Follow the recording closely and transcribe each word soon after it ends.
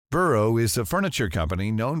Burrow is a furniture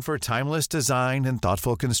company known for timeless design and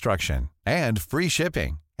thoughtful construction, and free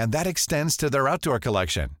shipping, and that extends to their outdoor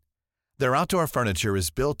collection. Their outdoor furniture is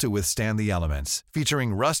built to withstand the elements,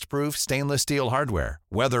 featuring rust-proof stainless steel hardware,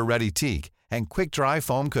 weather-ready teak, and quick-dry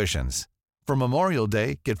foam cushions. For Memorial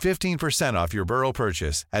Day, get 15% off your Burrow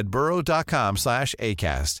purchase at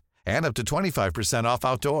burrow.com/acast, and up to 25% off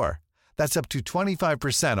outdoor. That's up to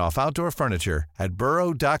 25% off outdoor furniture at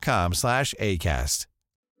burrow.com/acast.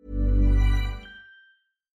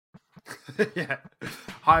 Yeah.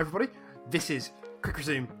 Hi, everybody. This is Quick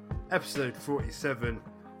Resume, episode 47.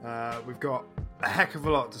 We've got a heck of a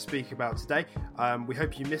lot to speak about today. We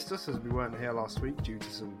hope you missed us as we weren't here last week due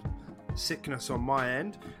to some sickness on my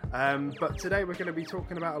end. But today we're going to be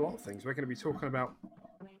talking about a lot of things. We're going to be talking about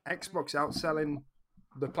Xbox outselling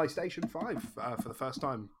the PlayStation 5 for the first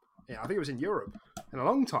time. Yeah, I think it was in Europe in a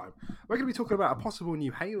long time. We're going to be talking about a possible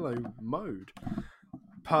new Halo mode.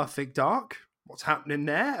 Perfect Dark. What's happening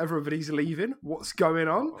there? Everybody's leaving. What's going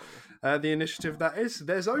on? The initiative that is.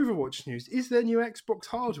 There's Overwatch news. Is there new Xbox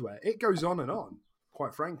hardware? It goes on and on,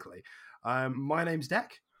 quite frankly. My name's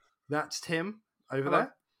Deck. That's Tim over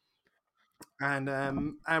there. And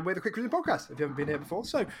we're the Quick Resume Podcast, if you haven't been here before.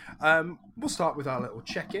 So we'll start with our little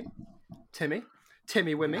check-in. Timmy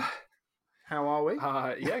Wimmy. How are we?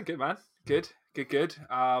 Yeah, good, man. Good. Yeah,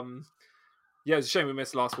 it's a shame we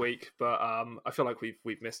missed last week, but I feel like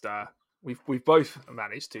we've missed we've both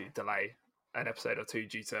managed to delay an episode or two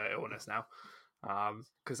due to illness now.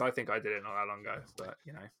 Because I think I did it not that long ago, but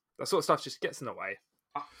you know, that sort of stuff just gets in the way.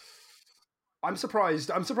 I'm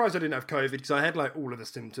surprised I didn't have COVID because I had like all of the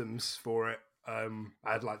symptoms for it. I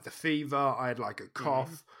had like the fever, I had like a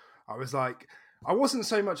cough. I was like, I wasn't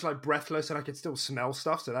so much like breathless and I could still smell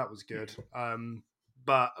stuff, so that was good.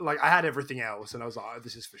 But like I had everything else and I was like, oh,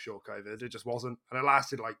 this is for sure COVID. It just wasn't. And it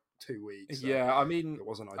lasted like 2 weeks. So yeah, I mean, it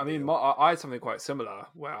wasn't ideal. I mean, I had something quite similar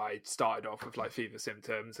where I started off with like fever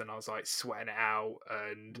symptoms and I was like sweating it out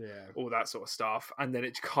and all that sort of stuff. And then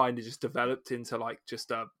it kind of just developed into like just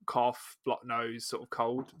a cough, blocked nose, sort of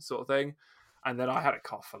cold sort of thing. And then I had a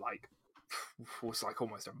cough for like, was like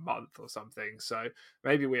almost a month or something. So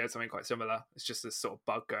maybe we had something quite similar. It's just this sort of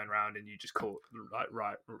bug going around and you just caught like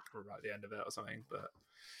right at the end of it or something. But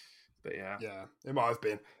yeah, it might have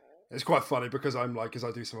been. It's quite funny because I'm like, as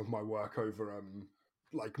I do some of my work over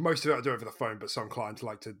like most of it I do over the phone, but some clients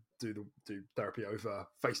like to do therapy over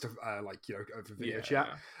face to like, you know, over video chat.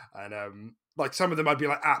 And like some of them I'd be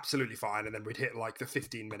like absolutely fine, and then we'd hit like the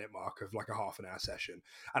 15-minute mark of like a half an hour session,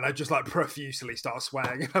 and I'd just like profusely start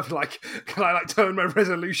sweating, and I'm like, can I like turn my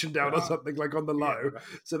resolution down or something like on the low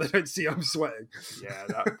so they don't see I'm sweating? Yeah,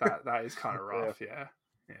 that is kind of rough. Yeah.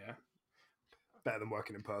 Better than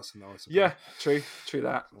working in person though, I suppose. Yeah, true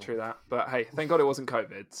that. But hey, thank God it wasn't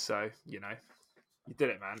COVID, so you know, you did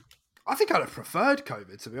it, man. I think I'd have preferred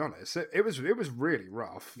COVID, to be honest. It was really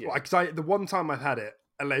rough. Yeah. Like, the one time I've had it,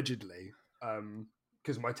 allegedly,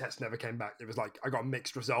 because my test never came back, it was like I got a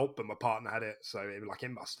mixed result, but my partner had it, so it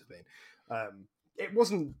must have been. It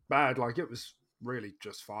wasn't bad. Like, it was really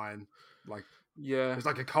just fine. Like, yeah, it was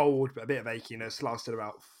like a cold, but a bit of achiness. Lasted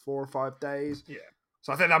about 4 or 5 days. Yeah.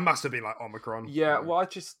 So I think that must have been like Omicron. Yeah, well, I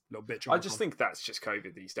just Omicron. think that's just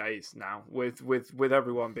COVID these days now. With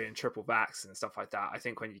everyone being triple vaxxed and stuff like that, I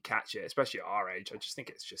think when you catch it, especially at our age, I just think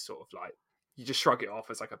it's just sort of like you just shrug it off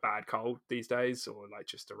as like a bad cold these days, or like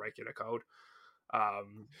just a regular cold.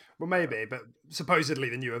 Well, maybe, but supposedly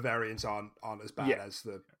the newer variants aren't as bad as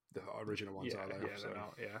the original ones are. Though, yeah, they're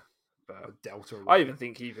not. Yeah. But Delta. I even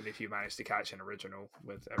think even if you managed to catch an original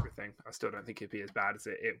with everything, I still don't think it'd be as bad as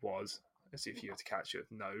it was. As if you were to catch it with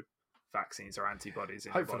no vaccines or antibodies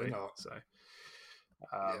in hopefully your body. Not. So,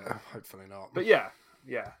 hopefully not. But yeah.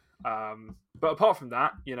 But apart from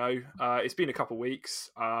that, you know, it's been a couple of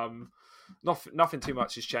weeks. Nothing too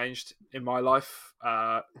much has changed in my life.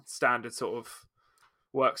 Standard sort of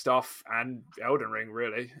work stuff and Elden Ring,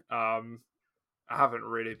 really. I haven't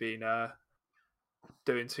really been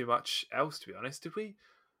doing too much else, to be honest. Did we?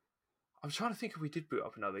 I'm trying to think if we did boot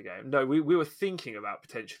up another game. No, we were thinking about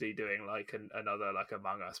potentially doing like another like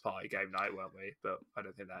Among Us party game night, weren't we? But I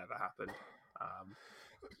don't think that ever happened.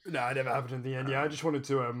 No, it never happened in the end. Yeah, I just wanted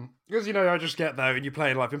to because you know I just get there and you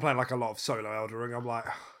play like been playing like a lot of solo Elden Ring. I'm like,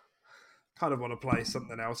 kind of want to play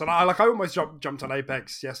something else. And I almost jumped on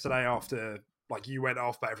Apex yesterday after like you went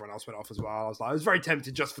off, but everyone else went off as well. I was very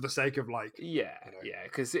tempted just for the sake of like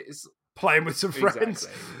because it's playing with some friends.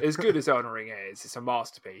 Exactly. As good as Elden Ring is, it's a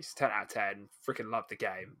masterpiece. 10 out of 10. Freaking love the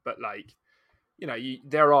game. But like, you know,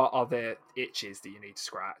 there are other itches that you need to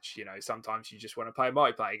scratch. You know, sometimes you just want to play a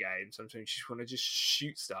multiplayer game. Sometimes you just want to just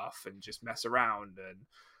shoot stuff and just mess around.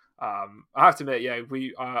 I have to admit, yeah,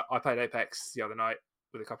 I played Apex the other night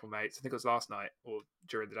with a couple of mates. I think it was last night or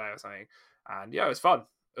during the day or something. And yeah, it was fun.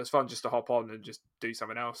 It was fun just to hop on and just do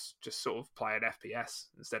something else, just sort of play an FPS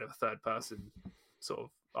instead of a third person sort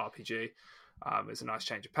of RPG. It's a nice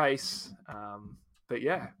change of pace. But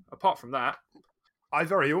yeah, apart from that, I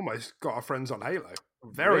very almost got our friends on Halo.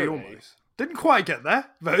 Very really, almost. Didn't quite get there,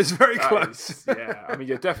 but it was very close. Yeah, I mean,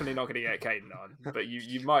 you're definitely not going to get Caden on, but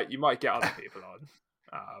you might get other people on.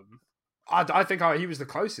 I think he was the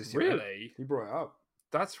closest. Really? He brought it up.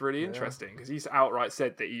 That's really interesting because he's outright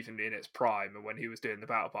said that even in its prime and when he was doing the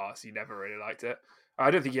battle pass, he never really liked it.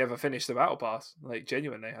 I don't think he ever finished the battle pass. Like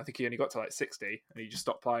genuinely, I think he only got to like 60 and he just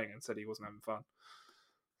stopped playing and said he wasn't having fun.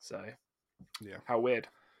 So yeah, how weird.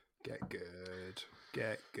 Get good.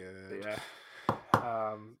 But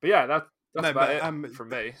yeah, that's about it from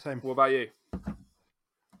me. Same. What about you?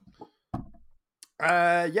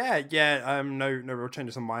 No real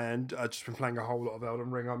changes on my end. I've just been playing a whole lot of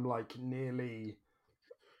Elden Ring. I'm like nearly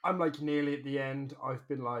at the end. I've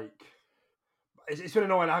been like, it's been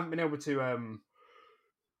annoying. I haven't been able to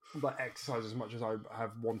like exercise as much as I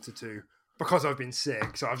have wanted to because I've been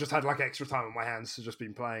sick. So I've just had like extra time on my hands to just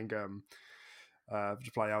been playing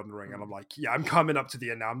just play Elden Ring, and I'm like, yeah, I'm coming up to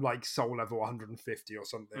the end now. I'm like soul level 150 or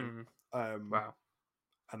something. Wow.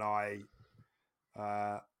 And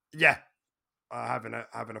having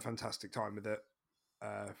a fantastic time with it.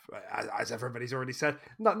 As everybody's already said,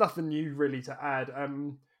 nothing new really to add.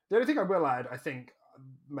 The only thing I will add, I think,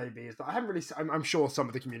 maybe is that I haven't really. I'm sure some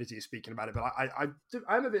of the community is speaking about it, but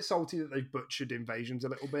I'm a bit salty that they've butchered invasions a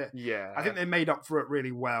little bit. Yeah, I think they made up for it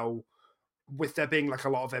really well with there being like a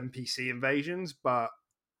lot of NPC invasions, but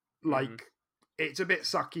like it's a bit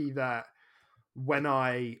sucky that when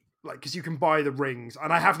I like, because you can buy the rings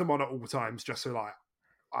and I have them on at all times just so like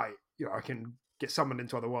I can get summoned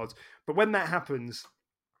into other worlds. But when that happens,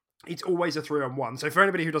 it's always a 3-on-1. So for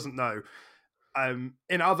anybody who doesn't know,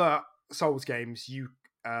 in other Souls games, you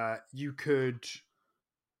could you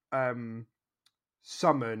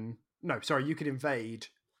could invade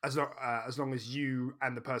as long as you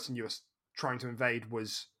and the person you were trying to invade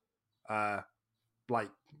was like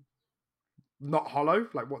not hollow.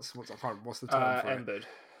 Like what's the term for it?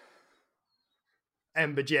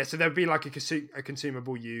 Embered, yeah. So there'd be like a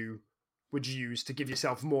consumable you would use to give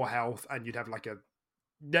yourself more health, and you'd have like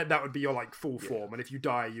that would be your like full form. And if you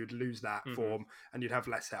die, you'd lose that form, and you'd have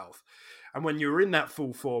less health. And when you were in that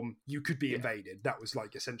full form, you could be invaded. That was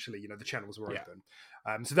like essentially, the channels were open.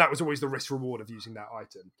 So that was always the risk reward of using that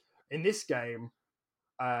item. In this game,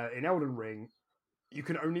 in Elden Ring, you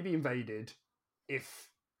can only be invaded if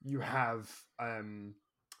you have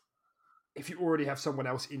if you already have someone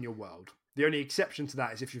else in your world. The only exception to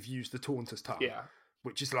that is if you've used the Taunter's Tongue,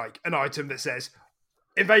 which is like an item that says,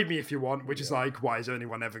 invade me if you want, which is like, why is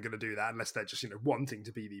anyone ever going to do that unless they're just, wanting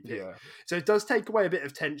to PvP? Yeah. So it does take away a bit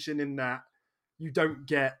of tension in that you don't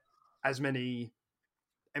get as many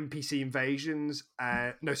NPC invasions.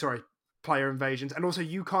 Player invasions. And also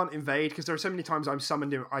you can't invade because there are so many times I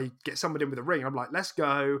get summoned in with a ring. And I'm like, let's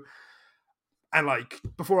go. And like,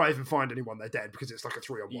 before I even find anyone, they're dead because it's like a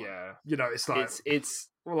 3-on-1. Yeah. It's like,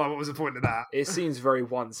 well, what was the point of that? It seems very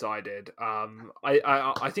one-sided.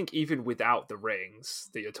 I think even without the rings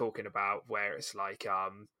that you're talking about, where it's like,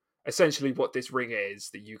 essentially what this ring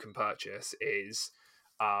is that you can purchase is,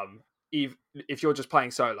 if you're just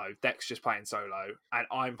playing solo, Deck's just playing solo, and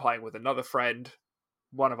I'm playing with another friend,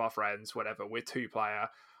 one of our friends, whatever, we're 2-player,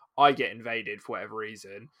 I get invaded for whatever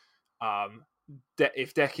reason.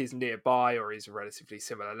 If Deck is nearby or is a relatively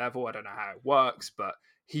similar level, I don't know how it works, but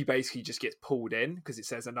he basically just gets pulled in because it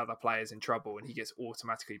says another player's in trouble and he gets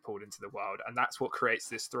automatically pulled into the world. And that's what creates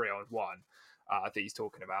this 3-on-1 that he's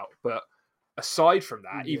talking about. But aside from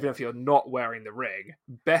that, even if you're not wearing the ring,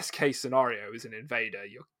 best case scenario is an invader.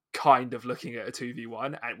 You're kind of looking at a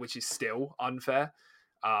 2v1, which is still unfair,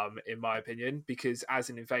 in my opinion, because as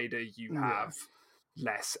an invader, you have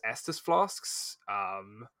less Estus flasks,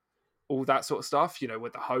 all that sort of stuff, where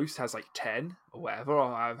the host has like 10 or whatever,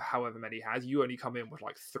 or however many he has, you only come in with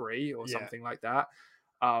like 3 or something like that.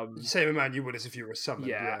 Same amount you would as if you were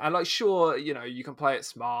summoned. And like, sure, you can play it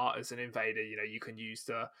smart as an invader. You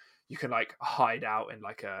can like hide out in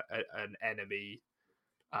like an enemy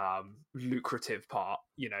lucrative part,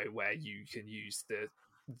 where you can use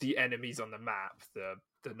the enemies on the map, the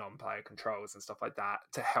non-player controls and stuff like that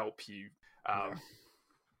to help you.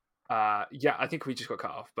 I think we just got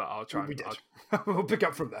cut off, but I'll try. We did. We'll pick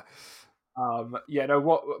up from there. What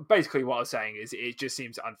I was saying is it just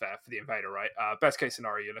seems unfair for the invader, right? Best case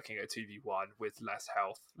scenario, you're looking at a 2v1 with less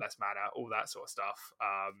health, less mana, all that sort of stuff.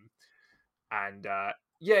 And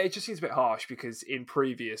yeah, it just seems a bit harsh because in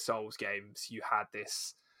previous Souls games you had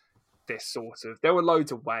this sort of, there were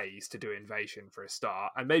loads of ways to do invasion for a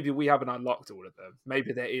start, and maybe we haven't unlocked all of them.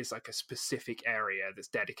 Maybe there is like a specific area that's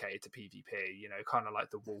dedicated to PvP, you know, kind of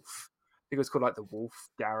like the wolf, I think it was called like the Wolf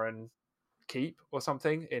Garen Keep or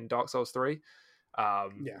something in Dark Souls 3.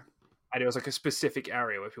 Yeah. And it was like a specific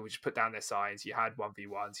area where people just put down their signs, you had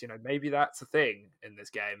 1v1s, you know, maybe that's a thing in this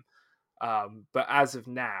game. But as of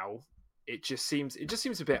now, it just seems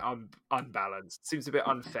a bit unbalanced. It seems a bit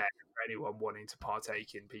unfair for anyone wanting to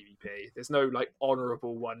partake in PvP. There's no like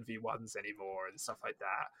honorable 1v1s anymore and stuff like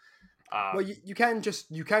that. Well, you can just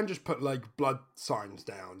put like blood signs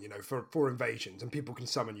down, you know, for invasions, and people can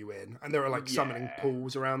summon you in, and there are like summoning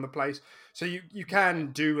pools around the place, so you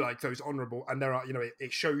can do like those honorable, and there are, you know,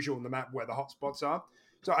 it shows you on the map where the hotspots are.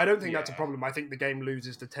 So I don't think that's a problem. I think the game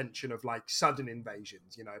loses the tension of like sudden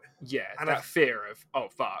invasions, you know. Yeah, and that fear of, oh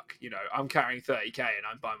fuck, you know, I'm carrying 30k and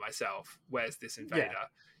I'm by myself. Where's this invader? Yeah.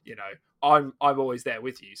 You know, I'm always there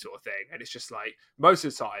with you, sort of thing. And it's just like most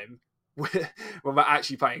of the time when we're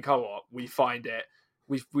actually playing co-op, we find it.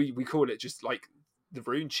 We call it just like the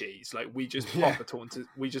rune cheese. Like we just pop a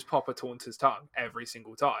taunter's tongue every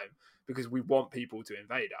single time because we want people to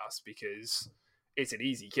invade us because it's an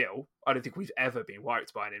easy kill. I don't think we've ever been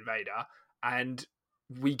wiped by an invader, and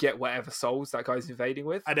we get whatever souls that guy's invading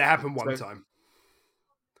with. And it happened one time.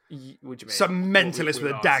 What do you mean? Some mentalist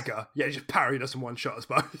with a dagger. Yeah, he just parried us in one shot as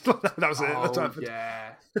well. That was it. Oh,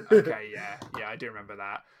 yeah. Okay, yeah, I do remember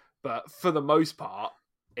that. But for the most part,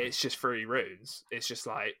 it's just 3 runes. It's just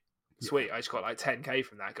like, sweet, I just got like 10k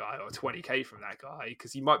from that guy or 20k from that guy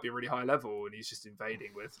because he might be a really high level and he's just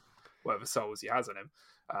invading with whatever souls he has on him.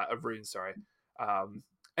 Of runes, sorry.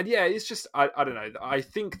 And yeah, it's just, I don't know. I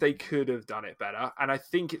think they could have done it better. And I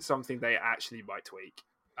think it's something they actually might tweak,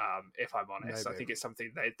 if I'm honest. Maybe. I think it's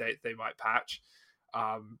something they might patch,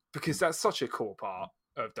 because that's such a core part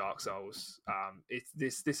of Dark Souls.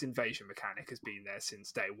 It's this invasion mechanic has been there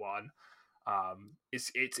since day one.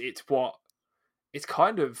 It's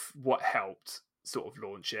kind of what helped sort of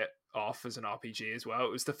launch it off as an RPG as well.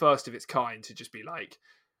 It was the first of its kind to just be like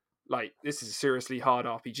this is a seriously hard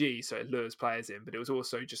RPG, so it lures players in, but it was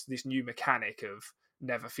also just this new mechanic of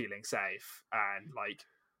never feeling safe and like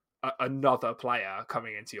another player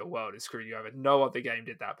coming into your world and screwing you over. No other game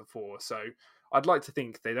did that before, so I'd like to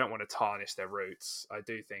think they don't want to tarnish their roots. I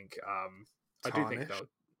do think they'll,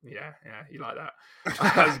 yeah, you like that.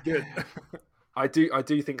 That's good. I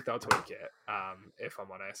do think they'll tweak it, if I'm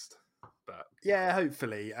honest. But yeah,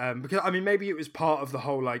 hopefully, because I mean, maybe it was part of the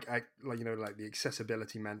whole like you know, like the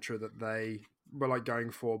accessibility mantra that they were like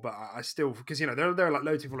going for. But I still, because you know, there are like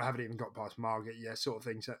loads of people who haven't even got past Margit, sort of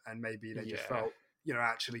things, and maybe they just felt, you know,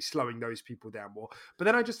 actually slowing those people down more. But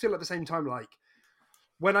then I just feel at the same time, like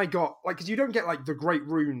when I got like, because you don't get like the great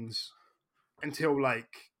runes until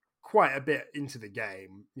like quite a bit into the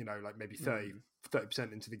game, you know, like maybe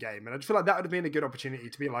 30% into the game, and I just feel like that would have been a good opportunity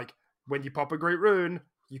to be like, when you pop a great rune,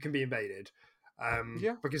 you can be invaded,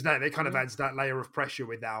 because they kind of adds that layer of pressure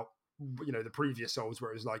without, you know, the previous Souls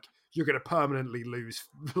where it was like you're going to permanently lose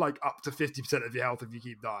like up to 50% of your health if you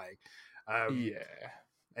keep dying.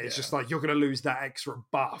 It's just like you're going to lose that extra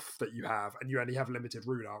buff that you have, and you only have limited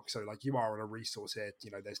rune arc, so like you are on a resource here.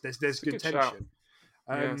 You know, there's good tension.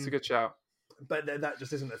 It's a good shout, but that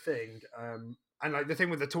just isn't a thing. And like the thing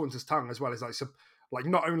with the Taunter's Tongue as well is like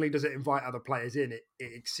not only does it invite other players in, it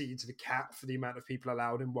exceeds the cap for the amount of people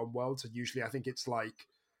allowed in one world. So usually I think it's like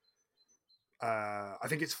I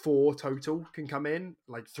think it's 4 total can come in,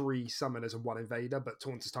 like 3 summoners and 1 invader, but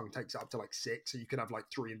Taunter's Tongue takes it up to like 6, so you can have like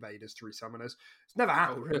 3 invaders, 3 summoners. It's never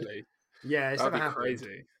happened. Oh, really? Yeah, it's That'd never be happened.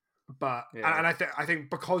 Crazy. But and I think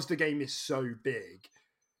because the game is so big,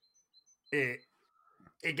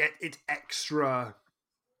 it's extra.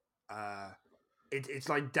 It's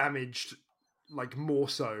like damaged, like more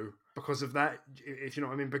so because of that, if you know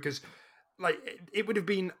what I mean. Because like it would have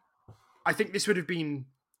been, I think this would have been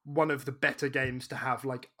one of the better games to have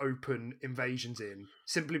like open invasions in,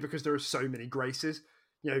 simply because there are so many graces.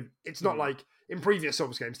 You know, it's not like in previous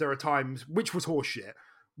Souls games, there are times, which was horseshit,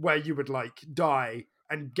 where you would like die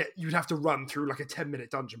and you'd have to run through like a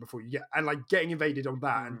 10-minute dungeon before you get, and like getting invaded on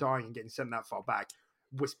that and dying and getting sent that far back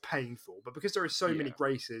was painful. But because there are so many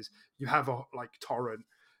graces, you have a like torrent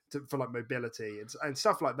for like mobility and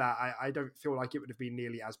stuff like that. I don't feel like it would have been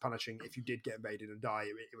nearly as punishing if you did get invaded and die.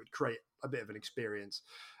 It would create a bit of an experience.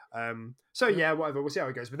 So yeah, whatever. We'll see how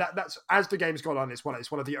it goes. But that's as the game's gone on, it's one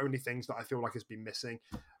of the only things that I feel like has been missing.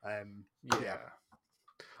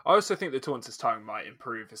 I also think the Taunter's tongue might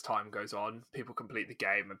improve as time goes on. People complete the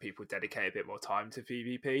game and people dedicate a bit more time to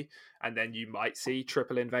PvP, and then you might see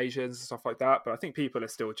triple invasions and stuff like that. But I think people are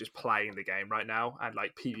still just playing the game right now, and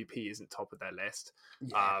like PvP isn't top of their list.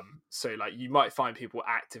 Yeah. So like you might find people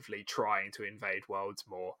actively trying to invade worlds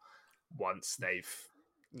more once they've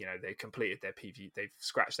completed their they've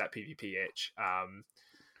scratched that PvP itch,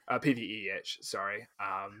 PvE itch. Sorry.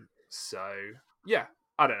 So yeah,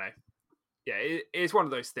 I don't know. Yeah, it's one of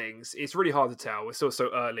those things. It's really hard to tell. We're still so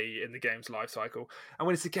early in the game's life cycle, and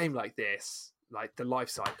when it's a game like this, like the life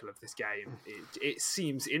cycle of this game, it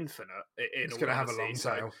seems infinite. It's going to have a long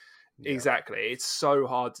tail. Yeah. Exactly, it's so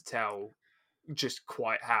hard to tell just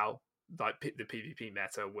quite how like the PvP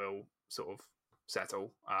meta will sort of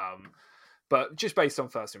settle. But just based on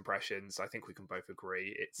first impressions, I think we can both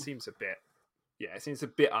agree it seems a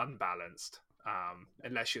bit unbalanced.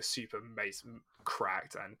 Unless you're super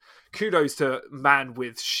cracked, and kudos to man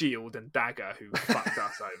with shield and dagger who fucked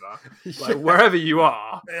us over. Like wherever you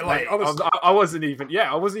are, like honestly, I wasn't even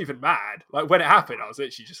mad. Like when it happened, I was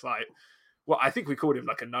literally just like, well, I think we called him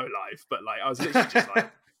like a no life, but like I was literally just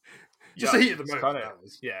like, just heat of the moment.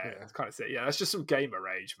 It's kind of sick. Yeah, that's just some gamer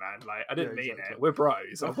rage, man. Like I didn't mean it. We're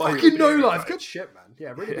bros. Fucking no life. Good shit, man.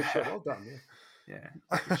 Yeah, really good shit. Well done. Yeah,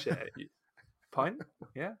 good shit. Pint?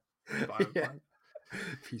 Yeah.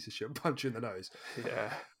 Piece of shit, punch you in the nose.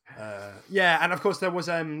 Yeah, and of course there was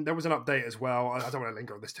an update as well. I don't want to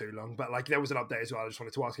linger on this too long, but like there was an update as well. I just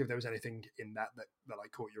wanted to ask if there was anything in that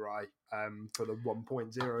like caught your eye for the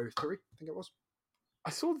 1.03, I think it was.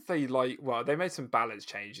 I saw that they made some balance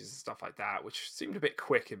changes and stuff like that, which seemed a bit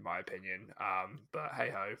quick in my opinion. But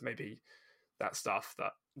hey ho, maybe that stuff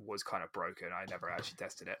that was kind of broken. I never actually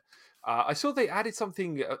tested it. I saw they added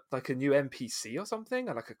something like a new NPC or something,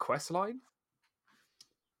 like a quest line.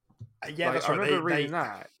 Yeah, that's right. I remember reading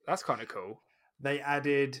that. That's kind of cool. They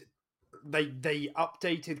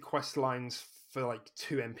updated quest lines for like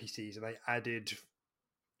 2 NPCs, and they added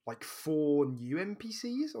like 4 new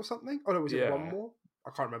NPCs or something. Oh no, was it one more? I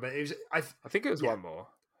can't remember. It was. I think it was one more.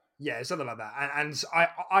 Yeah, something like that. And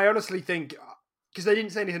I honestly think, because they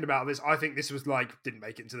didn't say anything about this, I think this was like didn't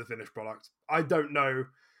make it into the finished product. I don't know.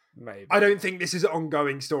 Maybe. I don't think this is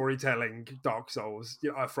ongoing storytelling Dark Souls,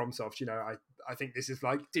 FromSoft. I think this is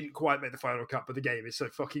like didn't quite make the final cut, but the game is so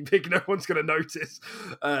fucking big, no one's going to notice.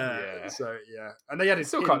 So yeah, and they added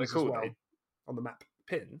still pins kind of cool as well on the map.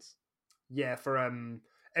 Pins. Yeah, for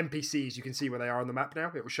NPCs, you can see where they are on the map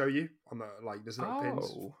now. It will show you on the there's little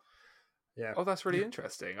pins. Yeah. Oh, that's really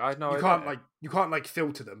interesting. I had no idea. You can't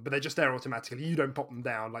filter them, but they're just there automatically. You don't pop them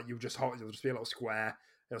down. Like you'll just be a little square.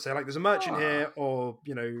 It'll say like there's a merchant here, or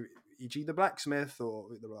e.g. the blacksmith, or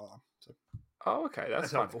the so. Oh, okay,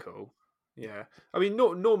 that's kind of cool. Yeah, I mean,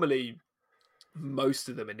 normally most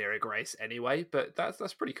of them are near a grace anyway, but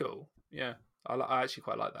that's pretty cool. Yeah, I actually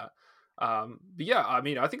quite like that. But yeah, I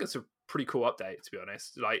mean, I think it's a pretty cool update, to be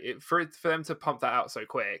honest. Like for them to pump that out so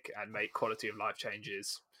quick and make quality of life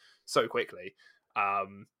changes so quickly,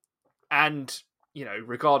 and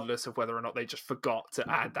regardless of whether or not they just forgot to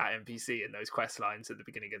add that NPC in those quest lines at the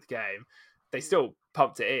beginning of the game, they still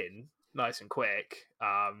pumped it in nice and quick.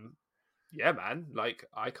 Yeah, man, like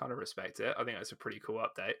I kind of respect it. I think that's a pretty cool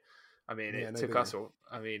update. I mean, it took us all.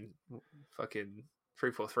 I mean, fucking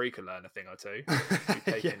 343 could learn a thing or two. We've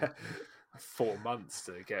taken 4 months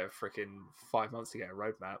to get a freaking 5 months to get a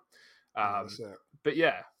roadmap. But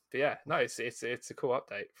yeah, no, it's a cool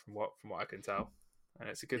update from what I can tell, and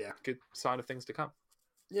it's a good sign of things to come.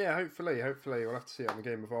 Yeah, hopefully we'll have to see how the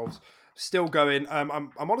game evolves. Still going.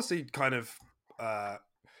 I'm honestly kind of.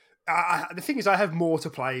 The thing is, I have more to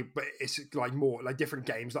play, but it's like more like different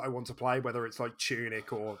games that I want to play, whether it's like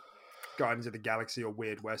Tunic or Guardians of the Galaxy or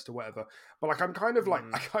Weird West or whatever. But like, I'm kind of like,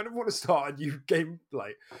 I kind of want to start a new game.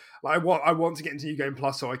 Like I want to get into New Game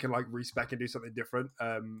Plus so I can like respec and do something different.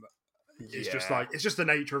 It's just the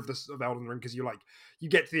nature of Elden Ring, because you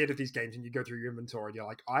get to the end of these games and you go through your inventory and you're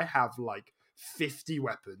like, I have like 50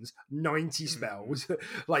 weapons, 90 spells,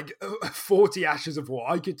 like 40 Ashes of War.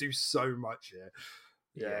 I could do so much here.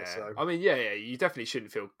 Yeah, so I mean, you definitely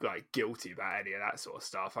shouldn't feel like guilty about any of that sort of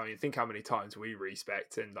stuff. I mean, think how many times we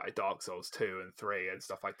respect in like Dark Souls 2 and 3 and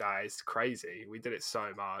stuff like that. It's crazy. We did it so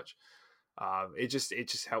much. It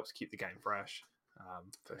just helps keep the game fresh,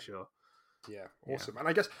 for sure. Yeah, awesome. And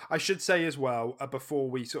I guess I should say as well, before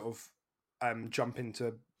we sort of jump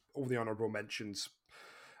into all the honourable mentions,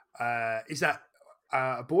 is that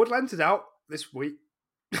Borderlands is out this week.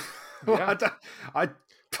 Yeah. I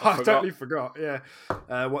totally forgot. Yeah,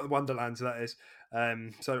 Wonderlands that is.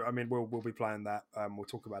 So I mean, we'll be playing that. We'll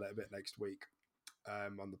talk about it a bit next week.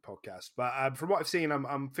 on the podcast. But from what I've seen,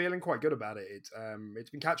 I'm feeling quite good about it. It's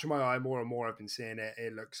been catching my eye more and more. I've been seeing it.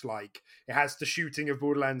 It looks like it has the shooting of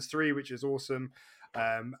Borderlands 3, which is awesome.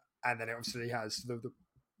 And then it obviously has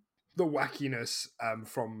the wackiness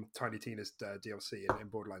from Tiny Tina's DLC in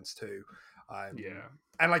Borderlands 2.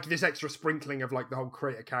 And like this extra sprinkling of like the whole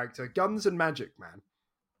creator character, guns and magic, man.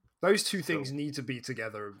 Those two things need to be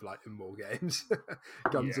together, like in more games.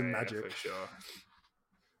 Guns and magic, for sure.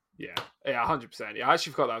 Yeah, 100%. Yeah, I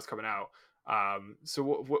actually forgot that was coming out. So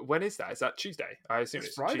when is that? Is that Tuesday? I assume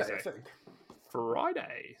it's Friday. Tuesday. I think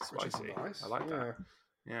Friday. Spicy. Nice. I like that.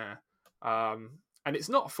 Yeah. And it's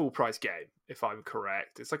not a full price game, if I'm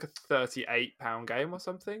correct. It's like a £38 game or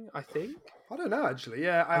something, I think. I don't know actually.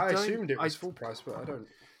 Yeah, I assumed it was full price, but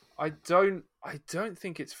I don't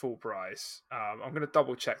think it's full price. I'm going to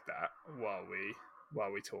double check that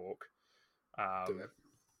while we talk. Do it.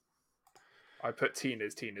 I put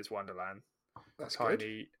Tina's Wonderland. That's Tiny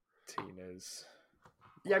good. Tina's.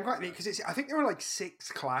 Yeah, I'm quite neat because I think there are like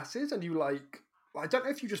 6 classes, and you like. I don't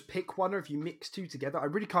know if you just pick one or if you mix 2 together. I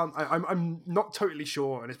really can't. I'm not totally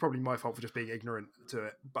sure, and it's probably my fault for just being ignorant to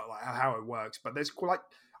it, but like how it works. But there's like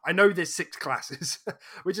I know there's 6 classes,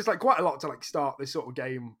 which is like quite a lot to like start this sort of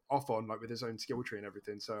game off on, like with his own skill tree and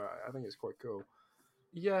everything. So I think it's quite cool.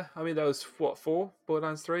 Yeah, I mean there was 4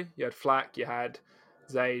 Borderlands 3. You had Flak, you had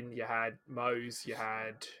Zane, you had Mose, you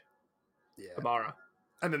had Amara.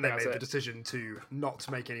 And then they made the decision to not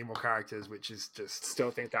make any more characters, which is just...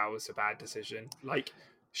 Still think that was a bad decision. Like,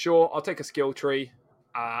 sure, I'll take a skill tree.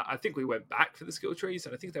 I think we went back for the skill trees,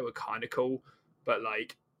 and I think they were kind of cool. But,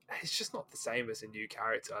 like, it's just not the same as a new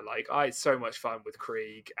character. Like, I had so much fun with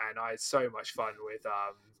Krieg, and I had so much fun with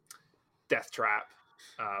Death Trap,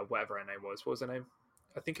 whatever her name was. What was her name?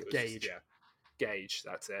 I think it was... Gage. Gage,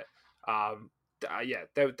 that's it.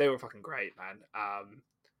 They were fucking great, man.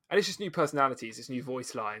 And it's just new personalities, it's new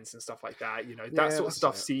voice lines and stuff like that. You know, that sort of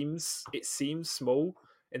stuff seems small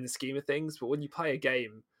in the scheme of things, but when you play a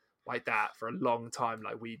game like that for a long time,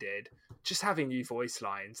 like we did, just having new voice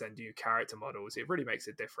lines and new character models, it really makes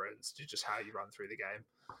a difference to just how you run through the game.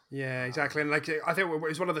 Yeah, exactly. And like, I think it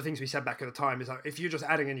was one of the things we said back at the time is like, if you're just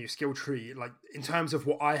adding a new skill tree, like in terms of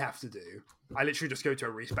what I have to do, I literally just go to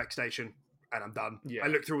a respec station and I'm done. Yeah. I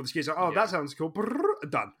look through all the skills, like, that sounds cool,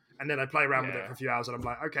 done. And then I play around with it for a few hours and I'm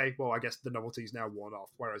like, okay, well, I guess the novelty's now worn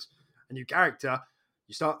off. Whereas a new character,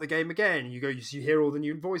 you start the game again, you hear all the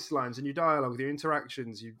new voice lines and new dialogue, the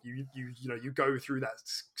interactions, you go through that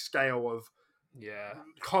scale of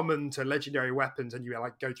common to legendary weapons, and you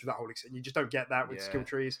like go through that whole and you just don't get that with skill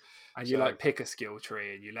trees. And you like pick a skill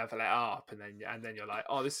tree and you level it up, and then you're like,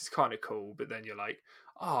 oh, this is kind of cool, but then you're like,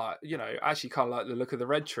 oh, I actually kind of like the look of the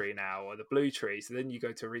red tree now or the blue tree. So then you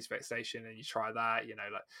go to a respec station and you try that,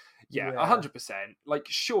 100%. Like,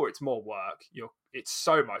 sure, it's more work. It's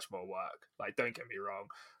so much more work. Like, don't get me wrong,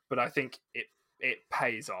 but I think it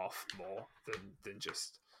pays off more than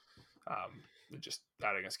just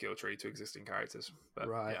adding a skill tree to existing characters. But,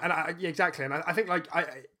 right, and exactly, and I think like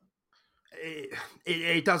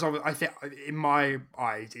it does. I think in my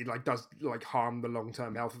eyes, it like does like harm the long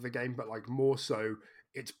term health of the game, but like more so,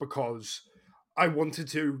 it's because I wanted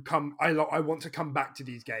to come. I want to come back to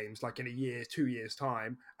these games like in a year, 2 years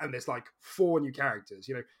time, and there's like 4 new characters.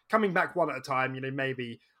 Coming back one at a time.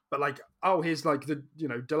 Maybe, but like, oh, here's like the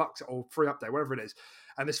deluxe or free update, whatever it is.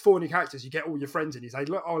 And there's 4 new characters. You get all your friends in. You say,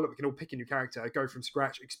 look, we can all pick a new character, go from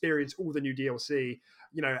scratch, experience all the new DLC.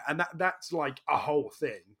 And that's like a whole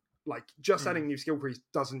thing. Like just adding new skill trees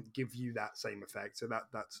doesn't give you that same effect. So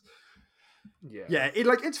that's.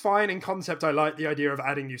 It's fine in concept. I like the idea of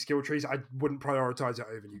adding new skill trees. I wouldn't prioritize it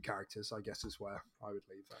over new characters, I guess, is where I would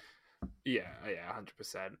leave that.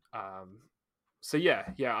 100%. So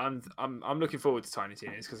I'm looking forward to Tiny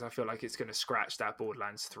Tina's because I feel like it's going to scratch that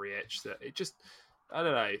Borderlands 3 itch that it just, I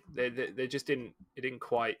don't know, they just didn't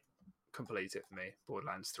quite complete it for me.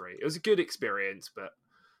 Borderlands 3, it was a good experience, but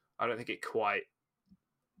I don't think it quite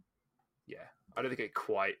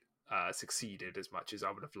succeeded as much as I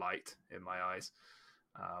would have liked in my eyes.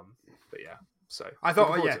 So I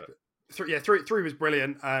thought, three was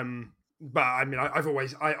brilliant. But I mean, I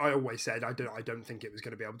always said I don't think it was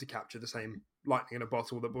going to be able to capture the same lightning in a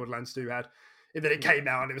bottle that Borderlands 2 had. And then it came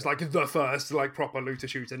out and it was like the first like proper looter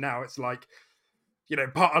shooter. Now it's like, a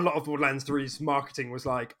lot of Borderlands 3's marketing was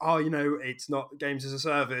like, it's not games as a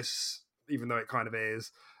service, even though it kind of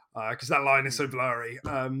is, because that line is so blurry.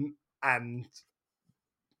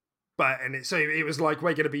 So it was like,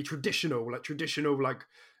 we're going to be traditional, like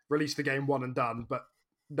release the game one and done. But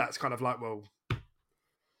that's kind of like, well,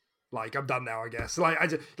 like I'm done now, I guess. Like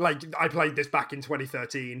I played this back in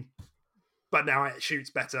 2013. but now it shoots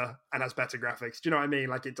better and has better graphics. Do you know what I mean?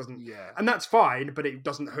 Like it doesn't, Yeah. and that's fine, but it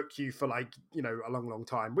doesn't hook you for like, you know, a long, long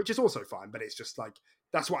time, which is also fine. But it's just like,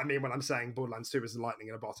 that's what I mean when I'm saying Borderlands 2 is the lightning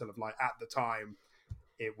in a bottle of like, at the time,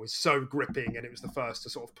 it was so gripping and it was the first to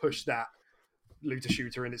sort of push that looter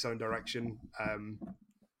shooter in its own direction,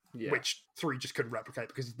 which 3 just couldn't replicate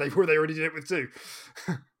because they already did it with 2.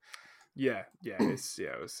 It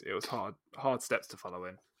was hard steps to follow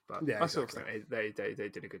in, but Yeah, I still exactly. think they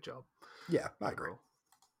did a good job. Yeah, I agree.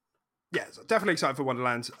 Yeah, so definitely excited for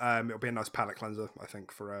Wonderlands. It'll be a nice palate cleanser, I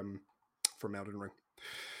think, for Elden Ring.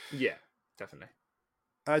 Yeah, definitely.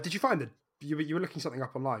 Did you find you were looking something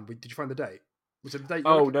up online? Did you find the date? Was it the date?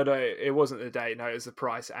 Oh no, it wasn't the date. No, it was the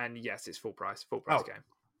price, and yes, it's full price game.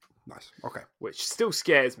 Nice. Okay. Which still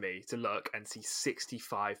scares me to look and see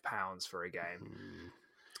 £65 for a game.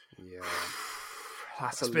 Yeah.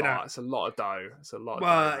 That's a lot. It's a lot of dough. It's a lot of dough.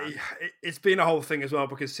 Well, it's been a whole thing as well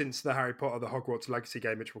because since the Harry Potter, the Hogwarts Legacy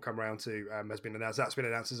game, which we'll come around to, has been announced. That's been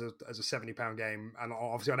announced as a £70 game, and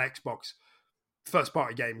obviously on Xbox, first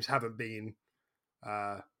party games haven't been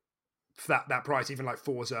that price. Even like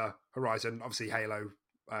Forza Horizon, obviously Halo,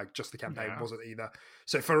 just the campaign wasn't either.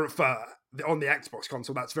 So for on the Xbox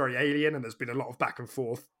console, that's very alien, and there's been a lot of back and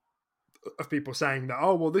forth of people saying that,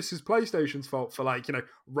 oh well, this is PlayStation's fault for like, you know,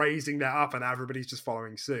 raising that up, and everybody's just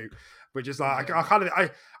following suit. Which is like,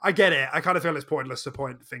 I get it. I kind of feel it's pointless to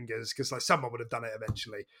point fingers because like someone would have done it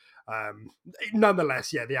eventually.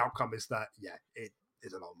 Nonetheless, the outcome is that it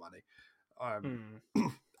is a lot of money.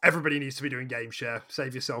 Everybody needs to be doing game share.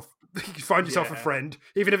 Save yourself, find yourself a friend,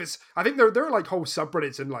 even if it's. I think there are like whole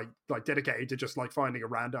subreddits and like dedicated to just like finding a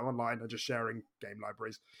rando online and just sharing game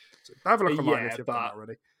libraries. So have a look online if you've done that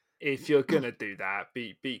already. If you're gonna do that,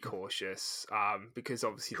 be cautious, because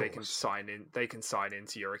obviously they can sign in. They can sign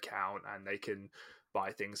into your account and they can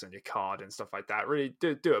buy things on your card and stuff like that. Really,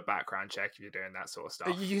 do a background check if you're doing that sort of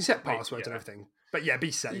stuff. You can set passwords and everything, but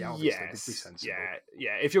be set. Yeah, obviously, be sensible.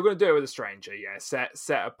 Yeah. If you're gonna do it with a stranger, set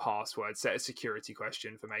a password, set a security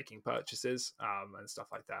question for making purchases, and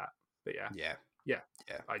stuff like that. But yeah.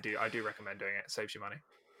 I do recommend doing it. It saves you money.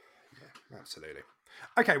 Yeah, absolutely.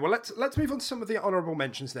 Okay, well let's move on to some of the honourable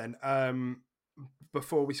mentions then.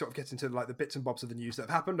 Before we sort of get into like the bits and bobs of the news that have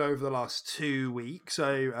happened over the last 2 weeks.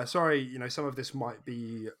 So sorry, you know, some of this might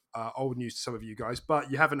be old news to some of you guys, but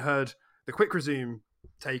you haven't heard the quick resume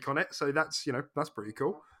take on it. So that's pretty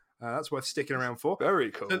cool. That's worth sticking around for.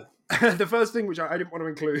 Very cool. The first thing which I didn't want to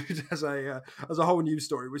include as a whole news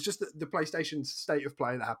story was just the PlayStation State of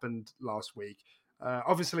Play that happened last week.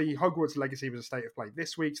 Obviously, Hogwarts Legacy was a State of Play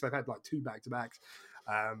this week, so they've had like 2 back-to-backs.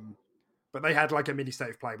 But they had like a mini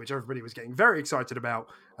State of Play, which everybody was getting very excited about.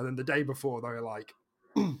 And then the day before, they were like,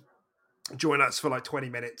 join us for like 20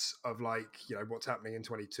 minutes of like, you know, what's happening in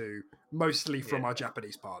 22, mostly from our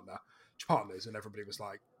Japanese partners. And everybody was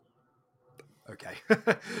like, okay,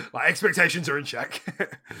 like expectations are in check.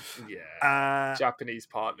 Japanese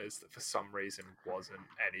partners that for some reason wasn't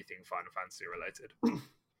anything Final Fantasy related.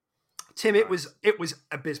 Tim, it was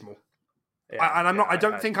abysmal. I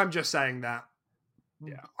don't think I'm just saying that.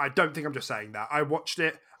 Yeah, I don't think I'm just saying that. I watched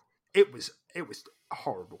it. It was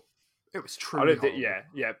horrible. It was truly horrible.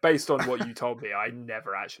 Yeah. Based on what you told me, I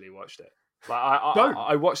never actually watched it. Like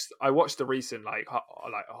I watched the recent like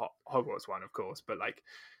Hogwarts one, of course, but like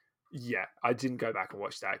I didn't go back and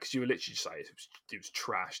watch that because you were literally just like it was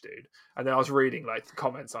trash, dude. And then I was reading like the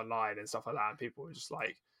comments online and stuff like that, and people were just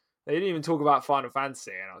like, they didn't even talk about Final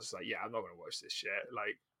Fantasy, and I was just like, I'm not going to watch this shit.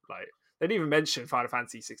 Like they didn't even mention Final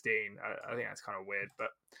Fantasy 16. I think that's kind of weird, but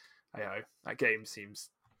you know, that game seems,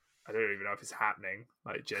 I don't even know if it's happening,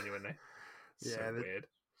 like genuinely. It's so weird.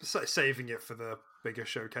 So saving it for the bigger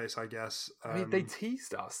showcase, I guess. I mean, they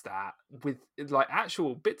teased us that with like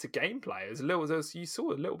actual bits of gameplay. You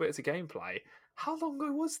saw a little bits of gameplay. How long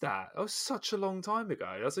ago was that? That was such a long time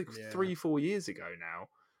ago. That was like 3-4 years ago now.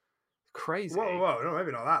 Crazy. Whoa, no,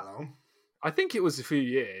 maybe not that long. I think it was a few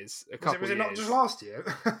years. Was it not just last year?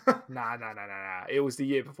 Nah. It was the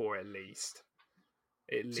year before at least.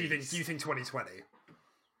 Do you think 2020?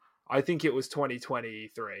 I think it was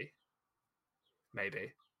 2023.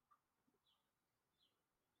 Maybe.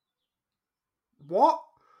 What?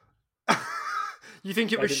 You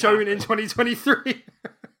think it was shown in 2023?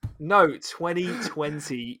 No,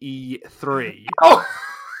 2020 E3. Oh.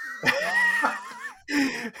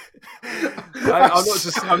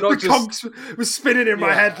 I'm not just. Cogs was spinning in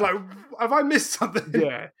my head. Like, have I missed something?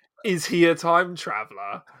 Yeah. Is he a time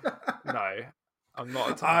traveler? No, I'm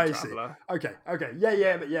not a time traveler. Okay.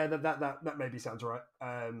 Yeah. That maybe sounds right.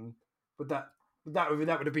 But that would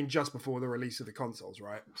have been just before the release of the consoles,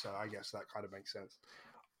 right? So I guess that kind of makes sense.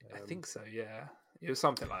 I think so. Yeah. It was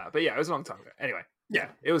something like that. But yeah, it was a long time ago. Anyway, Yeah.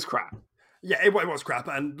 it was crap. Yeah, it was crap,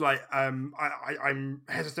 and like I'm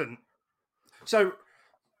hesitant. So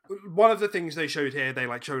one of the things they showed here, they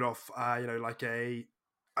like showed off, like I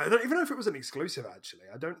don't even know if it was an exclusive. Actually,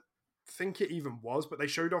 I don't think it even was, but they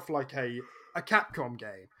showed off like a Capcom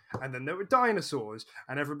game, and then there were dinosaurs,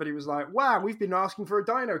 and everybody was like, "Wow, we've been asking for a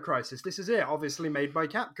Dino Crisis. This is it, obviously made by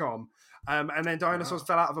Capcom." And then dinosaurs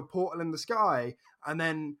fell out of a portal in the sky, and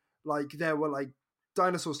then like there were like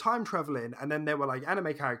dinosaurs time traveling, and then there were like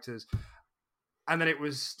anime characters. And then it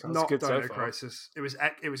was not Dino Crisis. It was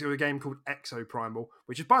a game called Exo Primal,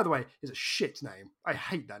 which is, by the way, is a shit name. I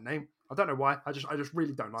hate that name. I don't know why. I just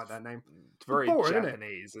really don't like that name. It's very boring,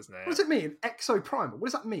 Japanese, isn't it? What does it mean? Exo Primal.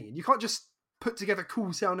 What does that mean? You can't just put together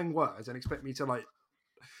cool sounding words and expect me to like.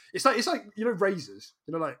 It's like razors.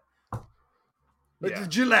 Like the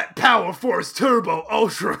Gillette Power Force Turbo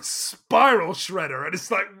Ultra Spiral Shredder, and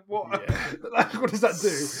it's like what? Yeah. Like, what does that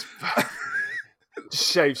do?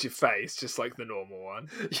 Shaves your face just like the normal one.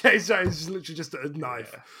 Yeah, it's literally just a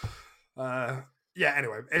knife.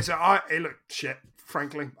 Anyway, it looked shit.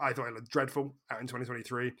 Frankly, I thought it looked dreadful out in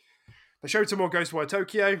 2023. They showed some more Ghostwire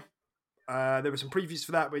Tokyo. There were some previews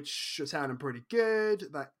for that, which are sounding pretty good.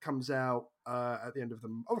 That comes out at the end of the.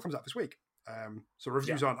 It comes out this week. So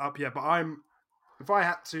reviews aren't up yet, but if I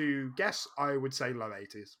had to guess, I would say low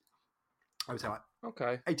 80s. I would say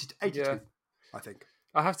like 82. I think.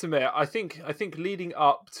 I have to admit, I think leading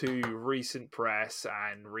up to recent press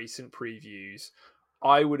and recent previews,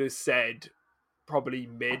 I would have said probably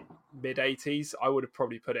mid 80s. I would have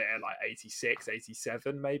probably put it at like 86,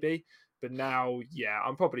 87 maybe. But now,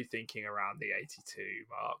 I'm probably thinking around the 82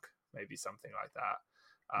 mark, maybe something like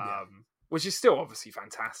that. Which is still obviously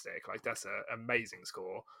fantastic. Like that's an amazing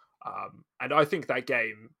score. And I think that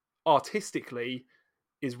game artistically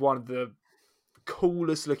is one of the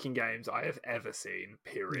coolest looking games I have ever seen,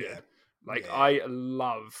 period. I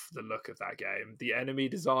love the look of that game, the enemy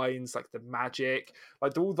designs, like the magic,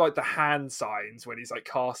 like all like the hand signs when he's like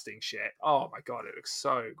casting shit. Oh my god, it looks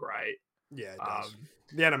so great. It does.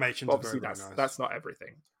 The animations obviously are very nice. That's not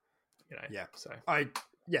everything, so I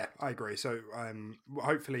agree. So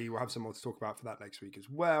hopefully we'll have some more to talk about for that next week as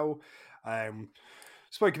well.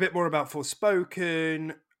 Spoke a bit more about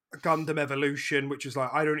Forspoken, Gundam Evolution, which is like,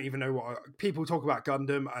 I don't even know what people talk about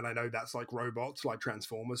Gundam, and I know that's like robots, like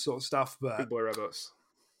Transformers sort of stuff, but big boy robots.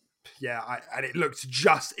 And it looked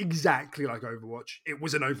just exactly like Overwatch. It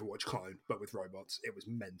was an Overwatch clone, but with robots. It was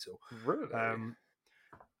mental. Really?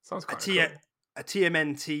 Sounds quite cool. A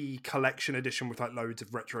TMNT collection edition with like loads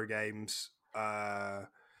of retro games.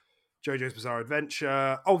 JoJo's Bizarre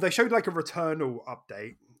Adventure. Oh, they showed like a Returnal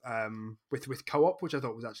update with co-op, which I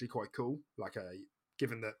thought was actually quite cool. Like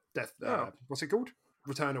given that what's it called?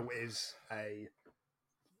 Returnal is a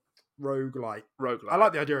roguelite. I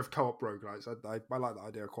like the idea of co-op roguelites. I like that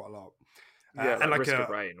idea quite a lot. And like Risk of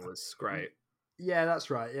Rain was great. Yeah, that's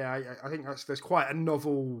right. Yeah, I think there's quite a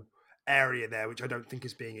novel area there, which I don't think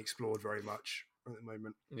is being explored very much at the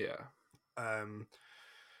moment. Yeah.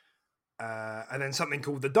 And then something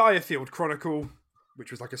called the Starfield Chronicle, which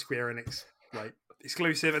was like a Square Enix like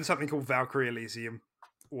exclusive, and something called Valkyrie Elysium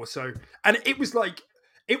also. And it was like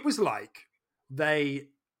they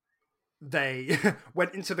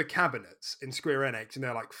went into the cabinets in Square Enix and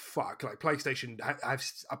they're like, fuck, like PlayStation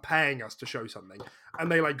are paying us to show something.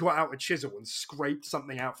 And they like got out a chisel and scraped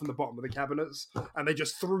something out from the bottom of the cabinets and they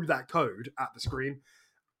just threw that code at the screen.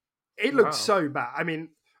 It looked so bad. I mean,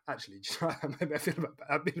 actually, maybe I feel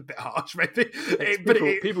I've been a bit harsh, maybe.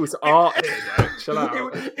 People's art here, though. Chill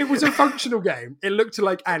out. It was a functional game. It looked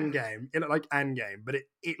like Endgame. It looked like Endgame, but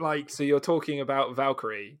it like... So you're talking about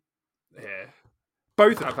Valkyrie here?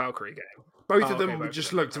 Both of that Valkyrie game. Both of them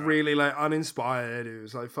just looked really like uninspired. It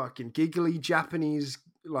was like fucking giggly Japanese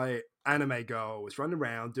like anime girl was running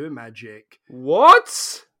around doing magic.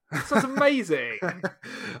 What? That's amazing.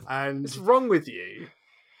 And what's wrong with you?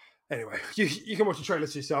 Anyway, you can watch the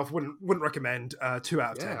trailers yourself. Wouldn't recommend 2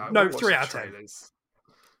 out of 10. No, 3 out of 10.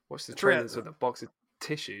 Watch the trailers with a box of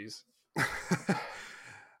tissues.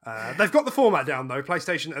 They've got the format down though.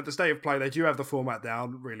 PlayStation at the state of play, they do have the format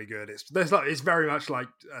down really good. It's very much like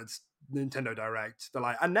Nintendo Direct. They're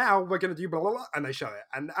like, and now we're going to do blah blah blah, and they show it.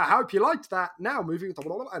 And I hope you liked that. Now moving to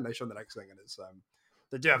blah blah blah, and they show the next thing, and it's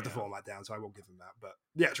they do have the format down, so I will give them that. But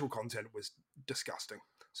the actual content was disgusting.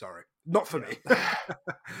 Sorry, not for me.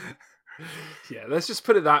 Yeah, let's just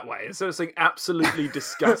put it that way. Instead of saying absolutely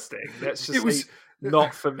disgusting, let's just say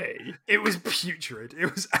not for me. It was putrid. It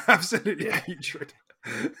was absolutely putrid.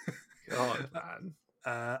 God, man.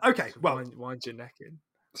 Okay, well, wind your neck in.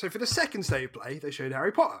 So for the second state of play, they showed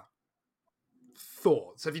Harry Potter.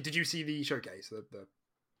 thoughts. Did you see the showcase?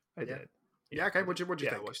 I did. Yeah. Okay. What'd you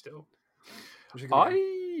think? I watched it all. What'd you think of the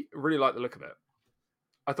game? I really like the look of it.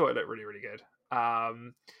 I thought it looked really, really good.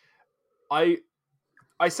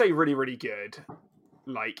 I say really, really good.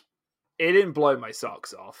 Like, it didn't blow my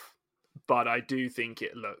socks off, but I do think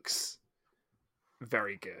it looks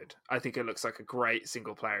very good. I think it looks like a great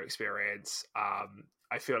single player experience.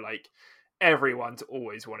 I feel like everyone's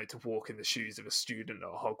always wanted to walk in the shoes of a student at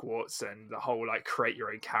Hogwarts, and the whole like create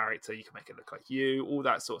your own character, you can make it look like you, all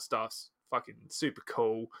that sort of stuff's fucking super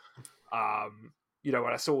cool.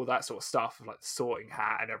 When I saw all that sort of stuff, like the sorting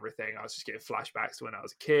hat and everything, I was just getting flashbacks to when I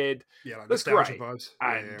was a kid. Yeah, like that's nostalgia great. vibes.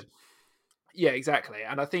 And yeah, exactly.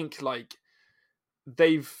 And I think like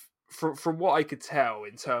they've from what I could tell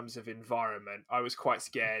in terms of environment, I was quite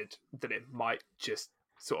scared that it might just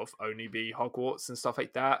sort of only be Hogwarts and stuff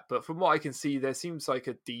like that. But from what I can see, there seems like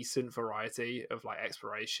a decent variety of like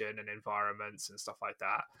exploration and environments and stuff like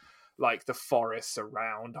that. Like the forests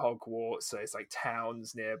around Hogwarts, so it's like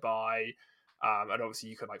towns nearby. And obviously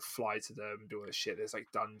you can like fly to them and do all this shit. There's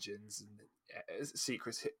like dungeons and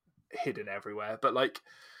secrets hidden everywhere. But like,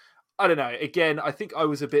 I don't know. Again, I think I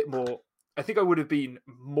was a bit more. I think I would have been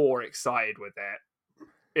more excited with it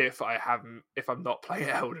if I'm not playing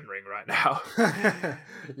Elden Ring right now.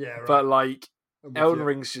 Yeah, right. But like, Elden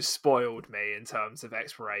Ring's just spoiled me in terms of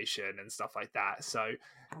exploration and stuff like that. So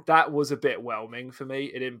that was a bit whelming for me.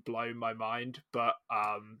 It didn't blow my mind, but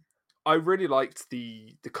I really liked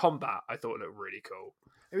the combat. I thought it looked really cool.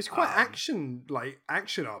 It was quite action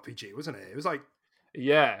RPG, wasn't it? It was like,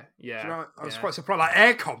 yeah. I was quite surprised. Like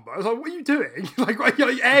air combo. I was like, what are you doing? Like you're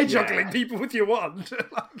like air juggling people with your wand.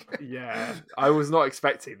 Yeah, I was not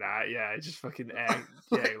expecting that. Yeah, just fucking air.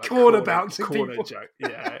 Yeah, like corner bouncing people.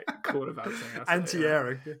 Corner bouncing.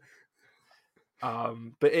 Anti-airing. Yeah.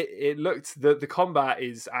 But it looked the combat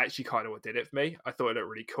is actually kind of what did it for me. I thought it looked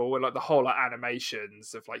really cool, and like the whole like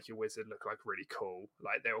animations of like your wizard look like really cool.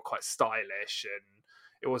 Like they were quite stylish, and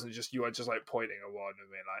it wasn't just you were just like pointing at one and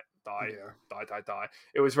being like die.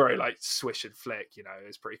 It was very like swish and flick. It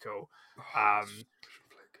was pretty cool.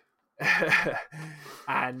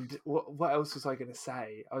 And what else was I going to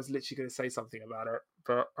say? I was literally going to say something about it,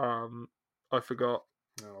 but I forgot.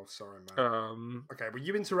 Oh, sorry, man. Okay, well,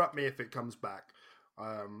 you interrupt me if it comes back.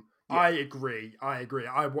 Yeah. I agree.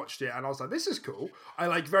 I watched it and I was like, this is cool. I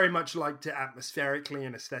like very much liked it atmospherically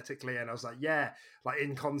and aesthetically, and I was like, yeah, like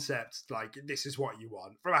in concept, like this is what you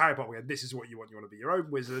want from a Harry Potter game. This is what you want. You want to be your own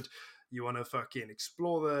wizard. You want to fucking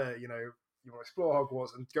explore you want to explore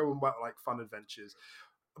Hogwarts and go on like fun adventures.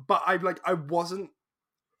 But I wasn't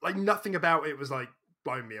like nothing about it was like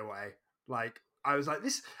blowing me away. Like I was like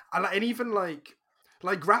this, and even like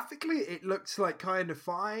graphically it looked like kind of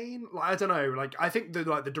fine. Like I don't know, like I think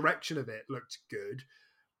the direction of it looked good,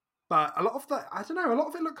 but a lot of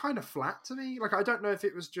it looked kind of flat to me. Like I don't know if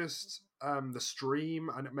it was just the stream,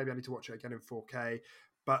 and maybe I need to watch it again in 4K.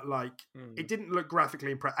 But like it didn't look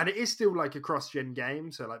graphically impressive, and it is still like a cross-gen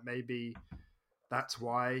game, so like maybe that's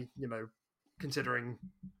why considering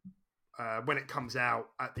when it comes out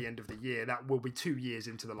at the end of the year, that will be 2 years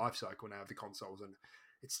into the life cycle now of the consoles, and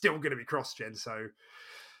it's still going to be cross-gen. So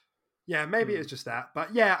yeah, maybe it's just that.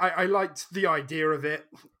 But yeah, I liked the idea of it.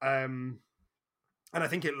 And I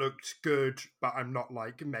think it looked good, but I'm not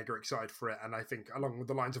like mega excited for it. And I think along with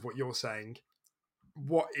the lines of what you're saying,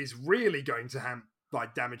 what is really going to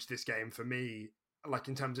damage this game for me, like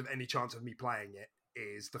in terms of any chance of me playing it,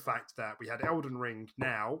 is the fact that we had Elden Ring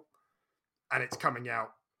now, and it's coming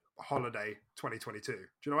out holiday 2022. Do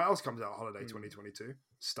you know what else comes out holiday 2022?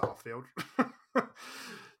 Starfield.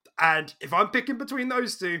 And if I'm picking between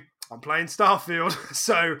those two, I'm playing Starfield.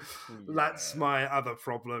 So that's my other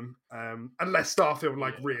problem. Unless Starfield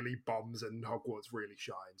really bombs and Hogwarts really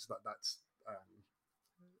shines, that's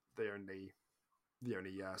the only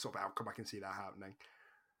sort of outcome I can see that happening.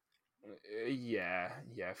 Yeah,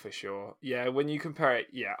 for sure. Yeah, when you compare it,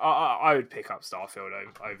 I would pick up Starfield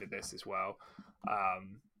over this as well.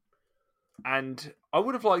 And I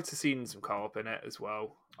would have liked to seen some co-op in it as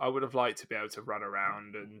well. I would have liked to be able to run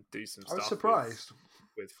around and do some stuff. I was surprised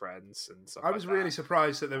with friends and stuff. I was really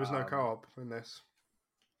surprised that there was no co-op in this.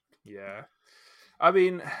 Yeah, I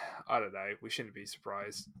mean, I don't know. We shouldn't be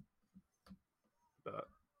surprised, but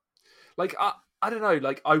like I don't know.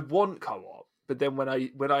 Like I want co-op, but then when I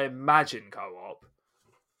imagine co-op,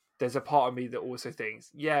 there's a part of me that also thinks,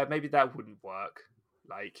 yeah, maybe that wouldn't work.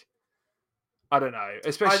 Like, I don't know,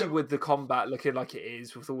 especially with the combat looking like it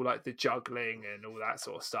is, with all like the juggling and all that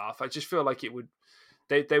sort of stuff. I just feel like it would,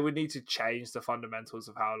 they would need to change the fundamentals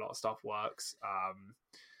of how a lot of stuff works.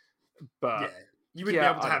 But You wouldn't be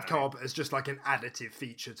able to I have don't know. co-op as just like an additive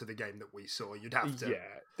feature to the game that we saw. You'd have to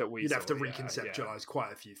reconceptualize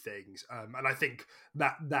quite a few things, and I think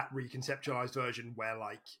that reconceptualized version where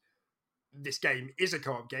like this game is a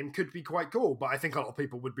co-op game could be quite cool. But I think a lot of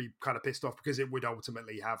people would be kind of pissed off because it would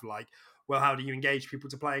ultimately have like, well, how do you engage people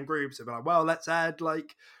to play in groups? And be like, well, let's add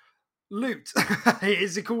like loot.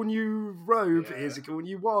 Here's a cool new robe. Yeah. Here's a cool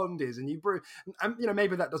new wand. Here's a new brew. And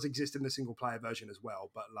maybe that does exist in the single player version as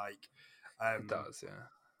well. But like, it does,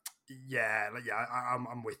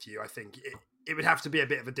 I'm with you. I think it would have to be a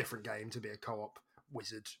bit of a different game to be a co-op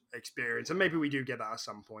wizard experience, and maybe we do get that at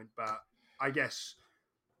some point. But I guess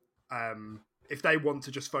if they want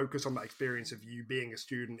to just focus on that experience of you being a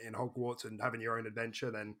student in Hogwarts and having your own adventure,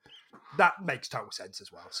 then that makes total sense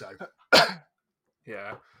as well. So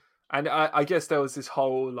yeah. And I guess there was this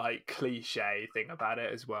whole like cliche thing about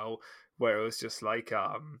it as well, where it was just like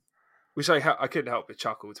which I couldn't help but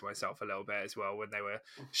chuckle to myself a little bit as well when they were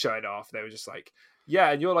showing off. They were just like,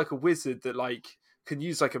 yeah, and you're like a wizard that like can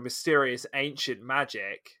use like a mysterious ancient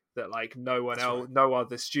magic that like no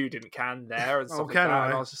other student can there and stuff like that.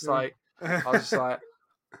 And I was just like,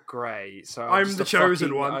 great. So I'm the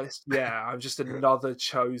chosen one. I'm just another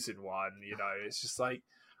chosen one. You know, it's just like,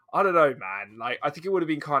 I don't know, man. Like, I think it would have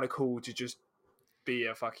been kind of cool to just be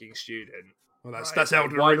a fucking student. Well, that's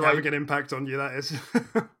Elden Ring having an impact on you. That is.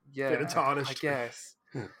 Yeah, I guess.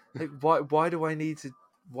 Like, why do I need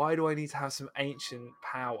to have some ancient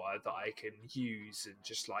power that I can use and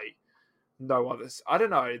just like no others? I don't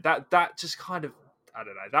know. That just kind of, I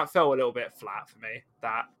don't know. That felt a little bit flat for me.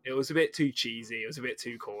 That it was a bit too cheesy. It was a bit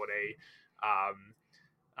too corny. I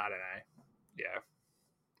don't know. Yeah.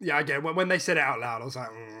 Yeah, again, when they said it out loud, I was like,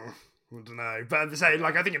 I don't know. But at the same,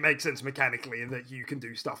 like, I think it makes sense mechanically in that you can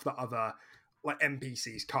do stuff that other like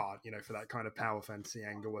NPCs can't, for that kind of power fantasy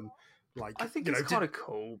angle. And like, I think it's kind of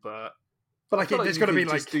cool, but like there's got to be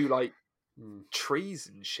like do like trees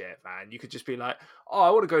and shit, man. You could just be like, oh,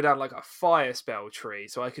 I want to go down like a fire spell tree,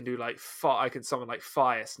 so I can do like I can summon like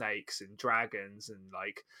fire snakes and dragons and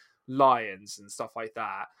like lions and stuff like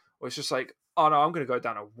that. Or it's just like, oh no, I'm going to go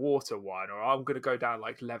down a water one, or I'm going to go down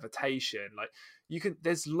like levitation. Like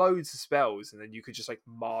there's loads of spells, and then you could just like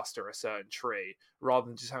master a certain tree rather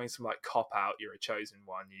than just having some like cop out. You're a chosen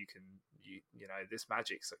one. You know, this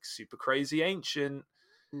magic's like super crazy ancient.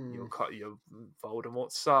 You're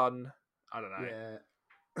Voldemort's son. I don't know.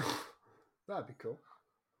 Yeah, that'd be cool.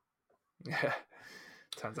 Yeah.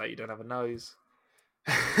 Turns out you don't have a nose.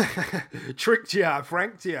 Tricked ya,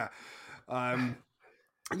 pranked ya.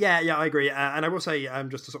 Yeah, I agree, and I will say,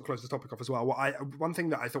 just to sort of close the topic off as well. One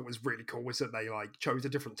thing that I thought was really cool was that they like chose a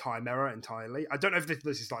different time era entirely. I don't know if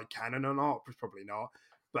this is like canon or not, but probably not.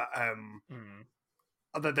 But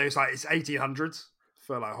there's like it's 1800s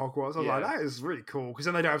for like Hogwarts. I was like, that is really cool because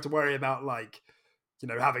then they don't have to worry about like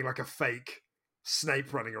having like a fake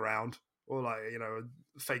Snape running around or like a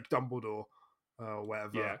fake Dumbledore or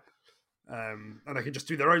whatever. Yeah. And they can just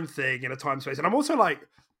do their own thing in a time space. And I'm also like,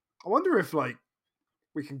 I wonder if like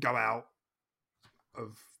we can go out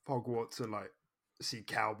of Hogwarts and like see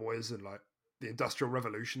cowboys and like the Industrial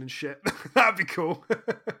Revolution and shit. That'd be cool.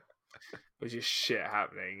 There's just shit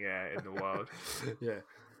happening, in the world. Yeah,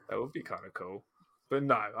 that would be kind of cool. But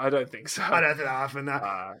no, I don't think so. I don't think that'll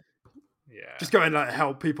happen. Yeah, just go and like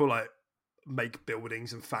help people like make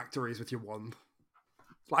buildings and factories with your wand.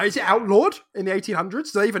 Like, is it outlawed in the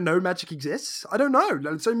 1800s? Do they even know magic exists? I don't know.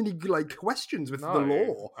 There's so many like questions with the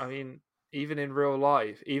law. I mean, even in real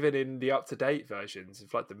life, even in the up-to-date versions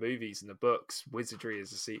of like the movies and the books, wizardry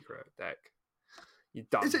is a secret, Deck. You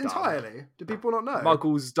dumb. Is it entirely? Do people not know?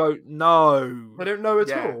 Muggles don't know. They don't know at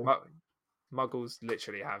all. Muggles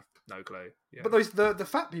literally have no clue. Yeah. But the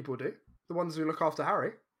fat people do. The ones who look after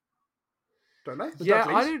Harry, don't they? The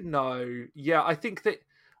Dudleys? I don't know. Yeah, I think that.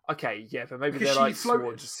 Okay, yeah, but maybe they're like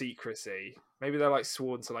sworn to secrecy. Maybe they're like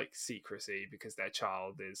sworn to like secrecy because their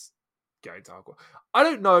child is going to Hogwarts. I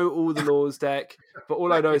don't know all the laws, Deck, but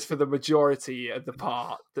all I know is for the majority of the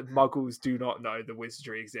part that Muggles do not know the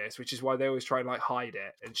wizardry exists, which is why they always try and like hide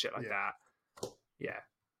it and shit like that. Yeah.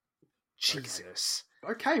 Jesus.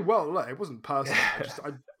 Okay, well, look, it wasn't personal.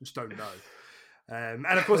 I just don't know. And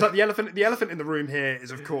of course, like the elephant in the room here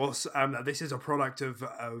is, of course, that this is a product of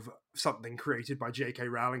something created by J.K.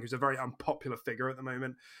 Rowling, who's a very unpopular figure at the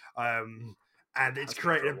moment, and it's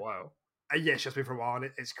created for a while. Yeah, it's just been for a while, and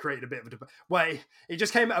it's created a bit of a debate. Well, it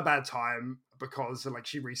just came at a bad time because like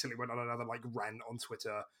she recently went on another like rant on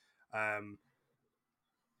Twitter, and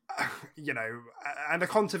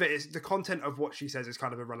the content of what she says is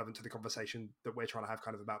kind of irrelevant to the conversation that we're trying to have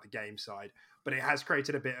kind of about the game side, but it has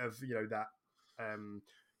created a bit of that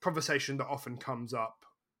conversation that often comes up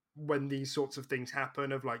when these sorts of things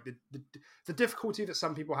happen, of like the difficulty that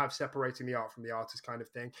some people have separating the art from the artist kind of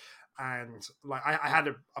thing. And like I had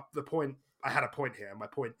a point here, and my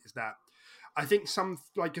point is that I think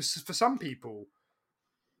for some people,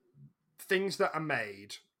 things that are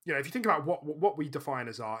made, if you think about what we define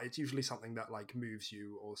as art, it's usually something that like moves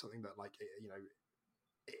you, or something that like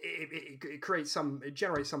it generates some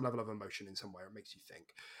level of emotion in some way, or it makes you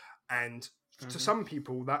think. And to some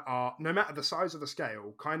people, that art, no matter the size of the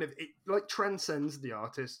scale, kind of it like transcends the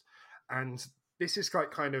artist. And this is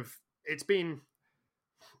like kind of it's been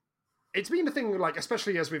a thing, like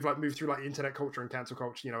especially as we've like moved through like internet culture and cancel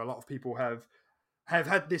culture. A lot of people have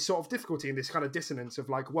had this sort of difficulty and this kind of dissonance of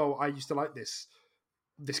like, well, I used to like this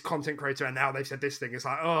content creator, and now they've said this thing. It's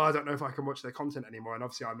like, oh, I don't know if I can watch their content anymore. And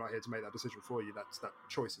obviously I'm not here to make that decision for you. That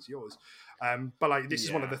choice is yours. But like, this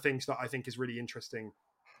is one of the things that I think is really interesting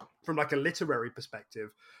from like a literary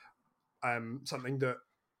perspective. Something that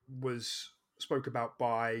was spoke about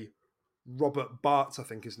by Robert Barthes, I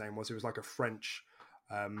think his name was. He was like a French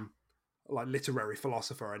like literary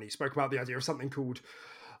philosopher, and he spoke about the idea of something called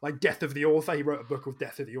like death of the author. He wrote a book called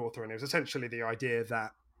Death of the Author, and it was essentially the idea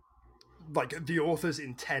that like the author's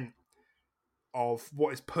intent of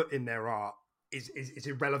what is put in their art is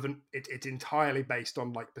irrelevant. It's entirely based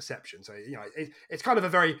on like perception. So it's kind of a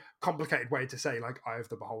very complicated way to say like eye of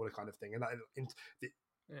the beholder kind of thing, and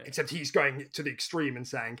except he's going to the extreme and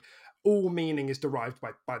saying all meaning is derived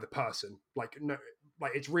by the person. Like no,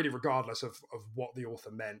 like it's really regardless of what the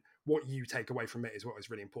author meant. What you take away from it is what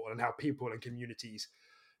is really important, and how people and communities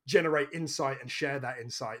generate insight and share that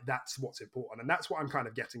insight. That's what's important, and that's what I'm kind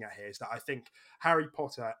of getting at here, is that I think Harry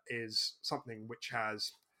Potter is something which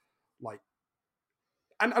has like,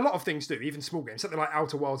 and a lot of things do, even small games, something like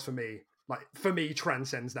Outer Worlds for me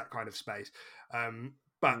transcends that kind of space.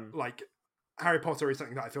 But like Harry Potter is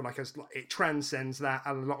something that I feel like it transcends that,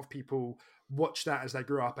 and a lot of people watch that as they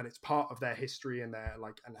grew up, and it's part of their history and their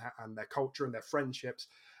like and their culture and their friendships.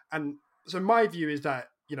 And so my view is that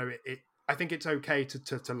I think it's okay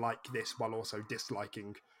to like this while also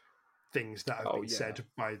disliking things that have been said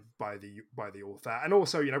by the author. And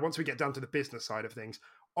also, once we get down to the business side of things,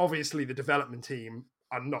 obviously the development team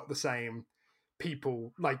are not the same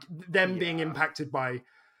people. Like them being impacted by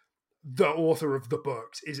the author of the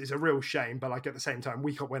books is a real shame. But like at the same time,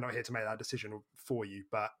 we're not here to make that decision for you.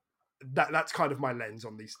 But that's kind of my lens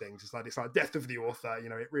on these things. It's like death of the author.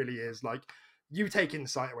 It really is like, you take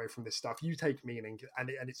insight away from this stuff, you take meaning, and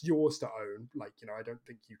it's yours to own. Like, I don't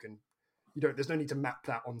think there's no need to map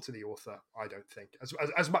that onto the author, I don't think.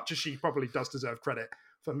 As much as she probably does deserve credit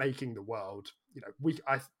for making the world,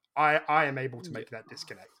 I am able to make that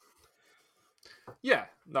disconnect. Yeah,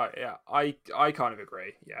 no, yeah, I kind of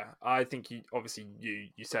agree. Yeah, I think you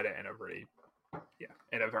said it in a really,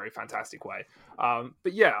 in a very fantastic way.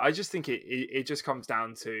 But yeah, I just think it just comes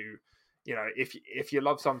down to, if you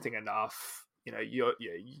love something enough,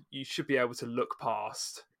 you should be able to look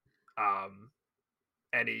past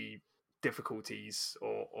any difficulties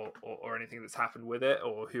or anything that's happened with it,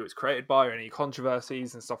 or who it's created by, or any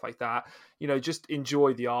controversies and stuff like that. Just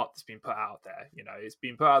enjoy the art that's been put out there. It's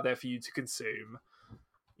been put out there for you to consume.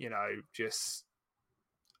 Just,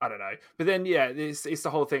 I don't know. But then, it's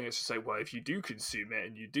the whole thing. It's just like, well, if you do consume it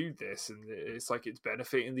and you do this, and it's like it's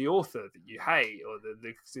benefiting the author that you hate, or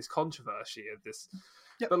this controversy of this.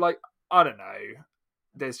 Yep. But like, I don't know.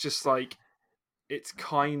 There's just like, it's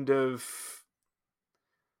kind of,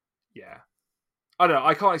 I don't know.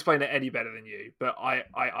 I can't explain it any better than you, but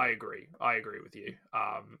I agree. I agree with you.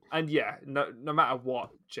 And no matter what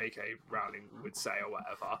J.K. Rowling would say or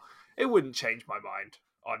whatever, it wouldn't change my mind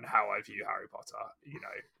on how I view Harry Potter.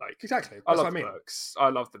 Like exactly. I love the books. I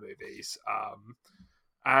love the movies.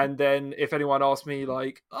 And then if anyone asked me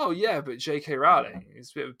like, oh yeah, but J.K. Rowling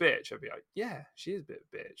is a bit of a bitch, I'd be like, yeah, she is a bit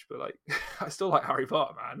of a bitch, but like, I still like Harry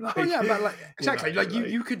Potter, man. Like, oh yeah, but like exactly.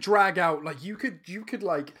 You could drag out like you could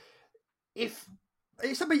like, if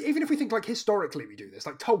it's something, even if we think like historically we do this,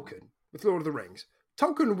 like Tolkien with Lord of the Rings.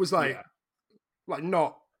 Tolkien was like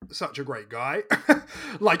not such a great guy.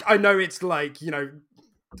 Like I know it's like,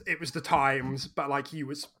 it was the times, but like he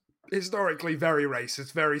was historically very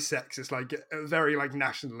racist, very sexist, like very like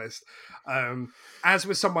nationalist. As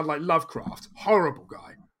with someone like Lovecraft, horrible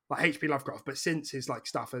guy, like H.P. Lovecraft, but since his like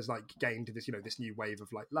stuff has like gained this, this new wave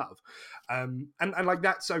of like love, and like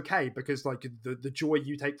that's okay, because like the joy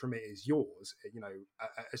you take from it is yours.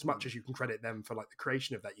 As much as you can credit them for like the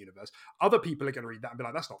creation of that universe, other people are going to read that and be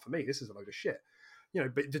like, that's not for me. This is a load of shit.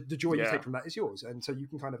 But the joy you take from that is yours, and so you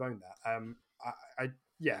can kind of own that.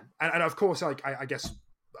 And of course, like I guess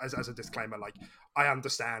as a disclaimer, like I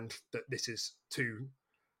understand that this is to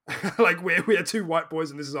Like we are two white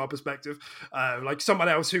boys and this is our perspective. Like someone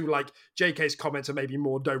else who like JK's comments are maybe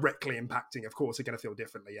more directly impacting, of course, are going to feel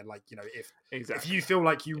differently. And like, you know, if you feel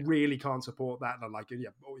like you really can't support that, then like, yeah,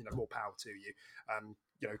 you know, more power to you.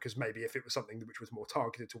 You know, because maybe if it was something which was more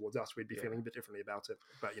targeted towards us, we'd be feeling a bit differently about it.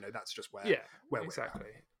 But you know, that's just where exactly.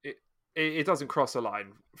 It doesn't cross a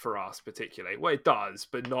line for us particularly. Well, it does,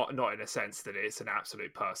 but not in a sense that it's an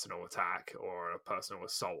absolute personal attack or a personal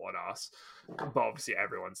assault on us. But obviously,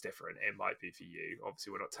 everyone's different. It might be for you.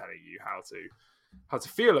 Obviously, we're not telling you how to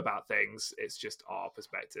feel about things. It's just our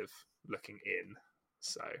perspective looking in.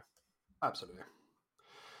 So, absolutely.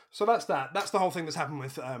 So that's that. That's the whole thing that's happened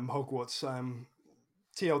with Hogwarts.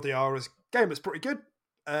 TLDR is game that's pretty good.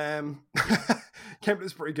 Game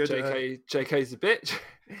that's pretty good. JK's a bitch.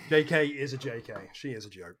 JK is a JK. She is a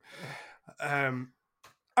joke.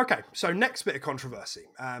 Okay, so next bit of controversy.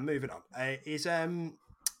 Moving on is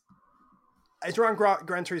it's around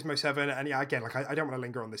Gran Turismo 7, and yeah, again, like I don't want to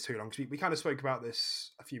linger on this too long because we kind of spoke about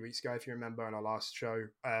this a few weeks ago, if you remember, in our last show.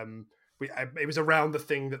 It was around the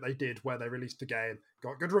thing that they did where they released the game,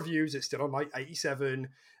 got good reviews. It's still on like 87,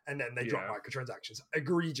 and then they dropped microtransactions,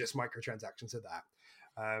 egregious microtransactions at that.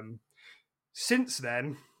 Since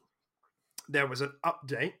then, there was an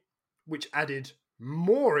update which added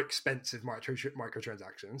more expensive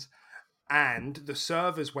microtransactions, and the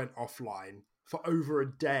servers went offline for over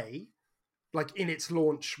a day, like in its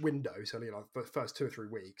launch window. So, you know, the first 2 or 3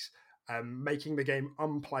 weeks, making the game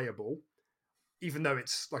unplayable, even though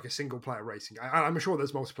it's like a single player racing. I'm sure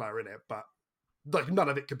there's multiplayer in it, but like none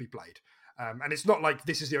of it could be played. And it's not like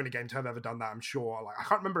this is the only game to have ever done that. I'm sure. Like I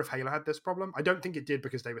can't remember if Halo had this problem. I don't think it did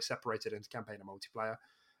because they were separated into campaign and multiplayer.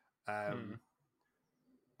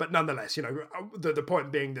 But nonetheless, you know, the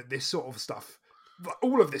point being that this sort of stuff,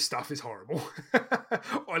 all of this stuff is horrible.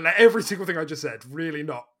 Or like every single thing I just said, really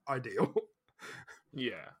not ideal.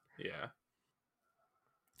 Yeah.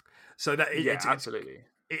 So that absolutely.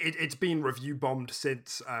 It's been review bombed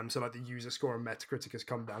since. So like the user score on Metacritic has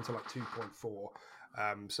come down to like 2.4.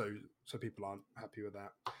 So people aren't happy with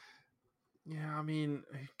that. Yeah, I mean,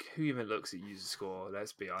 who even looks at user score?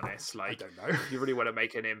 Let's be honest. Like, I don't know. If you really want to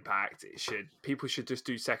make an impact, people should just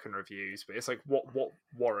do second reviews. But it's like, what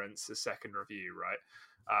warrants a second review, right?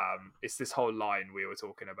 It's this whole line we were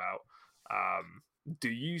talking about. Do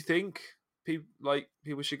you think people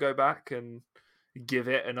should go back and give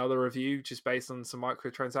it another review just based on some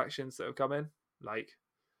microtransactions that have come in? Like,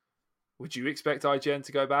 would you expect IGN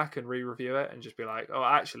to go back and re-review it and just be like, oh,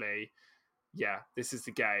 actually, yeah, this is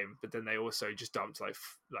the game, but then they also just dumped like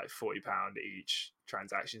 £40 each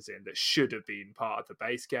transactions in that should have been part of the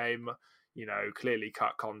base game, you know, clearly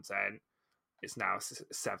cut content. It's now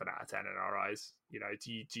 7 out of 10 in our eyes. You know,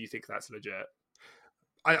 do you think that's legit?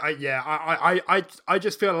 I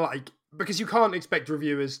just feel like, because you can't expect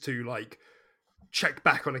reviewers to like check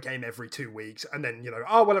back on a game every 2 weeks and then, you know,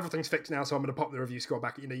 oh well, everything's fixed now, so I'm going to pop the review score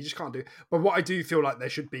back. You know, you just can't do. But what I do feel like there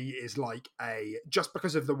should be is like just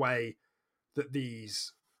because of the way that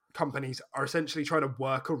these companies are essentially trying to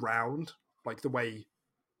work around, like the way,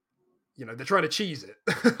 you know, they're trying to cheese it.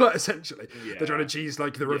 Like, essentially, they're trying to cheese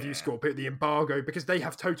like the review score, the embargo, because they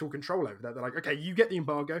have total control over that. They're like, okay, you get the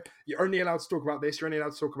embargo. You're only allowed to talk about this. You're only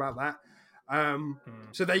allowed to talk about that.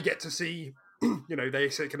 So they get to see, you know, they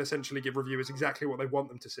can essentially give reviewers exactly what they want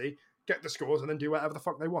them to see, get the scores, and then do whatever the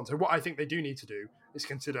fuck they want. So what I think they do need to do is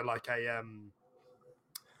consider like a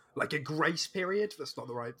grace period. That's not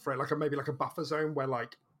the right phrase. Maybe like a buffer zone where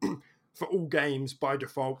like for all games by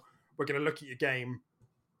default, we're going to look at your game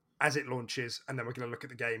as it launches, and then we're going to look at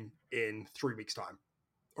the game in 3 weeks' time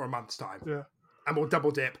or a month's time. Yeah, and we'll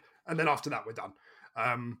double dip, and then after that we're done.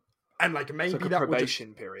 And like maybe it's like a that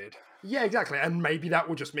probation period. Yeah, exactly. And maybe that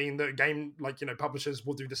will just mean that game, like, you know, publishers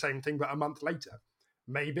will do the same thing but a month later.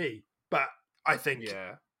 Maybe, but I think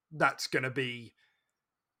that's going to be,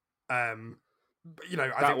 you know, I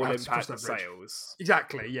that think will we'll impact the sales.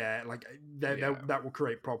 Exactly. Yeah, like that will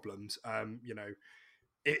create problems. You know,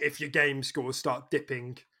 if your game scores start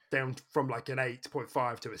dipping down from like an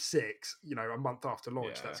 8.5 to a 6, you know, a month after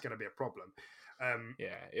launch, that's going to be a problem.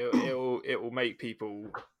 It will make people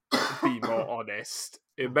be more honest.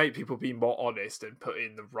 It'll make people be more honest and put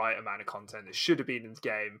in the right amount of content that should have been in the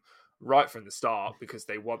game right from the start, because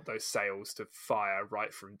they want those sales to fire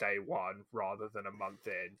right from day one rather than a month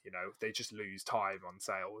in. You know, they just lose time on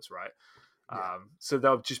sales, right? So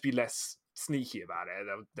they'll just be less sneaky about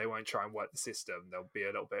it. They won't try and work the system. They'll be a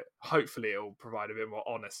little bit, hopefully it'll provide a bit more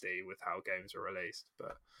honesty with how games are released.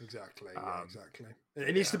 But exactly.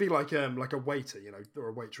 It needs to be like a waiter, you know, or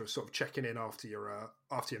a waitress sort of checking in after your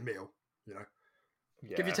meal, you know.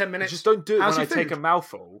 Give you 10 minutes. Just don't do it when I take a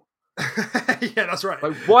mouthful. Yeah, that's right.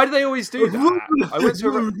 Like, why do they always do that?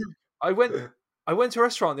 I went to a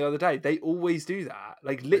restaurant the other day. They always do that.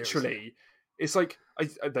 Like, literally, it's like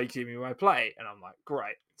they give me my plate, and I'm like,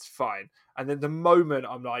 great, it's fine. And then the moment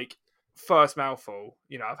I'm like, first mouthful,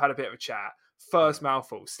 I've had a bit of a chat. First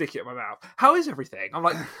mouthful, stick it in my mouth. How is everything? I'm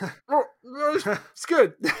like, oh, it's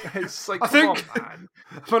good. It's like, come on, man.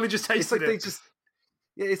 I've only just tasted it.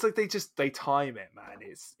 It's like they time it, man.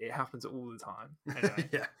 It happens all the time. Anyway,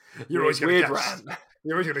 yeah, you're always going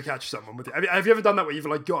to catch someone with it. Have you ever done that where you've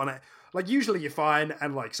like gotten it? Like usually you're fine,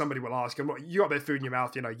 and like somebody will ask, and you got a bit of food in your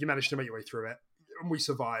mouth. You manage to make your way through it, and we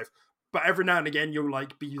survive. But every now and again, you'll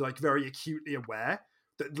like be like very acutely aware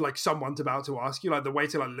that like someone's about to ask you. Like the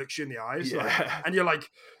waiter like looks you in the eyes, and you're like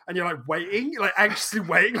waiting, like anxiously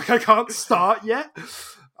waiting, like I can't start yet.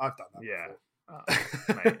 I've done that. Yeah,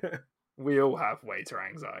 mate. We all have waiter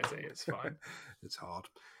anxiety. It's fine. It's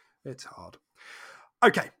hard.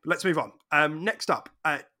 Okay, let's move on. Next up,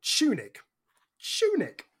 Tunic.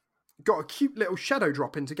 Tunic got a cute little shadow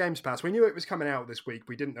drop into Games Pass. We knew it was coming out this week.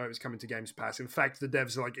 We didn't know it was coming to Games Pass. In fact, the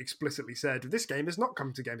devs like explicitly said this game is not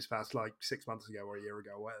coming to Games Pass like 6 months ago or a year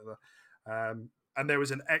ago or whatever. And there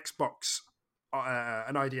was an Xbox,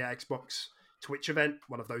 an Idea Xbox Twitch event,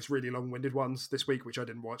 one of those really long-winded ones this week, which I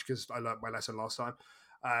didn't watch because I learned my lesson last time.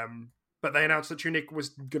 But they announced that Tunic was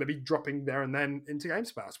going to be dropping there and then into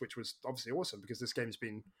Games Pass, which was obviously awesome because this game's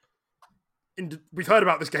been... we've heard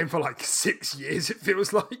about this game for like 6 years, it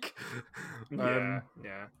feels like. Yeah.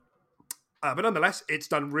 But nonetheless, it's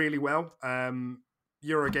done really well.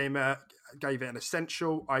 Eurogamer gave it an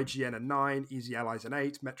Essential, IGN a 9, Easy Allies an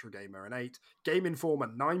 8, Metro Gamer an 8, Game Informer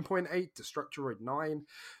 9.8, Destructoid 9.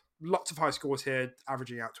 Lots of high scores here,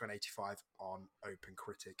 averaging out to an 85 on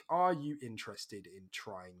OpenCritic. Are you interested in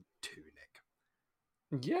trying Tunic?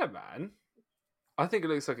 Yeah, man. I think it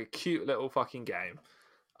looks like a cute little fucking game.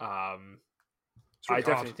 I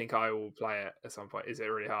definitely think I will play it at some point. Is it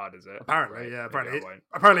really hard, is it? Apparently, right. Yeah.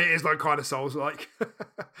 Apparently it is like kind of Souls-like.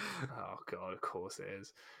 Oh, God, of course it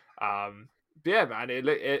is. But yeah, man,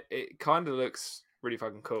 it kind of looks really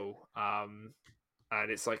fucking cool. And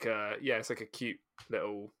it's like a cute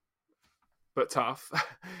little... but tough,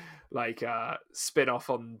 like spin-off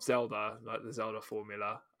on Zelda, like the Zelda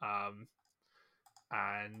formula,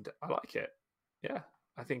 and I like it. Yeah,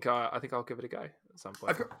 I think I'll give it a go at some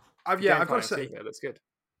point. I've got to say, it looks good.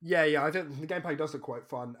 Yeah, I think the gameplay does look quite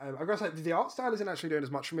fun. I've got to say, the art style isn't actually doing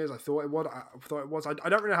as much for me as I thought it would. I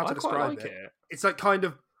don't really know how to describe it. It's like kind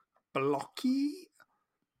of blocky.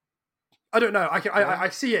 I don't know. I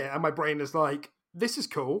see it, and my brain is like, this is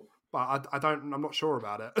cool. But I'm not sure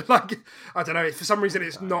about it. Like, I don't know. For some reason,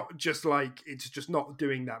 it's not just like, it's just not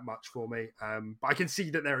doing that much for me. But I can see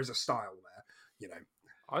that there is a style there,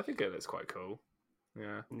 I think it looks quite cool.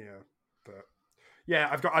 Yeah. But yeah,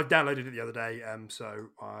 I've downloaded it the other day. So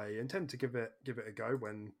I intend to give it a go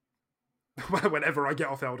whenever I get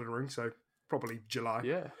off Elden Ring. So probably July.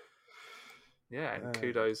 Yeah. Yeah. And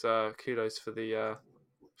kudos for the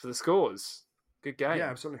scores. Good game. Yeah,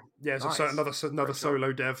 absolutely. Yeah, nice. So another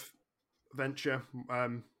solo dev venture.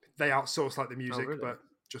 They outsource like the music, really? but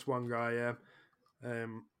just one guy. Yeah.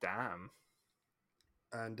 Damn.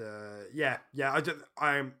 And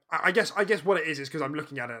I guess what it is because I'm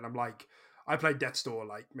looking at it and I'm like, I played Death's Door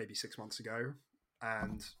like maybe 6 months ago,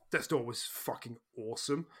 and Death's Door was fucking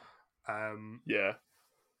awesome. Yeah.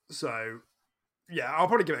 So yeah, I'll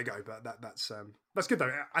probably give it a go, but that's good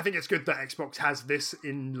though. I think it's good that Xbox has this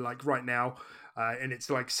in like right now, and it's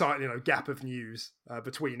like gap of news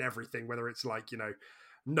between everything. Whether it's like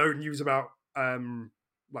no news about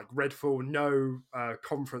like Redfall, no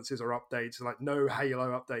conferences or updates, like no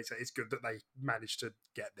Halo updates. It's good that they managed to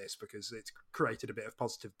get this because it's created a bit of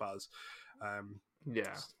positive buzz.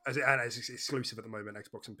 Yeah, and it's exclusive at the moment,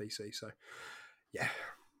 Xbox and PC. So yeah,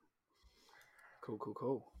 cool.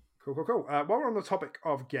 Cool. While we're on the topic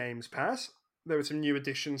of Games Pass, there were some new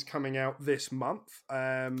additions coming out this month.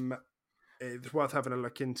 It's worth having a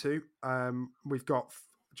look into. We've got,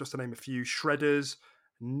 just to name a few, Shredders,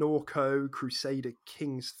 Norco, Crusader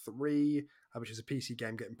Kings 3, which is a PC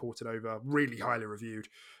game getting ported over, really highly reviewed.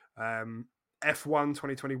 F1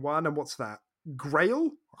 2021, and what's that?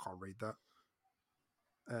 Grail? I can't read that.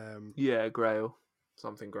 Yeah, Grail.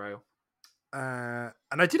 Something Grail. And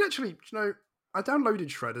I did actually, I downloaded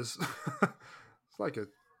Shredders. It's like a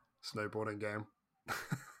snowboarding game.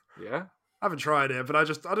 Yeah? I haven't tried it, but I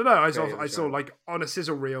don't know. I saw like on a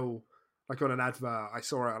sizzle reel, like on an advert, I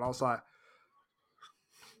saw it and I was like,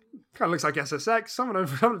 kind of looks like SSX. I'm going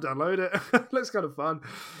to download it. Looks kind of fun.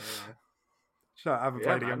 Yeah. I haven't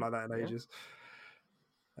played a game like that in ages.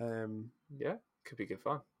 Yeah, could be good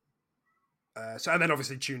fun. So and then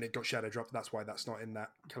obviously Tunic got shadow dropped. That's why that's not in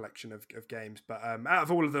that collection of games. But out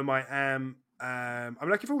of all of them, I'm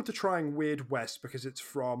looking forward to trying Weird West because it's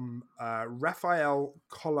from Raphael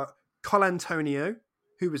Colantonio,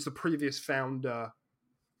 who was the previous founder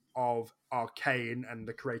of Arcane and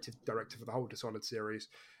the creative director for the whole Dishonored series.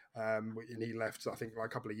 And he left, I think, like a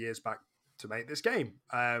couple of years back to make this game.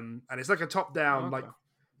 And it's like a top-down, Okay.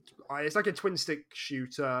 it's like a twin-stick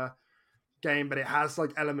shooter game, but it has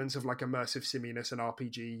like elements of like immersive siminess and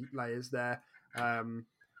RPG layers there.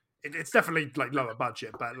 It's definitely like lower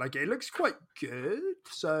budget, but like it looks quite good.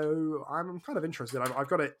 So I'm kind of interested. I've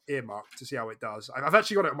got it earmarked to see how it does. I've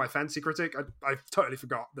actually got it on my Fancy Critic. I totally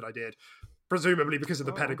forgot that I did, presumably because of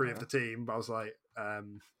the pedigree of the team. But I was like,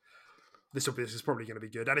 this is probably going to be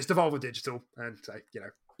good, and it's Devolver Digital, and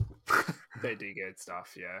They do good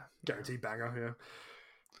stuff, yeah. guaranteed banger,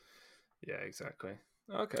 yeah. Yeah, exactly.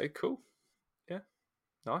 Okay, cool. Yeah,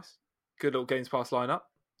 nice. Good little Games Pass lineup.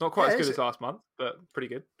 Not quite as good as last month, but pretty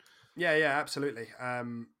good. Yeah, absolutely. I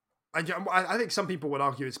think some people would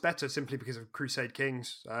argue it's better simply because of Crusade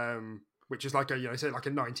Kings, which is like a say like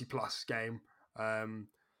a 90+ game.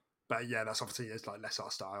 But yeah, that's obviously it's like less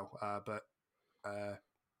our style. But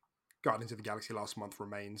Guardians of the Galaxy last month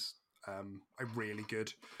remains a really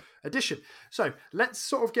good addition. So let's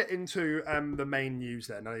sort of get into the main news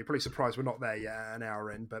then. Now, you're probably surprised we're not there yet at an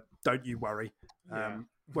hour in, but don't you worry.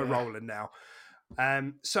 We're rolling now.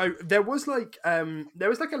 So there was like a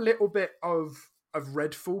little bit of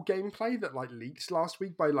Redfall gameplay that like leaked last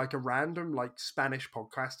week by like a random like Spanish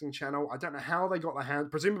podcasting channel. I don't know how they got their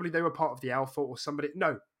hand. Presumably they were part of the alpha or somebody.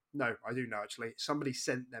 No, I do know actually. Somebody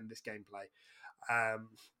sent them this gameplay.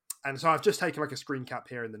 And so I've just taken like a screen cap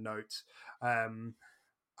here in the notes.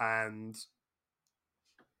 And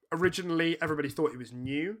originally everybody thought it was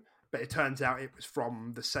new, but it turns out it was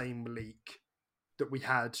from the same leak that we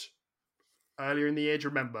had earlier in the year. Do you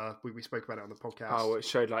remember we spoke about it on the podcast? Oh, it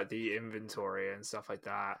showed like the inventory and stuff like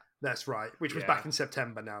that. That's right, which was back in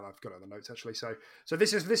September. Now I've got it on the notes actually. So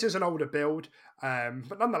this is an older build,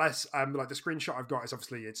 but nonetheless, like the screenshot I've got is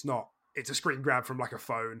obviously it's a screen grab from like a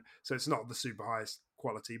phone, so it's not the super highest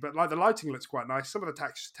quality. But like the lighting looks quite nice. Some of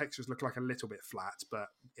the textures look like a little bit flat, but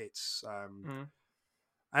it's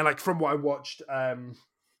and like from what I watched,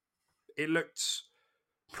 it looked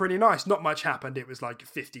pretty nice. Not much happened. It was like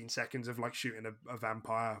 15 seconds of like shooting a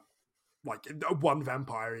vampire, like one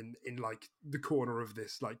vampire in like the corner of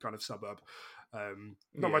this like kind of suburb.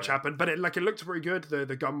 Not much happened, but it looked pretty good.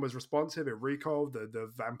 The gun was responsive. It recoiled. The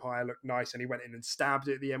vampire looked nice, and he went in and stabbed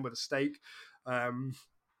it at the end with a stake. And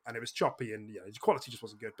it was choppy, and the quality just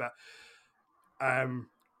wasn't good. But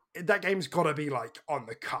that game's got to be like on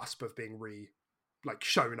the cusp of being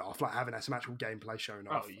shown off, like having some actual gameplay shown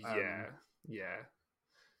off. Oh yeah.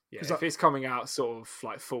 If it's coming out sort of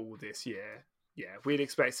like fall this year, we'd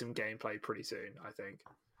expect some gameplay pretty soon, I think.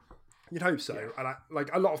 You'd hope so. Yeah. And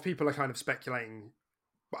a lot of people are kind of speculating,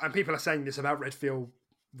 and people are saying this about Redfall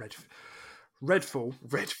and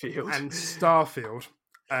Starfield,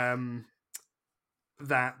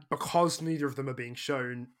 that because neither of them are being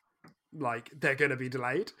shown, like they're going to be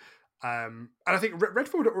delayed. And I think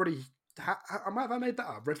Redfall already. Have I made that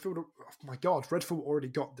up? Oh my God, Redfall already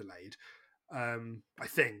got delayed. I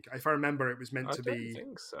think, if I remember, it was meant to be. I don't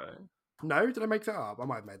think so. No, did I make that up? I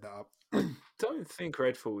might have made that up. Don't think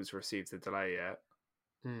Redfall's received a delay yet.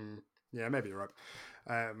 Yeah, maybe you're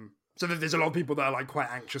right. So there's a lot of people that are like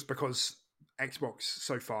quite anxious because Xbox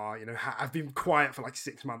so far, have been quiet for like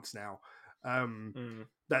 6 months now. And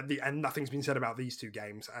nothing's been said about these two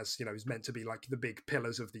games as is meant to be like the big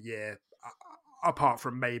pillars of the year, apart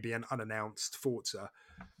from maybe an unannounced Forza.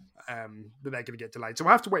 That they're going to get delayed, so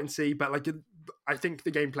we'll have to wait and see. But like, I think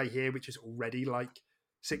the gameplay here, which is already like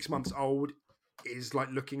 6 months old, is like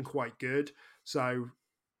looking quite good. So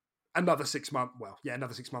another 6 months. Well, yeah,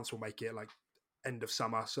 another 6 months will make it like end of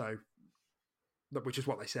summer. So, which is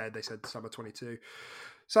what they said. They said summer 22.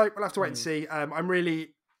 So we'll have to wait and see. I've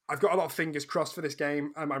got a lot of fingers crossed for this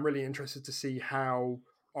game. I'm really interested to see how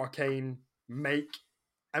Arcane make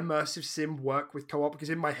immersive sim work with co-op,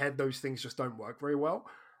 because in my head those things just don't work very well.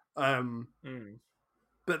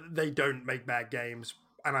 But they don't make bad games,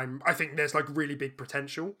 and I think there's like really big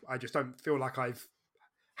potential. I just don't feel like I've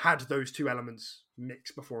had those two elements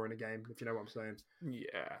mixed before in a game, if you know what I'm saying.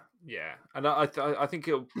 Yeah, and I think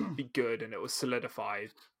it'll be good, and it will solidify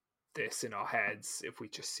this in our heads if we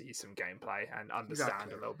just see some gameplay and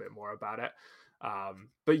understand a little bit more about it.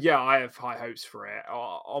 But yeah, I have high hopes for it.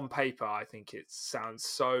 On paper, I think it sounds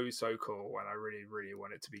so cool, and I really, really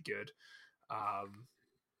want it to be good.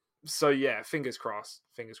 So yeah, fingers crossed,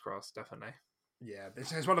 definitely. Yeah,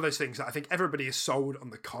 it's one of those things that I think everybody is sold on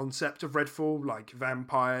the concept of Redfall, like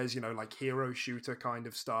vampires, like hero shooter kind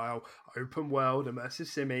of style, open world, immersive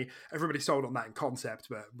simi. Everybody's sold on that in concept,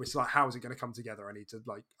 but it's like, how is it going to come together? I need to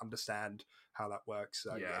understand how that works.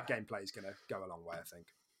 So gameplay is going to go a long way, I think.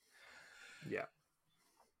 Yeah.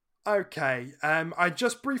 Okay, I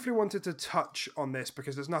just briefly wanted to touch on this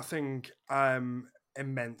because there's nothing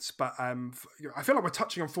immense, but I feel like we're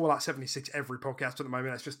touching on Fallout 76 every podcast at the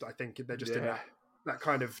moment. It's just, I think they're just in that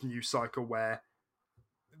kind of news cycle where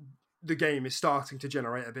the game is starting to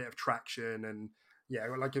generate a bit of traction. And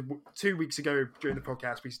like 2 weeks ago during the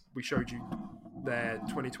podcast, we showed you their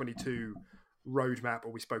 2022 roadmap,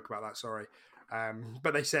 or we spoke about that, sorry.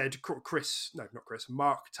 But they said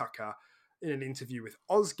Mark Tucker, in an interview with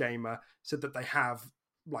OzGamer, said that they have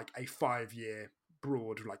like a 5-year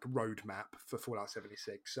broad roadmap for Fallout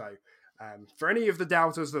 76. So for any of the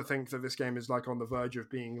doubters that think that this game is on the verge of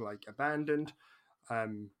being abandoned,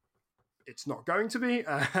 it's not going to be,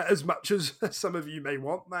 as much as some of you may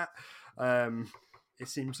want that. It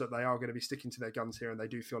seems that they are going to be sticking to their guns here, and they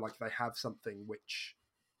do feel like they have something which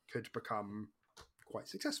could become quite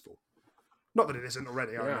successful. Not that it isn't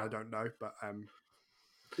already. I don't know, but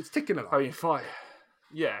it's ticking along. I mean, 5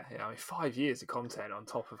 years of content on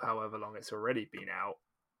top of however long it's already been out.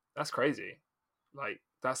 That's crazy.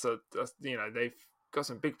 That's they've got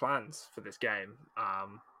some big plans for this game,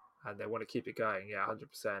 and they want to keep it going. 100%.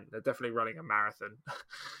 They're definitely running a marathon.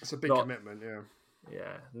 It's a big commitment.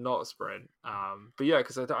 Yeah, not a sprint. But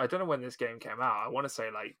because I don't know when this game came out. I want to say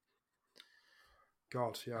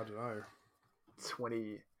God, I don't know.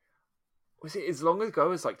 20. Was it as long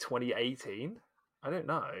ago as 2018? I don't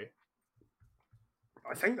know.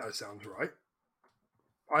 I think that sounds right.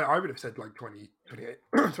 I would have said 2018,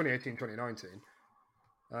 2019.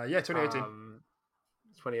 2018.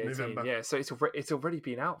 2018. November. Yeah, so it's already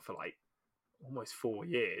been out for almost 4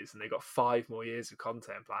 years, and they got 5 more years of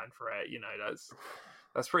content planned for it.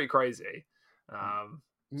 That's pretty crazy.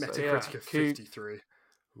 Metacritic of 53.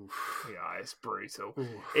 Oof. Yeah, it's brutal. Oof.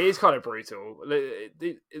 It is kind of brutal.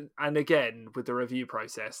 And again, with the review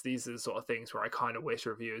process, these are the sort of things where I kind of wish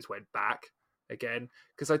reviewers went back again,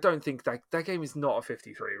 because I don't think that game is not a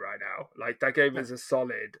 53 right now. That game is a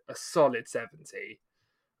solid 70.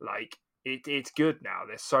 It's good now.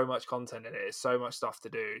 There's so much content in it. There's so much stuff to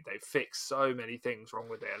do. They fixed so many things wrong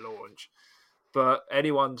with their launch. But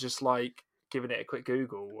anyone just giving it a quick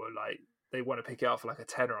Google, or they want to pick it up for a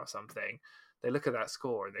 10 or something, they look at that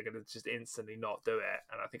score and they're going to just instantly not do it.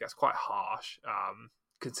 And I think that's quite harsh,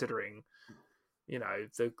 considering,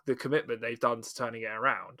 the commitment they've done to turning it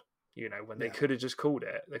around. When they could have just called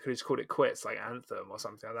it. They could have just called it quits, like Anthem or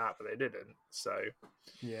something like that, but they didn't. So,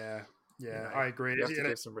 I agree. You have to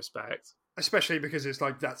give some respect. Especially because it's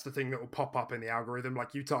that's the thing that will pop up in the algorithm.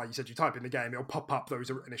 You said you type in the game, it'll pop up those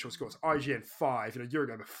initial scores. IGN 5,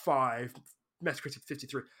 Eurogamer 5, Metacritic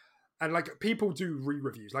 53. And people do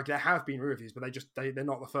re-reviews. There have been re-reviews, but they're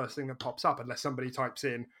not the first thing that pops up unless somebody types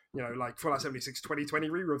in, Fallout 76 2020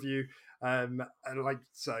 re-review. I'm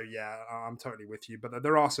totally with you. But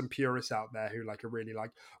there are some purists out there who are really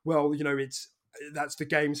well, that's the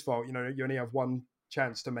game's fault. You only have one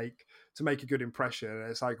chance to make a good impression. And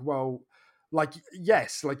it's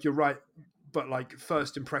yes, you're right, but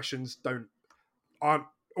first impressions aren't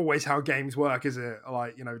always how games work, is it?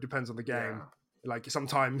 It depends on the game. Yeah.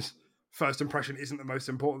 Sometimes first impression isn't the most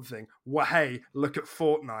important thing. Well, hey, look at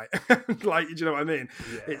Fortnite. Do you know what I mean?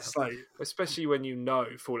 Yeah. It's especially when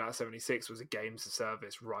Fallout 76 was a games of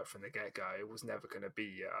service right from the get-go. It was never going to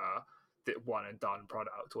be the one and done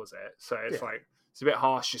product, was it? So it's it's a bit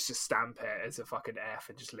harsh just to stamp it as a fucking F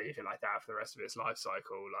and just leave it like that for the rest of its life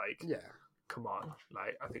cycle. Come on.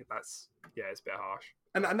 I think that's, it's a bit harsh.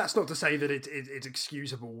 And that's not to say that it's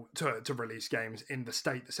excusable to release games in the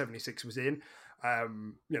state that 76 was in.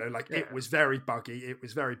 It was very buggy. It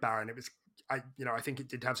was very barren. It was, I think it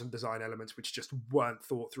did have some design elements which just weren't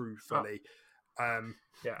thought through fully.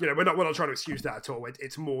 We're not trying to excuse that at all.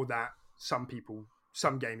 It's more that some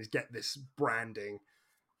games get this branding,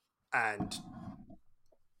 and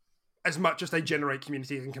as much as they generate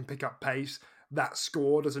community and can pick up pace, that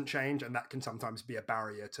score doesn't change, and that can sometimes be a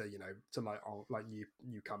barrier to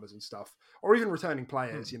newcomers and stuff, or even returning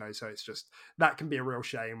players. So it's just, that can be a real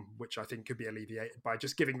shame, which I think could be alleviated by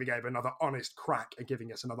just giving the game another honest crack and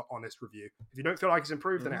giving us another honest review. If you don't feel like it's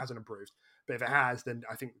improved, then it hasn't improved. But if it has, then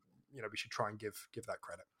I think we should try and give that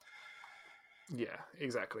credit. Yeah,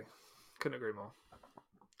 exactly. Couldn't agree more.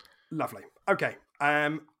 Lovely. Okay.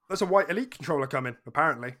 There's a white Elite controller coming,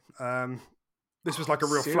 apparently. This was a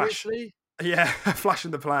real Seriously? flash. Yeah, flash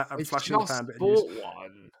in the pan. I just bought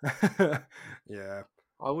one. Yeah.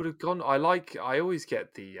 I would have gone. I always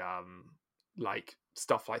get the like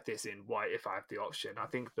stuff like this in white if I have the option. I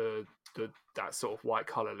think the that sort of white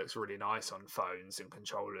color looks really nice on phones and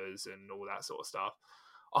controllers and all that sort of stuff.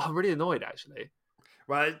 Oh, I'm really annoyed actually.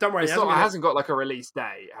 Well, don't worry. It hasn't got like a release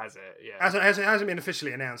date, has it? Yeah. It hasn't been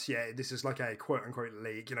officially announced yet. This is like a quote unquote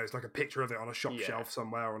leak. You know, it's like a picture of it on a shop shelf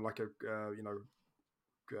somewhere, on like a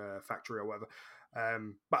factory or whatever.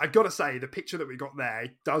 But I gotta say, the picture that we got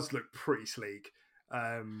there does look pretty sleek.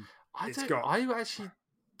 I actually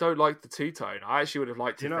don't like the two-tone. I actually would have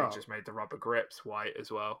liked if they just made the rubber grips white as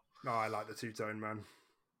well. No, I like the two-tone, man.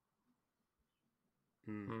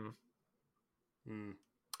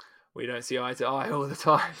 We don't see eye to eye all the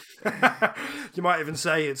time. You might even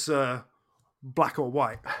say it's black or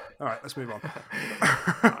white. All right, let's move on.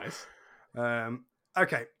 Nice.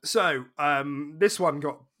 Okay, so this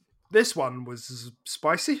one was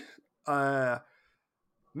spicy.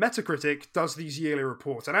 Metacritic does these yearly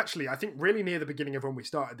reports, and actually, I think really near the beginning of when we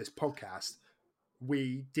started this podcast,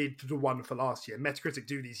 we did the one for last year. Metacritic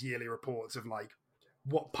do these yearly reports of like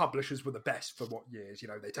what publishers were the best for what years. You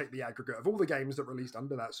know, they take the aggregate of all the games that released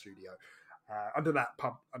under that studio, under their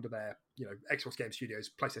Xbox Game Studios,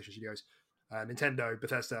 PlayStation Studios, Nintendo,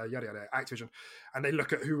 Bethesda, yada yada, Activision, and they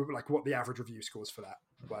look at what the average review scores for that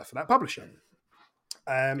were for that publisher.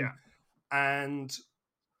 And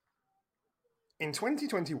in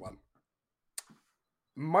 2021,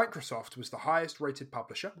 Microsoft was the highest rated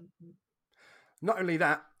publisher. Not only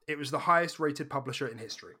that, it was the highest rated publisher in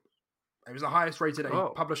history. It was the highest rated a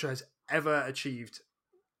publisher has ever achieved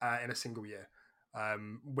in a single year,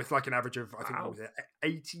 with like an average of, I think, what was it,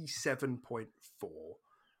 87.4,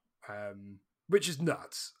 which is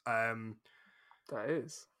nuts. That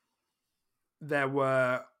is. There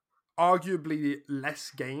were arguably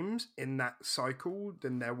less games in that cycle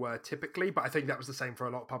than there were typically, but I think that was the same for a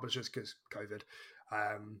lot of publishers because COVID.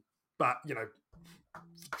 But, you know,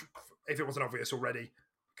 if it wasn't obvious already,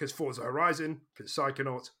 because Forza Horizon, because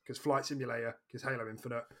Psychonauts, because Flight Simulator, because Halo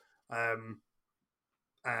Infinite, and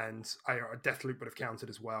Deathloop would have counted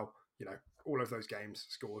as well. You know, all of those games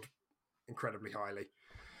scored incredibly highly.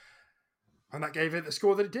 And that gave it the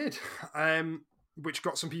score that it did. Which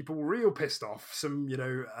got some people real pissed off. Some,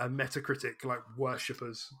 Metacritic like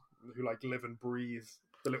worshippers who like live and breathe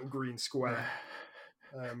the little green square.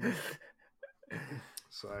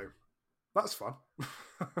 So that's fun.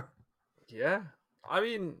 Yeah, I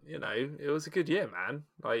mean, it was a good year, man.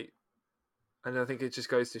 Like, and I think it just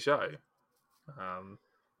goes to show.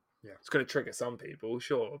 It's going to trigger some people,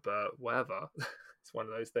 sure, but whatever. It's one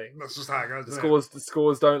of those things. That's just how it goes. The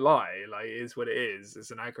scores don't lie. Like, it is what it is.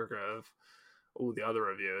 It's an aggregate of all the other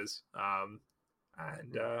reviewers.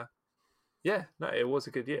 It was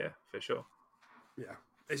a good year for sure. Yeah,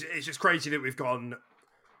 it's just crazy that we've gone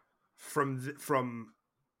from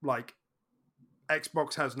like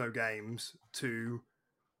Xbox has no games to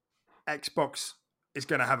Xbox is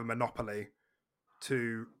going to have a monopoly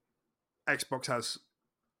to Xbox has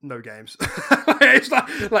no games. It's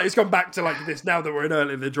like it's gone back to like this now that we're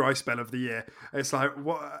in the dry spell of the year. It's like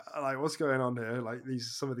what's going on here? Like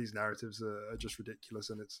some of these narratives are just ridiculous,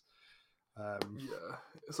 and it's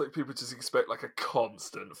it's like people just expect like a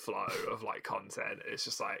constant flow of like content. It's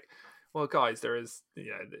just like, well, guys, there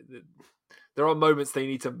are moments they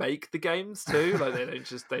need to make the games too. Like they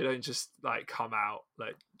don't just like come out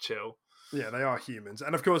like chill. Yeah, they are humans,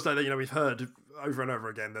 and of course, we've heard over and over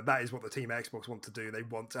again that is what the team Xbox want to do. They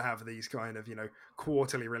want to have these kind of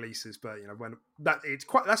quarterly releases, but when that's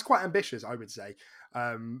quite ambitious, I would say.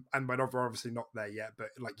 And we're obviously not there yet,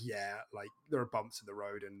 but there are bumps in the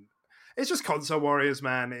road, and it's just console warriors,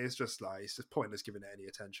 man. It's just pointless giving it any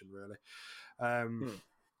attention, really.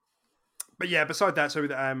 But yeah, beside that, so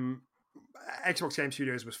Xbox Game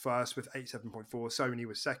Studios was first with 87.4. Sony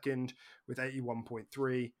was second with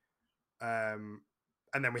 81.3. And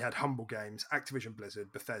then we had Humble Games, Activision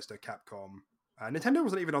Blizzard, Bethesda, Capcom. Nintendo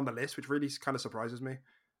wasn't even on the list, which really kind of surprises me.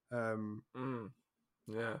 Yeah,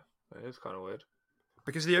 it is kind of weird.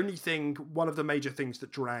 Because one of the major things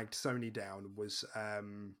that dragged Sony down was,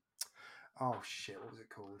 what was it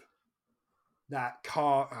called? That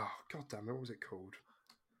car, god damn it, what was it called?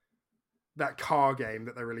 That car game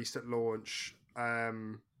that they released at launch,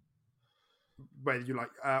 where you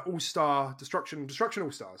like All-Star, Destruction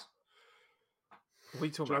All-Stars. We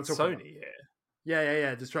talking about Sony here?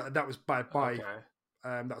 Yeah. That was by okay.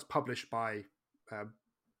 That was published by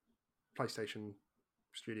PlayStation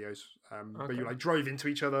Studios. But you like drove into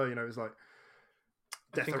each other. It was like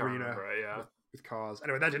Death Arena with cars.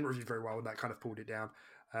 Anyway, that didn't review very well, and that kind of pulled it down.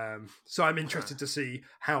 So I'm interested to see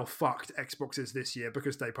how fucked Xbox is this year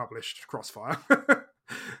because they published Crossfire.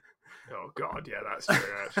 Oh god, yeah, that's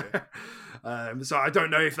true. Actually, So I don't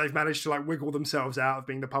know if they've managed to like wiggle themselves out of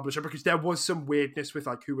being the publisher, because there was some weirdness with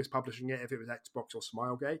like who was publishing it, if it was Xbox or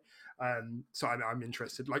Smilegate. So I'm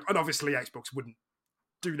interested. Like, and obviously Xbox wouldn't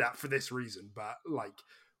do that for this reason, but like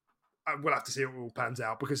we'll have to see how it all pans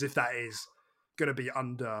out, because if that is going to be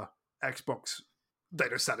under Xbox, they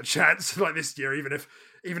don't stand a chance like this year. Even if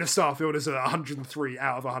Starfield is a 103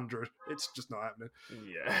 out of 100, it's just not happening.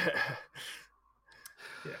 yeah,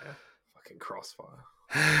 yeah, fucking Crossfire.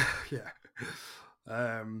 Yeah.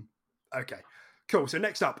 Okay. Cool. So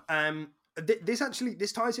next up,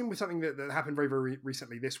 this ties in with something that happened very, very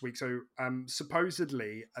recently this week. So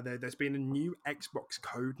supposedly there's been a new Xbox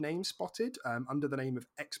code name spotted under the name of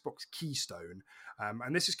Xbox Keystone,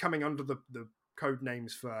 and this is coming under the code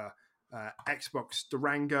names for Xbox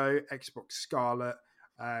Durango, Xbox Scarlet.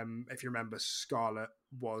 If you remember, Scarlet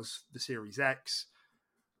was the Series X.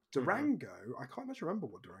 Durango, I can't much remember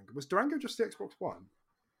what Durango was. Durango just the Xbox One?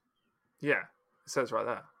 Yeah, it says right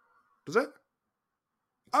there. Does it?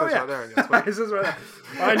 It says right there in your tweet. It says right there.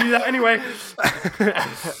 I knew that anyway.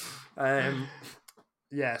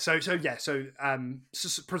 So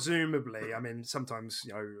presumably, I mean, sometimes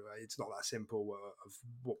it's not that simple of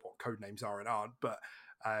what code names are and aren't, but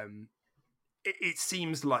it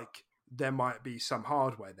seems like there might be some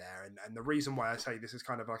hardware there, and the reason why I say this is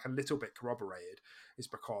kind of like a little bit corroborated is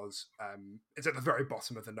because it's at the very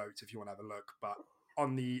bottom of the notes if you want to have a look. But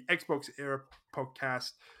on the Xbox Era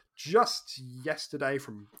podcast just yesterday,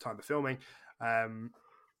 from time of filming,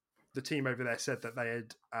 the team over there said that they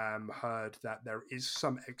had heard that there is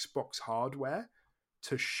some Xbox hardware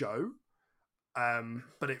to show,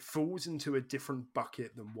 but it falls into a different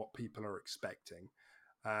bucket than what people are expecting,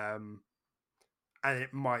 and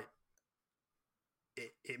it might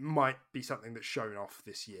be something that's shown off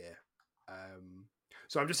this year.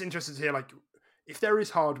 So I'm just interested to hear, like, if there is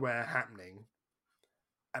hardware happening,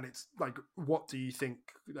 and it's like, what do you think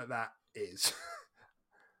that is?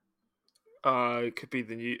 It could be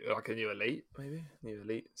the new Elite, maybe new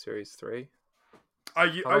Elite Series 3. So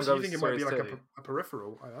you think it might be like a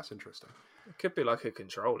peripheral? Oh, that's interesting. It could be like a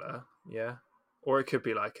controller, yeah, or it could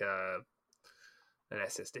be like an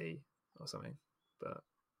SSD or something. But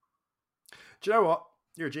do you know what?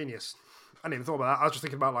 You're a genius. I didn't even thought about that. I was just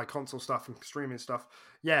thinking about like console stuff and streaming stuff.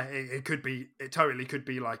 Yeah, it could be. It totally could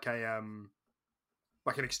be like a new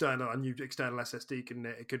external SSD.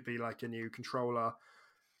 It could be like a new controller.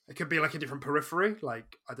 It could be like a different periphery.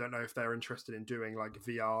 Like, I don't know if they're interested in doing like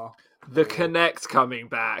VR. The Kinect coming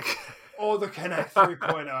back. Or the Kinect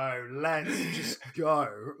 3.0. Let's just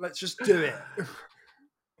go. Let's just do it.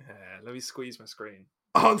 Yeah, let me squeeze my screen.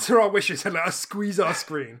 Answer our wishes and let us squeeze our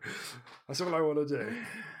screen. That's all I want to do.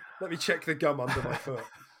 Let me check the gum under my foot.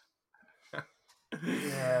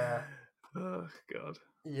 Yeah. Oh, God.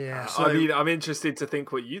 Yeah, so, I mean, I'm interested to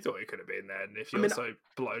think what you thought it could have been then, if you're so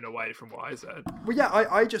blown away from what I said. Well, yeah,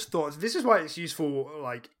 I just thought this is why it's useful,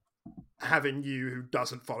 like, having you who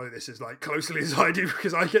doesn't follow this as like closely as I do,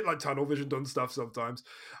 because I get like tunnel visioned on stuff sometimes.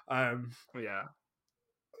 Yeah,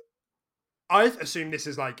 I assume this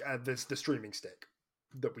is like the streaming stick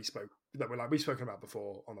that we've spoken about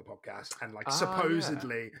before on the podcast, and like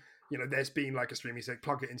supposedly, there's been like a streaming stick,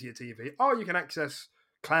 plug it into your TV. Oh, you can access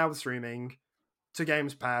cloud streaming to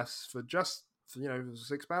Games Pass for just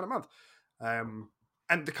 £6 a month,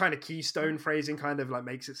 and the kind of keystone phrasing kind of like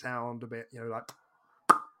makes it sound a bit like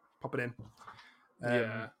pop it in.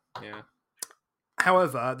 Yeah.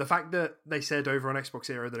 However, the fact that they said over on Xbox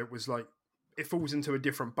Era that it was like it falls into a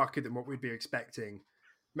different bucket than what we'd be expecting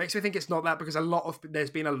makes me think it's not that, because there's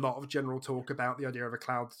been a lot of general talk about the idea of a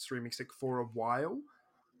cloud streaming stick for a while.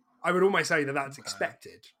 I would almost say that that's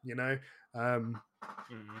expected,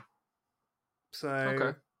 So,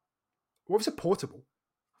 okay. What was a portable?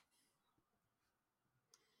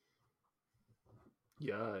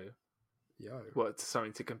 Yo. What,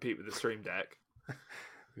 something to compete with the Stream Deck?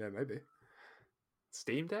 Yeah, maybe.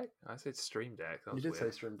 Steam Deck? I said Stream Deck. You did say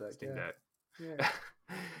Stream Deck. Steam Deck. Yeah.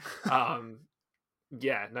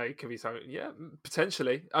 Yeah, no, it could be something. Yeah,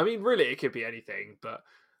 potentially. I mean, really, it could be anything. But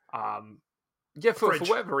yeah, for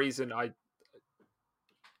whatever reason,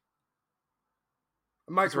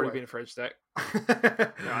 It's already been a fridge deck.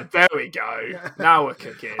 There we go. Yeah. Now we're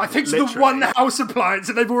cooking. I think it's the one house appliance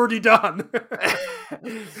that they've already done.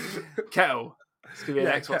 Kettle. It's going to be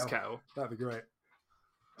an Xbox kettle. That'd be great.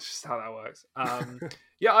 That's just how that works.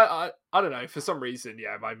 Yeah, I don't know. For some reason,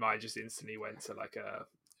 my mind just instantly went to like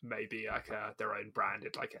their own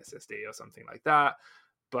branded like SSD or something like that.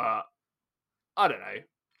 But I don't know.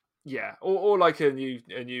 Yeah, or like a new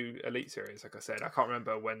Elite series. Like I said, I can't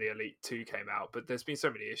remember when the Elite 2 came out, but there's been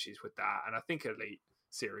so many issues with that, and I think Elite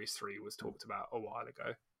Series 3 was talked about a while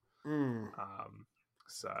ago. Mm.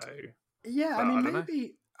 So yeah, but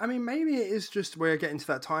I mean, maybe it is just we're getting to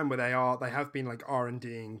that time where they have been like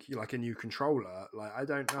R&Ding like a new controller. Like, I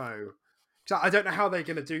don't know. So I don't know how they're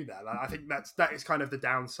going to do that. Like, I think that is kind of the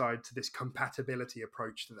downside to this compatibility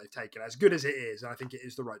approach that they've taken. As good as it is, and I think it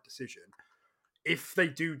is the right decision. If they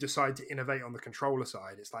do decide to innovate on the controller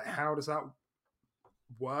side, it's like, how does that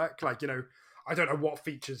work? Like, I don't know what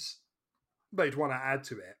features they'd want to add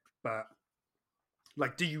to it, but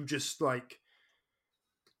like, do you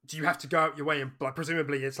have to go out your way and like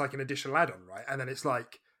presumably it's like an additional add-on, right? And then it's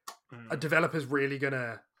like a developer's really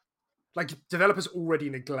gonna like developers already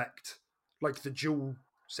neglect like the dual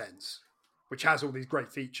sense, which has all these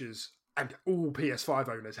great features, and all PS5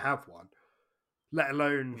 owners have one, let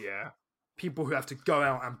alone people who have to go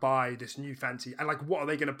out and buy this new fancy, and like, what are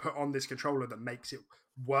they going to put on this controller that makes it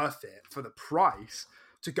worth it for the price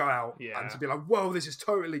to go out and to be like, whoa, this is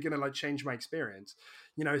totally going to like change my experience,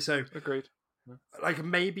 so agreed. Like,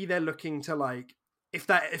 maybe they're looking to like, if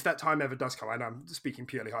that time ever does come, I know I'm speaking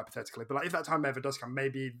purely hypothetically, but like, if that time ever does come,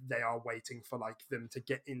 maybe they are waiting for like them to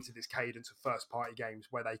get into this cadence of first party games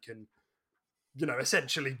where they can,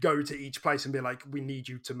 essentially go to each place and be like, we need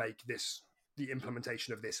you to make the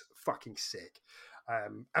implementation of this fucking sick.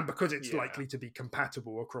 And because it's likely to be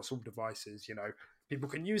compatible across all devices, people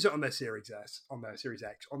can use it on their Series S, on their Series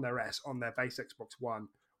X, on their S, on their base Xbox One,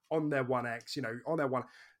 on their One X, on their One.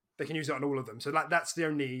 They can use it on all of them. So that's the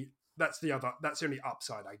only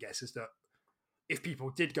upside, I guess, is that if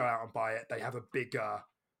people did go out and buy it, they have a bigger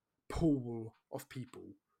pool of people,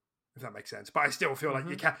 if that makes sense. But I still feel like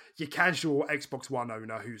your casual Xbox One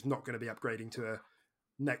owner who's not going to be upgrading to a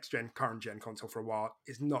current gen console for a while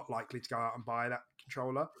is not likely to go out and buy that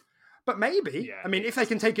controller. But maybe, I mean, if they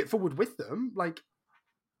can take it forward with them, like,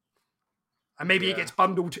 and maybe it gets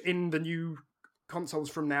bundled in the new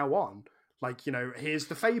consoles from now on. Like, here's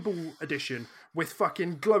the Fable edition with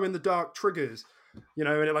fucking glow-in-the-dark triggers, and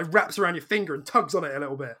it like wraps around your finger and tugs on it a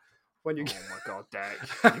little bit. When you... Oh my god, Deck.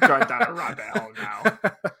 You're going down a rabbit hole now.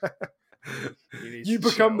 You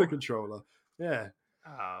become the controller. Yeah.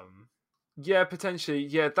 Yeah, potentially.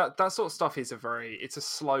 Yeah, that sort of stuff is it's a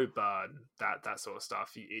slow burn, that sort of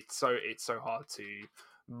stuff. It's so hard to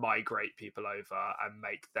migrate people over and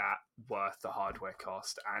make that worth the hardware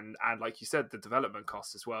cost, and like you said, the development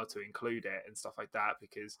cost as well, to include it and stuff like that,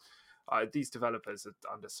 because these developers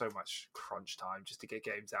are under so much crunch time just to get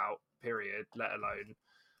games out, period, let alone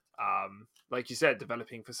like you said,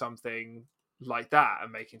 developing for something like that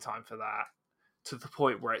and making time for that, to the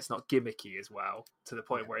point where it's not gimmicky as well, to the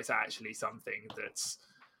point where it's actually something that's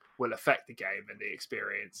will affect the game and the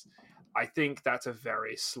experience. I think that's a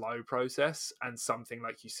very slow process, and something,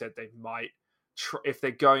 like you said, they might if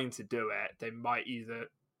they're going to do it, they might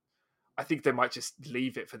I think they might just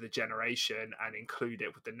leave it for the generation and include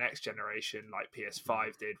it with the next generation, like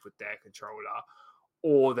PS5 did with their controller,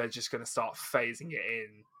 or they're just going to start phasing it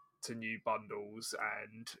in to new bundles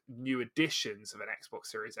and new editions of an Xbox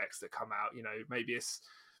Series X that come out. Maybe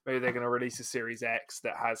they're going to release a Series X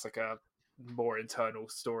that has like a more internal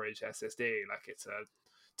storage SSD, like it's a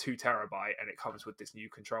 2 terabyte, and it comes with this new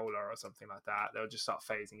controller or something like that. They'll just start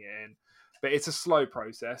phasing it in, but it's a slow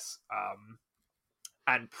process,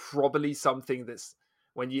 and probably something that's,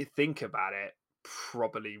 when you think about it,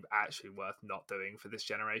 probably actually worth not doing for this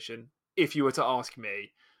generation. If you were to ask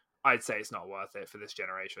me, I'd say it's not worth it for this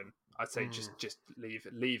generation. I'd say just leave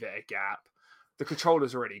it a gap. The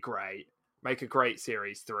controller's already great. Make a great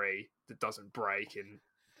Series 3 that doesn't break in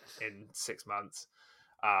 6 months.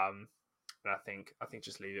 And I think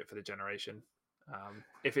just leave it for the generation.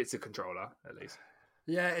 If it's a controller, at least.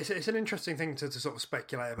 Yeah, it's an interesting thing to sort of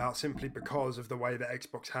speculate about, simply because of the way that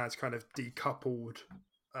Xbox has kind of decoupled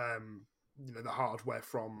the hardware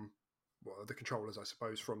from the controllers, I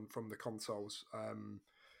suppose, from the consoles.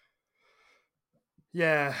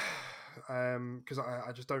 Because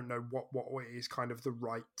I just don't know what is kind of the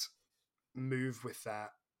right move with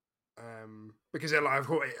that. Because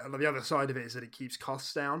the other side of it is that it keeps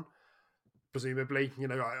costs down. Presumably,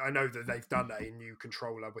 I know that they've done a new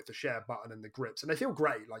controller with the share button and the grips, and they feel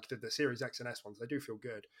great. Like the Series X and S ones, they do feel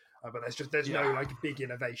good. But there's no like big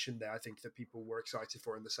innovation there, I think, that people were excited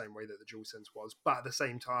for in the same way that the DualSense was. But at the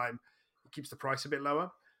same time, it keeps the price a bit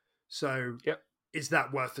lower. So, is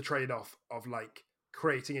that worth the trade-off of like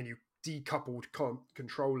creating a new decoupled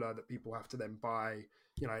controller that people have to then buy?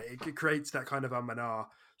 It creates that kind of and ah.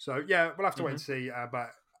 So yeah, we'll have to wait and see.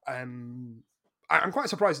 But I'm quite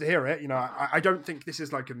surprised to hear it. I don't think this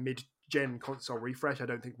is like a mid-gen console refresh. I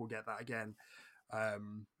don't think we'll get that again.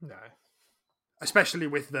 No, especially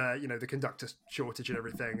with the the conductor shortage and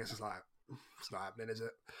everything. It's just like, it's not happening, is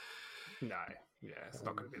it? No, yeah, it's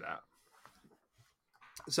not going to be that.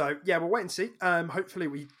 So yeah, we'll wait and see. Hopefully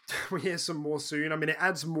we hear some more soon. I mean, it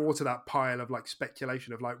adds more to that pile of like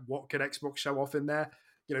speculation of like what could Xbox show off in there.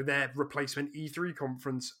 You know, their replacement E3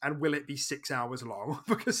 conference, and will it be 6 hours long?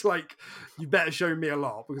 Because like, you better show me a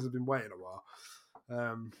lot because I've been waiting a while.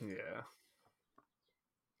 Yeah.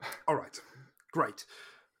 All right, great.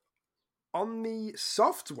 On the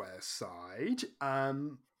software side,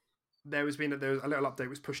 there was a little update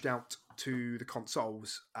was pushed out to the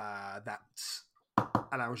consoles that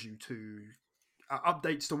allows you to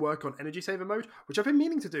updates to work on energy saver mode, which I've been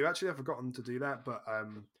meaning to do. Actually, I've forgotten to do that, but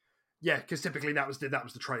yeah, because typically that was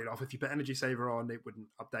the trade off. If you put energy saver on, it wouldn't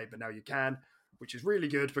update, but now you can, which is really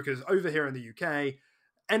good because over here in the UK,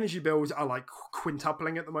 energy bills are like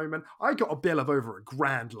quintupling at the moment. I got a bill of over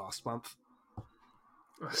 $1,000 last month.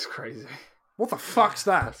 That's crazy. What the fuck's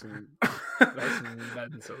that? That's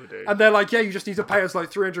mental, dude. And they're like, yeah, you just need to pay us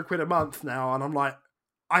like £300 a month now. And I'm like,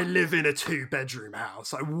 I live in a 2-bedroom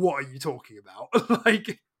house. Like, what are you talking about?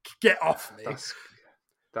 Like, get off me.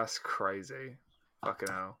 That's crazy. Fucking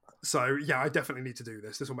hell. So yeah, I definitely need to do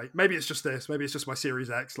this. This will maybe it's just this. Maybe it's just my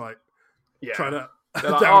Series X. Like, yeah. Trying to.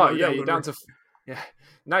 Like, oh yeah, you're down to. Yeah.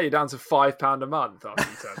 Now you're down to £5 a month after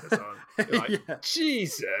you turn this on. You're like, yeah.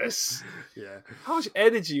 Jesus. Yeah. How much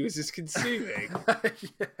energy was this consuming?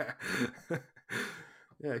 Yeah.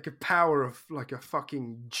 Yeah, good power of like a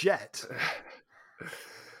fucking jet.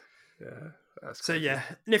 Yeah. That's so crazy. yeah,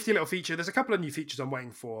 nifty little feature. There's a couple of new features I'm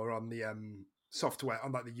waiting for on the software,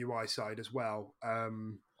 on like the UI side as well.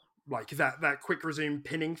 Like that quick resume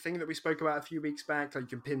pinning thing that we spoke about a few weeks back. Like you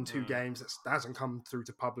can pin 2 games. That hasn't come through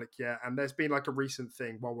to public yet. And there's been like a recent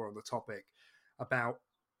thing while we're on the topic about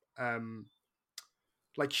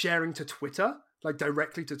like sharing to Twitter, like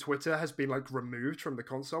directly to Twitter has been like removed from the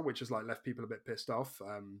console, which has like left people a bit pissed off.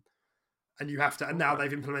 And you have to, and now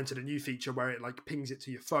they've implemented a new feature where it like pings it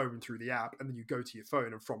to your phone through the app, and then you go to your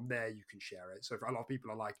phone, and from there you can share it. So for a lot of people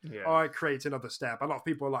are like, oh, I create another step. A lot of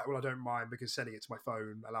people are like, well, I don't mind because sending it to my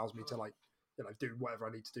phone allows me to like, you know, do whatever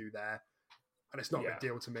I need to do there, and it's not a big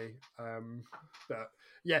deal to me. But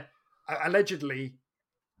yeah, allegedly,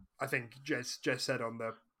 I think Jez said on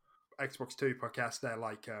the Xbox 2 podcast, they're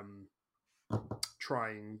like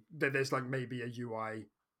trying. There's like maybe a UI.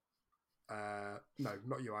 No,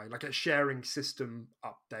 not UI, like a sharing system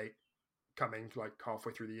update coming like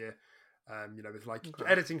halfway through the year. You know, with like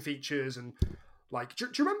editing features and like, do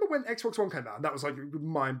you remember when Xbox One came out? And that was like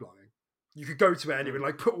mind blowing. You could go to it and it would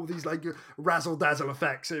like put all these like razzle dazzle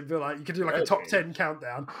effects. It'd be like you could do like a top 10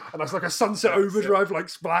 countdown, and that's like a Sunset Overdrive like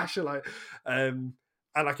splash, or like and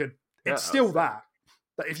like it's still that.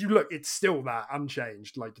 But if you look, it's still that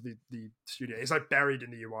unchanged. Like the studio, it's like buried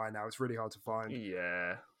in the UI now. It's really hard to find.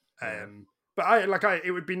 Yeah. But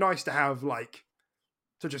it would be nice to have like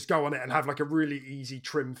to just go on it and have like a really easy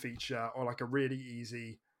trim feature, or like a really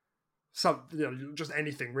easy just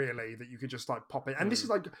anything really that you could just like pop in. And this is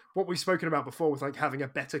like what we've spoken about before with like having a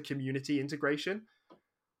better community integration.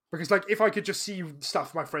 Because like if I could just see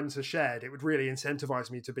stuff my friends have shared, it would really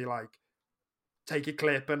incentivize me to be like, take a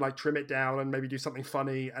clip and like trim it down and maybe do something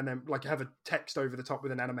funny, and then like have a text over the top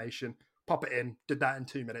with an animation, pop it in, did that in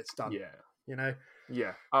 2 minutes, done. Yeah. You know?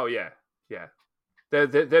 Yeah. Oh yeah. Yeah.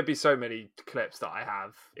 There'd be so many clips that I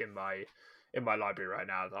have in my library right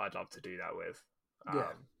now that I'd love to do that with.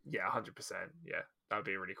 Yeah, 100%. Yeah, that would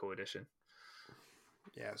be a really cool addition.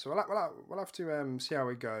 Yeah, so we'll have to see how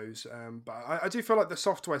it goes. But I do feel like the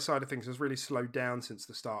software side of things has really slowed down since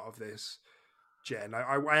the start of this gen.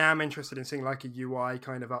 I am interested in seeing like a UI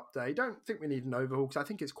kind of update. Don't think we need an overhaul because I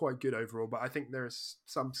think it's quite good overall, but I think there's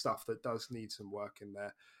some stuff that does need some work in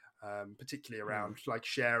there. Particularly around like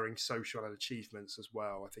sharing social and achievements as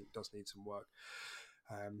well. I think does need some work.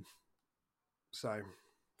 So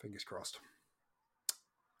fingers crossed.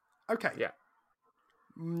 Okay. Yeah.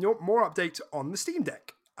 More updates on the Steam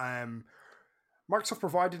Deck. Microsoft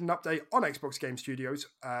provided an update on Xbox Game Studios,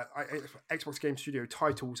 Xbox Game Studio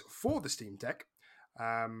titles for the Steam Deck.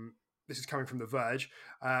 This is coming from The Verge.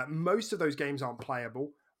 Most of those games are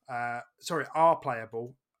playable, but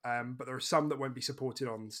there are some that won't be supported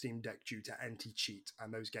on Steam Deck due to anti-cheat.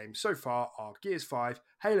 And those games so far are Gears 5,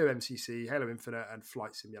 Halo MCC, Halo Infinite, and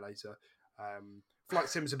Flight Simulator. Flight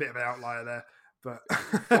Sim's a bit of an outlier there, but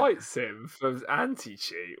Flight Sim for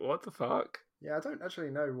anti-cheat. What the fuck? Yeah, I don't actually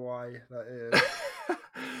know why that is.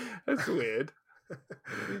 That's weird.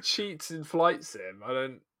 Who cheats in Flight Sim? I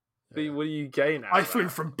don't. Yeah. What do you gain out I flew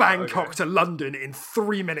from Bangkok to London in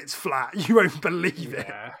 3 minutes flat. You won't believe it.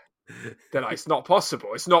 They're like, it's not possible.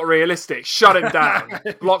 It's not realistic. Shut him down.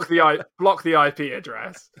 Block the IP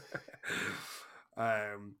address.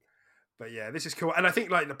 But But yeah, this is cool, and I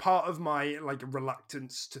think like the part of my like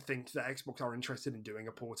reluctance to think that Xbox are interested in doing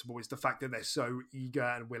a portable is the fact that they're so eager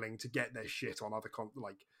and willing to get their shit on other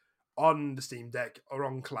like on the Steam Deck or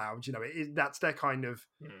on cloud. You know, that's their kind of.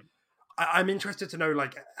 I'm interested to know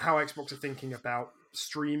like how Xbox are thinking about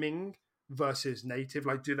streaming versus native.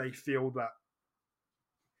 Like, do they feel that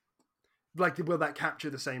like will that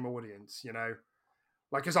capture the same audience? You know,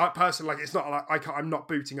 like as I personally like, it's not like I'm not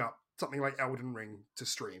booting up something like Elden Ring to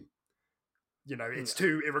stream. You know, it's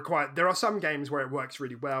too. It required. There are some games where it works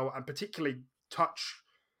really well, and particularly touch,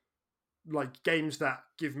 like games that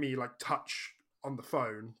give me like touch on the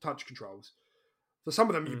phone, touch controls. So some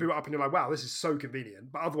of them you boot up and you're like, wow, this is so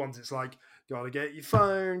convenient. But other ones, it's like, gotta get your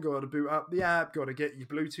phone, gotta boot up the app, gotta get your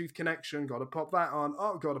Bluetooth connection, gotta pop that on.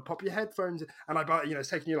 Oh, gotta pop your headphones. And it's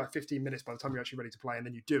taking you like 15 minutes by the time you're actually ready to play, and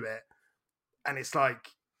then you do it, and it's like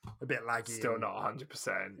a bit laggy. Still not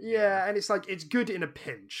 100%. Yeah, and it's like it's good in a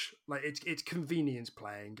pinch. Like it's convenience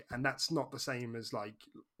playing, and that's not the same as like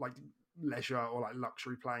leisure or like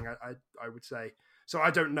luxury playing. I would say. So I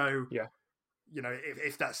don't know. Yeah. You know,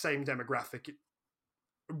 if that same demographic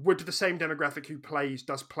would the same demographic who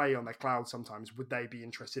does play on their cloud sometimes, would they be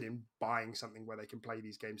interested in buying something where they can play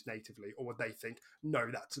these games natively, or would they think no,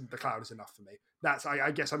 that's the cloud is enough for me? That's I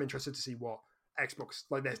guess I'm interested to see what Xbox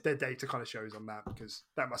like their data kind of shows on that, because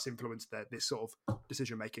that must influence this sort of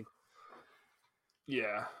decision making.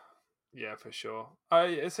 Yeah, for sure.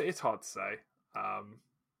 It's hard to say. I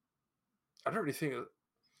don't really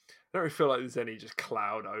feel like there's any just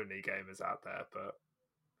cloud only gamers out there, but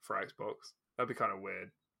for Xbox, that'd be kind of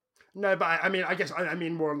weird. No, but I mean, I guess I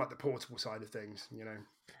mean more on like the portable side of things, you know.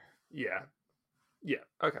 Yeah.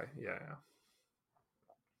 Okay. Yeah.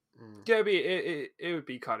 Yeah, it would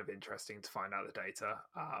be kind of interesting to find out the data.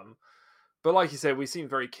 But like you said, we seem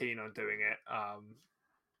very keen on doing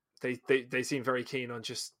it. They seem very keen on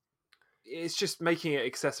just making it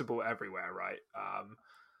accessible everywhere, right?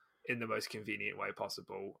 In the most convenient way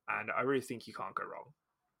possible, and I really think you can't go wrong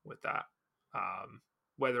with that.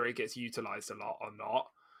 Whether it gets utilized a lot or not,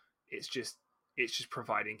 it's just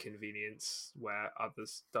providing convenience where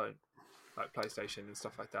others don't, like PlayStation and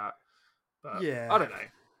stuff like that. But yeah, I don't know.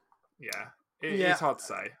 Yeah, it's hard to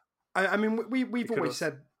say. I mean, we've always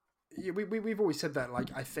said we've always said that.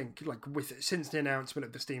 Like, I think like since the announcement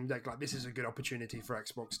of the Steam Deck, like this is a good opportunity for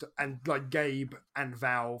Xbox to, and like Gabe and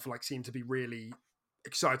Valve like seem to be really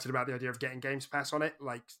excited about the idea of getting Games Pass on it.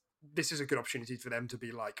 Like, this is a good opportunity for them to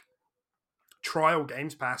be like trial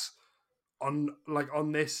Games Pass on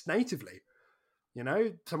this natively. You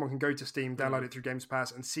know, someone can go to Steam, download it through Games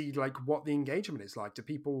Pass, and see like what the engagement is like. Do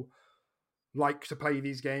people like to play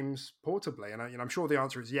these games portably? And I'm sure the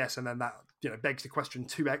answer is yes. And then that begs the question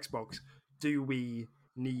to Xbox: do we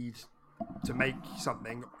need to make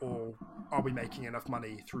something, or are we making enough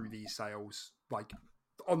money through these sales, like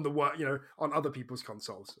on the work, on other people's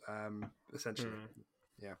consoles, essentially?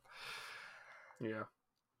 Yeah.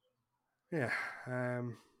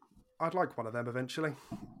 I'd like one of them eventually.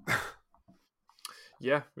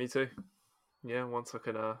 Yeah, me too. Yeah, once I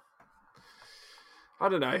can. I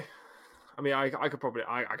don't know. I mean, I could probably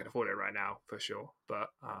I can afford it right now for sure, but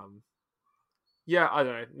yeah, I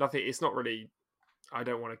don't know. Nothing. It's not really. I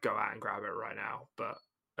don't want to go out and grab it right now, but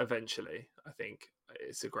eventually, I think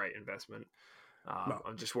it's a great investment. No.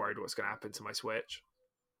 I'm just worried what's going to happen to my Switch.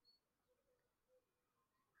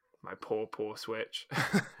 My poor Switch.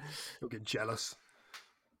 You'll get jealous.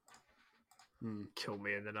 Kill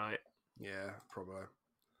me in the night. Yeah, probably.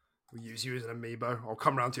 We'll use you as an amiibo. I'll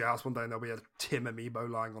come round to your house one day and there'll be a Tim amiibo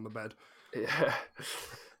lying on the bed. Yeah.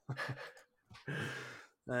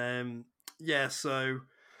 So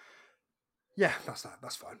yeah, that's that.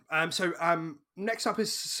 That's fine. So next up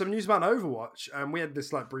is some news about Overwatch. We had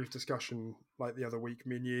this like brief discussion like the other week,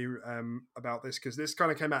 me and you, about this, because this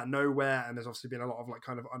kind of came out of nowhere, and there's obviously been a lot of like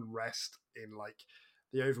kind of unrest in like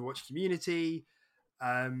the Overwatch community.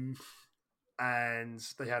 And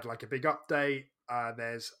they had like a big update.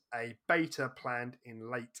 There's a beta planned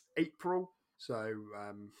in late April, so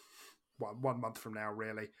 1 month from now,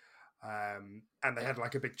 really. And they had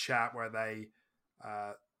like a big chat where they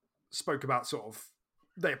spoke about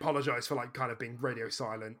they apologized for like kind of being radio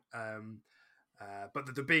silent.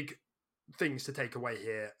 But the big things to take away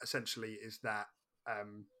here essentially is that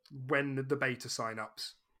when the beta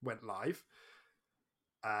signups went live,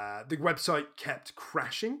 the website kept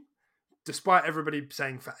crashing, despite everybody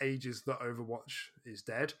saying for ages that Overwatch is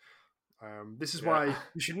dead. This is why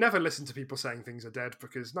you should never listen to people saying things are dead,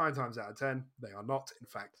 because 9 times out of 10, they are not, in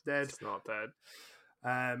fact, dead. It's not dead.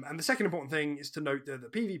 And the second important thing is to note that the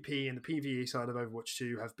PvP and the PvE side of Overwatch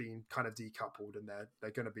 2 have been kind of decoupled, and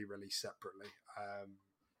they're going to be released separately.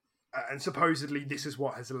 and supposedly this is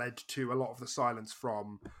what has led to a lot of the silence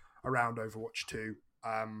from around Overwatch 2.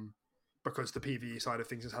 Because the PvE side of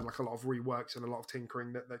things has had like a lot of reworks and a lot of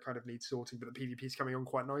tinkering that kind of needs sorting, but the PvP is coming on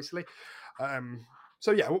quite nicely.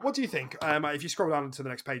 So yeah, what do you think? If you scroll down to the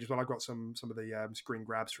next page as well, I've got some of the screen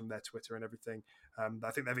grabs from their Twitter and everything.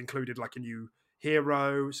 I think they've included like a new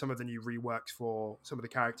hero, some of the new reworks for some of the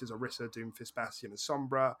characters: Orisa, Doomfist, Bastion, and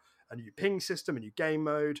Sombra, a new ping system, a new game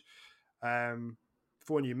mode,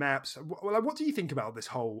 4 new maps. Well, what do you think about this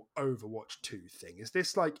whole Overwatch 2 thing? Is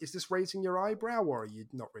this raising your eyebrow, or are you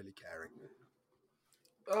not really caring?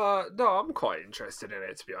 No, I'm quite interested in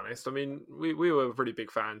it, to be honest. I mean, we were really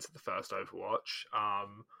big fans of the first Overwatch. I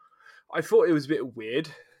thought it was a bit weird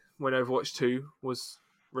when Overwatch 2 was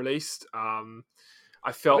released. I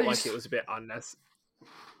felt like it was a bit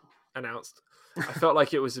announced. I felt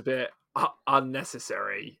like it was a bit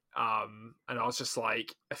unnecessary. And I was just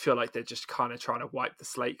like, I feel like they're just kind of trying to wipe the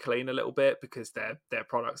slate clean a little bit because their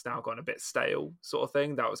product's now gone a bit stale, sort of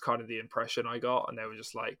thing. That was kind of the impression I got, and they were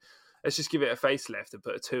just like, let's just give it a facelift and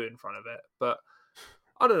put a 2 in front of it. But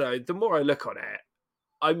I don't know. The more I look on it,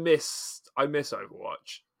 I miss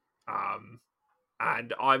Overwatch,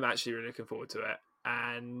 and I'm actually really looking forward to it.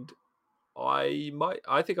 And I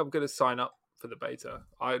think I'm going to sign up for the beta.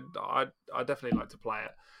 I definitely like to play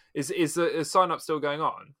it. Is the sign up still going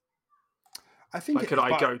on? I think. Could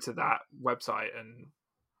I go to that website and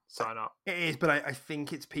sign up? It is, but I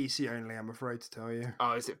think it's PC only. I'm afraid to tell you.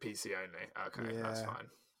 Oh, is it PC only? Okay, Yeah. that's fine.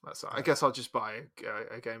 That's fine. I guess I'll just buy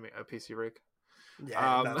a PC rig.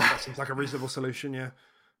 Yeah, that seems like a reasonable solution. Yeah.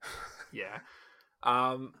 Yeah.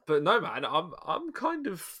 But no, man, I'm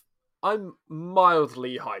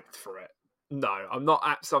mildly hyped for it. No, I'm not.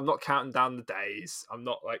 I'm not counting down the days. I'm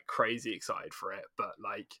not like crazy excited for it, but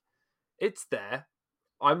like, it's there.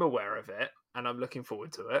 I'm aware of it, and I'm looking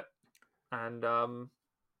forward to it. And I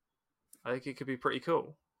think it could be pretty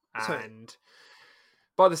cool. And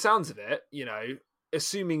by the sounds of it,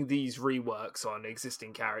 assuming these reworks on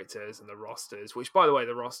existing characters and the rosters, which, by the way,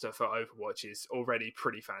 the roster for Overwatch is already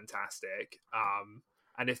pretty fantastic.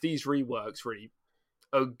 And if these reworks really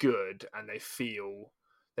are good and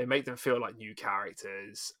they make them feel like new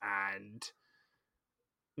characters and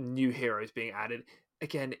new heroes being added.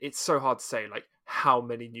 Again, it's so hard to say like how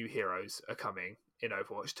many new heroes are coming in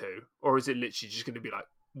Overwatch 2, or is it literally just going to be like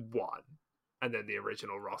 1 and then the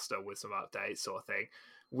original roster with some updates sort of thing?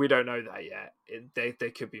 We don't know that yet. They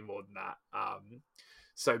could be more than that.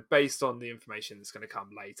 So based on the information that's going to come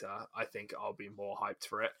later, I think I'll be more hyped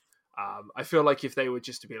for it. I feel like if they were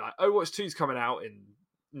just to be like, Overwatch 2 is coming out in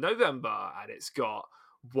November and it's got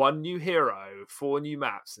 1 new hero, 4 new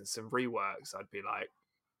maps, and some reworks, I'd be like,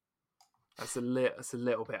 that's a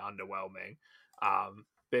little bit underwhelming.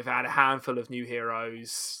 But if I had a handful of new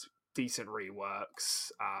heroes, decent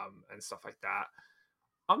reworks, and stuff like that,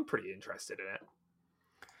 I'm pretty interested in it.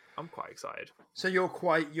 I'm quite excited. So you're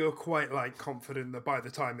quite like confident that by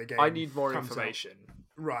the time the game I need more comes information. Out,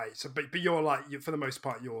 right. So but you're like, for the most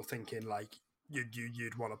part, you're thinking like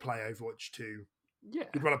you'd want to play Overwatch 2. Yeah.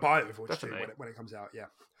 You'd want to buy Overwatch definitely. 2 when it comes out. Yeah.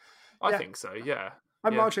 I think so. Yeah.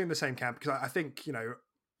 I'm largely in the same camp because I think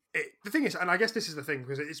the thing is, and I guess this is the thing,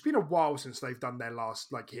 because it's been a while since they've done their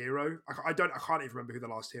last like hero. I can't even remember who the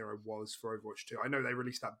last hero was for Overwatch 2. I know they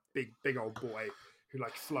released that big old boy who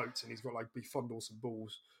like floats and he's got like big fondles and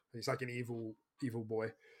balls. He's like an evil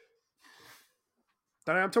boy.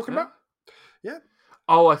 Don't know what I'm talking about? Yeah.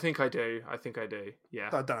 Oh, I think I do. Yeah.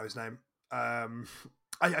 I don't know his name.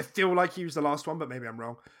 I feel like he was the last one, but maybe I'm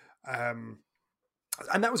wrong.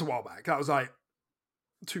 And that was a while back. That was like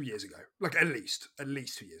 2 years ago, like at least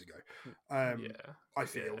 2 years ago. I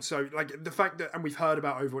feel so. Like the fact that, and we've heard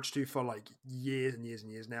about Overwatch 2 for like years and years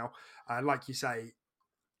and years now. And like you say,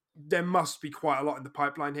 there must be quite a lot in the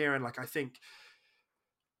pipeline here. And like I think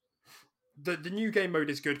the new game mode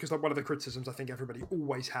is good because like one of the criticisms I think everybody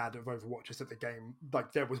always had of Overwatch is that the game,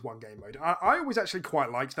 like there was one game mode. I always actually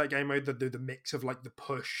quite liked that game mode, the mix of like the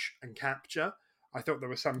push and capture. I thought there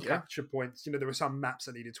were some capture points, there were some maps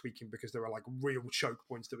that needed tweaking because there were like real choke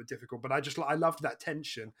points that were difficult. But I loved that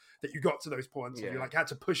tension that you got to those points and you like had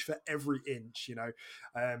to push for every inch.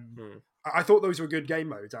 I thought those were good game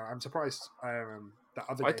modes. I'm surprised that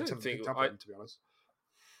other games haven't picked up on them, to be honest.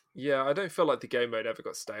 Yeah, I don't feel like the game mode ever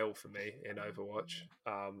got stale for me in Overwatch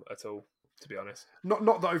at all, to be honest. Not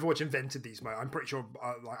that Overwatch invented these modes. I'm pretty sure,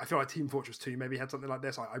 I feel like Team Fortress 2 maybe had something like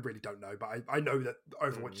this. I really don't know, but I know that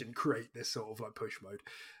Overwatch didn't create this sort of like push mode.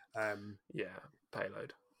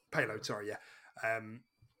 Payload, sorry, yeah.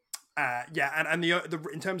 And the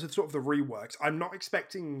in terms of sort of the reworks, I'm not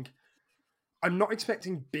expecting I'm not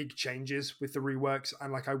expecting big changes with the reworks,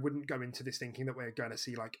 and like I wouldn't go into this thinking that we're going to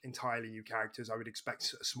see like entirely new characters. I would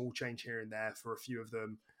expect a small change here and there for a few of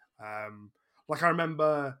them. Like I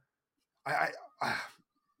remember, I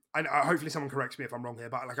hopefully someone corrects me if I'm wrong here,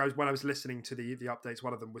 but like when I was listening to the updates,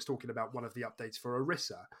 one of them was talking about one of the updates for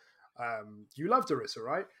Orisa. You loved Orisa,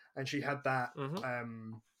 right? And she had that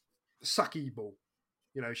sucky ball.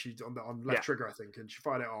 You know, she's on left trigger, I think, and she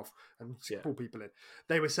fired it off and pulled people in.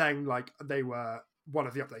 They were saying like they were one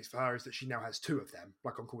of the updates for her is that she now has 2 of them.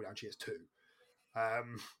 Like on cooldown, she has 2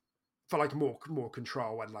 for like more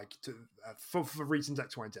control and like for reasons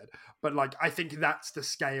X, Y, and Z. But like I think that's the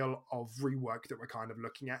scale of rework that we're kind of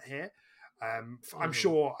looking at here. I'm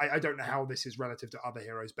sure I don't know how this is relative to other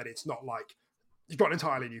heroes, but it's not like you've got an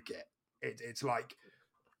entirely new kit. It's like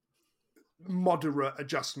moderate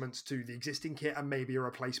adjustments to the existing kit and maybe a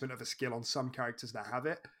replacement of a skill on some characters that have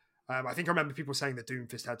it. I think I remember people saying that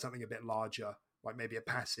Doomfist had something a bit larger, like maybe a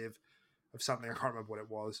passive of something. I can't remember what it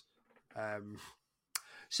was.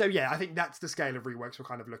 So yeah, I think that's the scale of reworks we're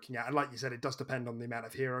kind of looking at. And like you said, it does depend on the amount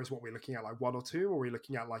of heroes. What we're looking at, like 1 or 2, or we're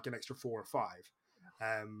looking at like an extra 4 or 5.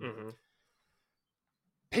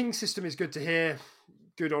 Ping system is good to hear.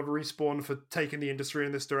 Good on Respawn for taking the industry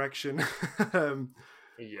in this direction.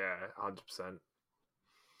 Yeah, 100%.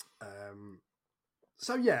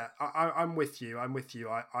 So yeah, I'm with you. I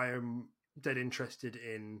am dead interested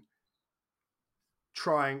in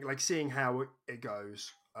trying, like, seeing how it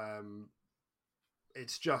goes.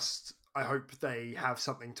 It's just, I hope they have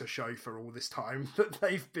something to show for all this time that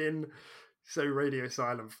they've been so radio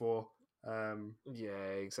silent for.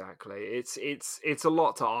 Yeah, exactly. It's a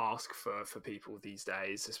lot to ask for people these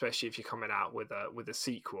days, especially if you're coming out with a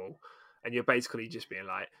sequel. And you're basically just being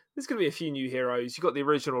like, there's going to be a few new heroes. You've got the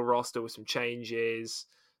original roster with some changes,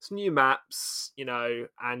 some new maps, you know,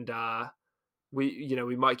 and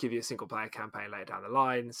we might give you a single player campaign later down the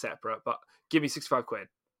line, separate, but give me 65 quid.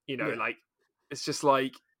 You know, like, it's just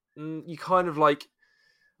like, you kind of like,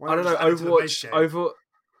 I don't know, Overwatch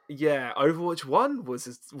 1 was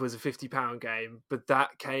a £50 game, but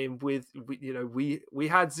that came with, we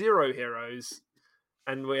had 0 heroes.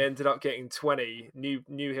 And we ended up getting 20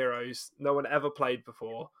 new heroes no one ever played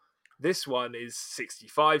before. This one is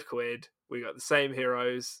 65 quid. We got the same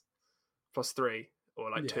heroes plus 3 or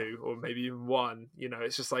like 2 or maybe even 1. You know,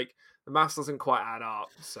 it's just like the maths doesn't quite add up.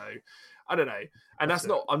 So I don't know. And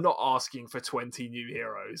I'm not asking for 20 new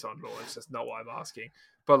heroes on launch. That's not what I'm asking.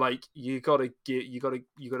 But like you gotta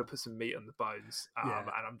put some meat on the bones. And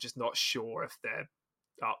I'm just not sure if they're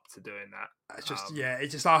up to doing that. It's just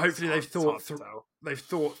it's just hopefully they've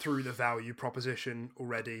thought through the value proposition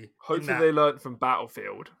already. Hopefully they learned from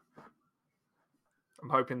Battlefield. I'm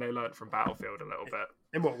hoping they learned from Battlefield a little bit.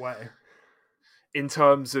 In what way? In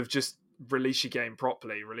terms of just release your game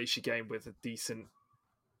properly, release your game with a decent.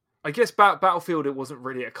 I guess Battlefield, it wasn't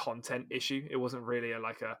really a content issue. It wasn't really it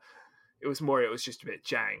was just a bit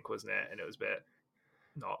jank, wasn't it? And it was a bit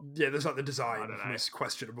not. Yeah, there's like the design was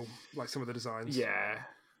questionable, like some of the designs. Yeah,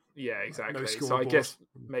 exactly. No so I guess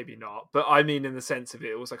maybe not, but I mean, in the sense of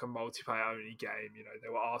it was like a multiplayer only game. You know, they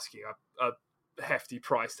were asking a hefty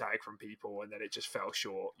price tag from people, and then it just fell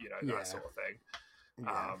short. You know, that sort of thing.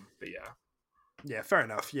 But yeah, fair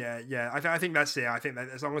enough. Yeah. I think that's it. I think that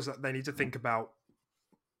as long as they need to think about,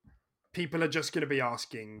 people are just going to be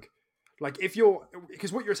asking, like,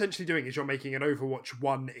 because what you're essentially doing is you're making an Overwatch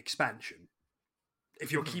 1 expansion.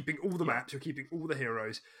 If you're keeping all the maps, you're keeping all the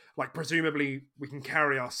heroes, like, presumably we can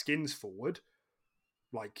carry our skins forward.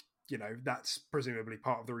 Like, you know, that's presumably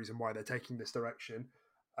part of the reason why they're taking this direction.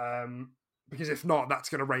 Because if not, that's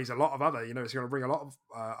going to raise a lot of other, it's going to ring a lot of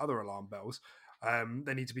other alarm bells.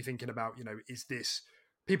 They need to be thinking about, is this...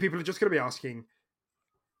 People are just going to be asking,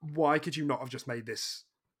 why could you not have just made this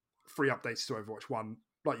free updates to Overwatch 1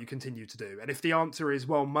 like you continue to do? And if the answer is,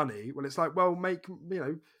 well, money, well, it's like, well,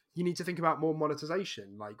 you need to think about more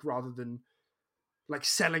monetization, like, rather than like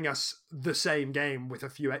selling us the same game with a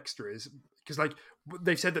few extras. Because like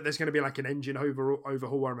they've said that there's going to be like an engine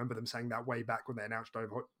overhaul. I remember them saying that way back when they announced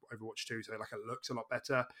Overwatch 2, so like it looks a lot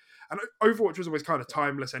better. And Overwatch was always kind of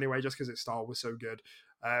timeless anyway, just because its style was so good.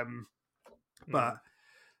 But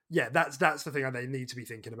yeah, that's the thing that they need to be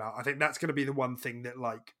thinking about. I think that's going to be the one thing that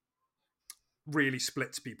like really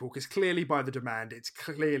splits people, because clearly by the demand, it's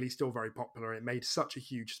clearly still very popular. It made such a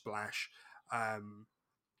huge splash.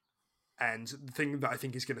 And the thing that I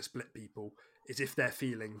think is going to split people is if they're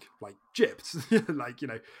feeling like gypped,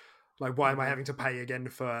 like why am I having to pay again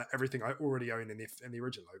for everything I already own in the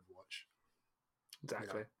original Overwatch?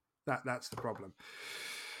 Exactly. That's the problem.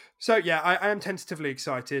 So yeah, I am tentatively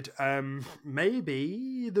excited.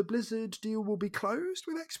 Maybe the Blizzard deal will be closed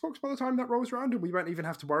with Xbox by the time that rolls around, and we won't even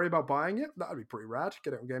have to worry about buying it. That'd be pretty rad.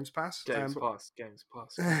 Get it on Games Pass. Games Pass, Games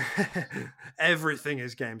Pass. Everything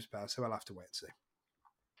is Games Pass, so I'll have to wait and see.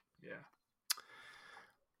 Yeah.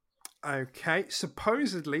 Okay,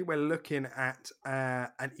 supposedly we're looking at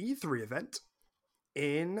an E3 event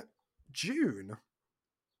in June,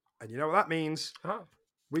 and you know what that means? Oh.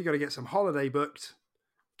 We got to get some holiday booked.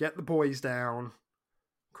 Get the boys down,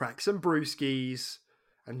 crack some brewskis,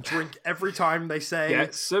 and drink every time they say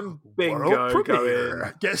get some bingo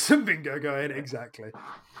going. Get some bingo going, exactly.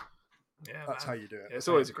 Yeah, that's how you do it. It's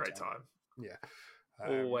always a great time. Yeah.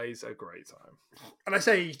 Always a great time. And I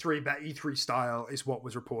say E3, but E3 style is what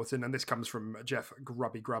was reported, and this comes from Jeff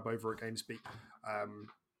Grubby Grub over at GameSpeak,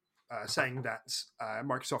 saying that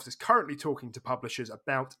Microsoft is currently talking to publishers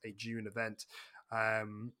about a June event.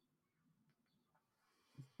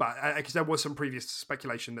 But because there was some previous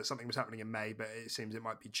speculation that something was happening in May, but it seems it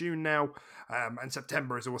might be June now. And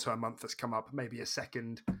September is also a month that's come up, maybe a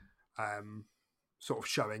second sort of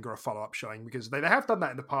showing or a follow-up showing, because they have done that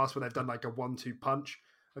in the past where they've done like a 1-2 punch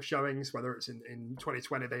of showings, whether it's in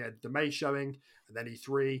 2020, they had the May showing and then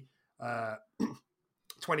E3.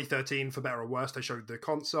 2013, for better or worse, they showed the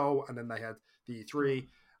console and then they had the E3.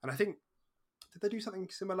 And I think, did they do something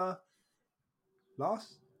similar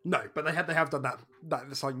last? No, but they have done that.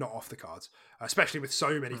 That's like not off the cards, especially with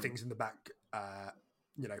so many things in the back,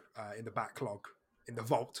 in the backlog, in the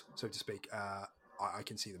vault, so to speak. I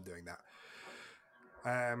can see them doing that.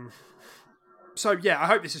 So yeah, I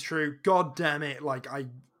hope this is true. God damn it! Like I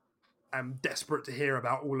am desperate to hear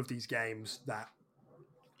about all of these games that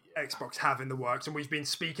Xbox have in the works, and we've been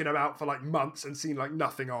speaking about for like months and seen like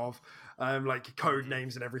nothing of. Like code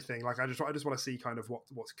names and everything. Like I just want to see kind of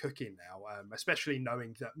what's cooking now, especially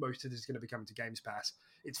knowing that most of this is going to be coming to Games Pass.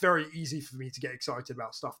 It's very easy for me to get excited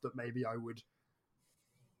about stuff that maybe I would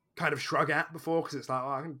kind of shrug at before, because it's like,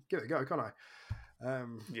 I can give it a go, can't I?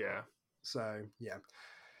 Yeah. So yeah.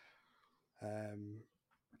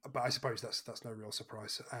 But I suppose that's no real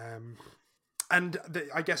surprise.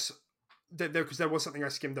 I guess because there was something I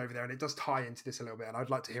skimmed over there, and it does tie into this a little bit, and I'd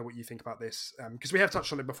like to hear what you think about this, because we have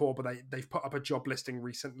touched on it before, but they've put up a job listing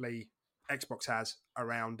recently, Xbox has,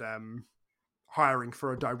 around hiring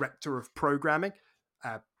for a director of programming.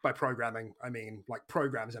 By programming, I mean like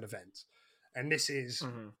programs and events. And this is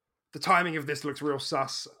the timing of this looks real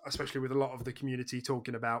sus, especially with a lot of the community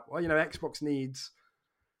talking about, well, Xbox needs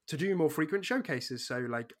to do more frequent showcases. So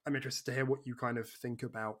like, I'm interested to hear what you kind of think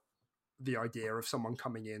about the idea of someone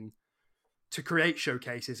coming in to create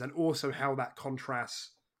showcases, and also how that contrasts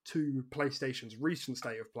to PlayStation's recent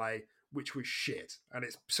state of play, which was shit. And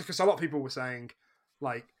it's because a lot of people were saying,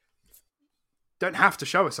 like, don't have to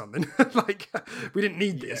show us something. Like, we didn't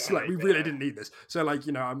need this. Yeah, like, we really didn't need this. So, like,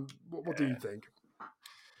 what do you think?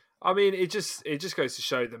 I mean, it just goes to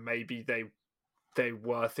show that maybe they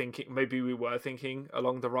were thinking, maybe we were thinking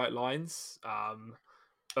along the right lines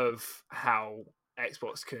of how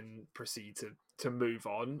Xbox can proceed to move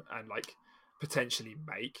on and like potentially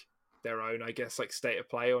make their own, I guess, like state of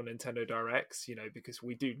play on Nintendo Directs, because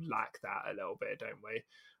we do lack that a little bit, don't we?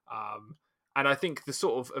 And I think the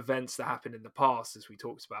sort of events that happened in the past, as we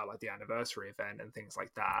talked about, like the anniversary event and things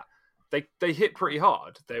like that, they hit pretty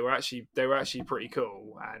hard. They were actually pretty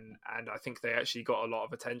cool, and I think they actually got a lot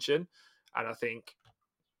of attention, and I think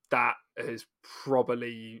that has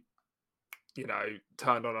probably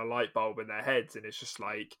turned on a light bulb in their heads, and it's just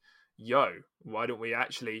like, yo, why don't we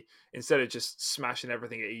actually, instead of just smashing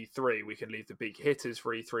everything at E3, we can leave the big hitters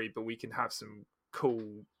for E3, but we can have some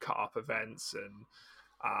cool cut up events.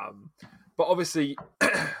 And but obviously,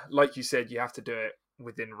 like you said, you have to do it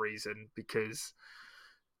within reason, because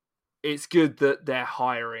it's good that they're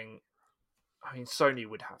hiring. I mean, Sony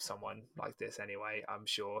would have someone like this anyway. I'm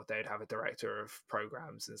sure they'd have a director of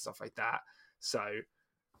programs and stuff like that. So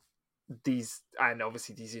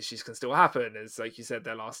obviously these issues can still happen, as like you said,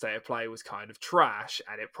 their last state of play was kind of trash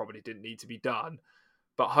and it probably didn't need to be done,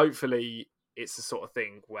 but hopefully it's the sort of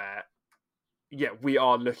thing where we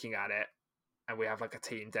are looking at it and we have like a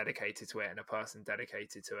team dedicated to it and a person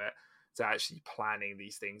dedicated to it, to actually planning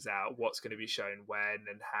these things out, what's going to be shown when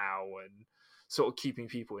and how, and sort of keeping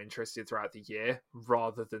people interested throughout the year,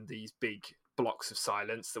 rather than these big blocks of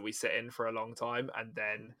silence that we sit in for a long time and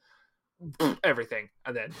then everything,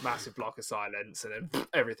 and then massive block of silence, and then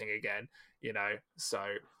everything again, So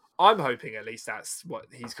I'm hoping at least that's what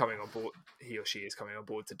he or she is coming on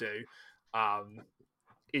board to do,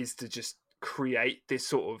 is to just create this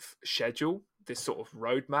sort of schedule, this sort of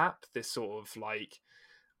roadmap, this sort of like,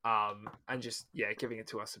 and just giving it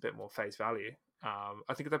to us a bit more face value.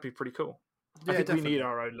 I think that'd be pretty cool. Yeah, I think definitely. we need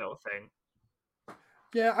our own little thing.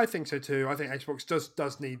 Yeah, I think so too. I think Xbox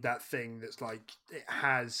does need that thing that's like it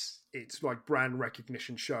has its like brand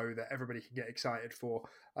recognition show that everybody can get excited for.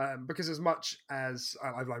 Because as much as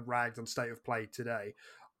I've like ragged on State of Play today,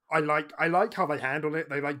 I like how they handle it.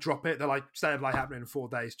 They like drop it. They're like State of Play happening in 4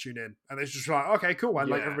 days. Tune in, and it's just like okay, cool, and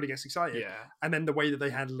like Yeah. everybody gets excited. Yeah. And then the way that they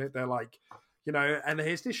handle it, they're like, and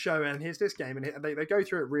here's this show, and here's this game, and they go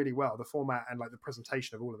through it really well. The format and like the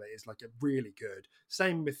presentation of all of it is like really good.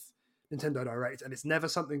 Same with Nintendo Direct, and it's never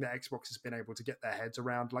something that Xbox has been able to get their heads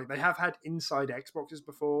around. Like they have had inside Xboxes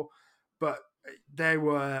before, but they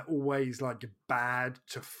were always like bad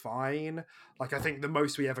to fine. Like I think the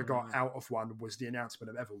most we ever got out of one was the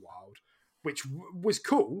announcement of Everwild, which was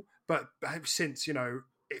cool, but since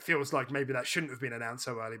it feels like maybe that shouldn't have been announced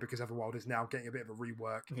so early because Everwild is now getting a bit of a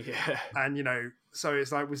rework. Yeah. And so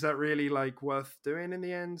it's like, was that really like worth doing in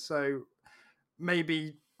the end? So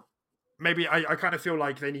maybe I kind of feel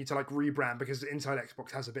like they need to like rebrand because Inside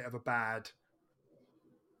Xbox has a bit of a bad,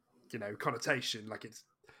 connotation. Like it's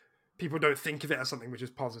people don't think of it as something which is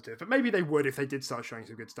positive, but maybe they would if they did start showing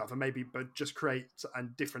some good stuff, and but just create a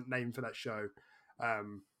different name for that show,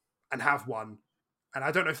 and have one. And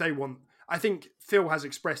I don't know if they want. I think Phil has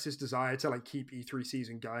expressed his desire to like keep E3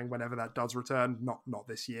 season going whenever that does return. Not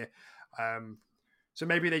this year. So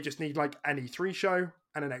maybe they just need like an E3 show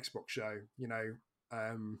and an Xbox show.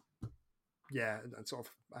 And sort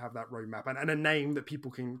of have that roadmap and a name that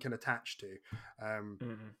people can attach to.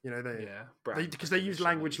 Because they use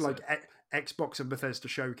language like Xbox and Bethesda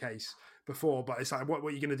Showcase before, but it's like, what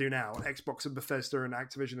are you going to do now? Xbox and Bethesda and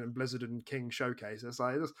Activision and Blizzard and King Showcase. It's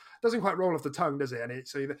like, it doesn't quite roll off the tongue, does it? And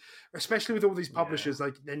especially with all these publishers,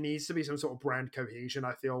 like there needs to be some sort of brand cohesion.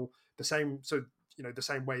 I feel the same. So, the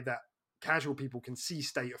same way that casual people can see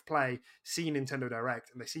State of Play, see Nintendo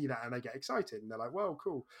Direct, and they see that and they get excited and they're like, well,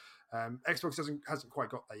 cool. Xbox hasn't quite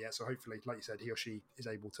got there yet, so hopefully, like you said, he or she is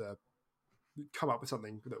able to come up with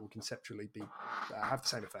something that will conceptually be have the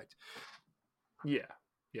same effect.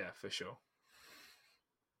 Yeah, for sure.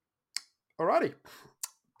 Alrighty,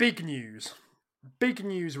 big news,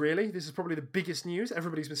 really. This is probably the biggest news.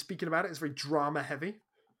 Everybody's been speaking about it. It's very drama heavy.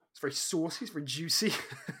 It's very saucy. It's very juicy.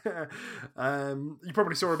 You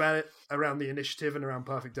probably saw about it around the initiative and around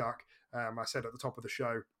Perfect Dark. I said at the top of the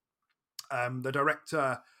show, the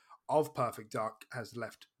director of Perfect Dark has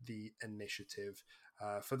left the initiative.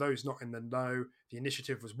 For those not in the know, the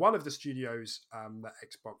initiative was one of the studios that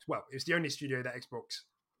Xbox, well, it was the only studio that Xbox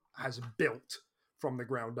has built from the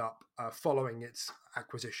ground up following its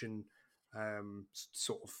acquisition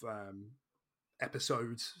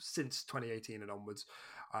episodes since 2018 and onwards.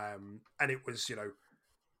 And it was,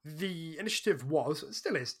 the initiative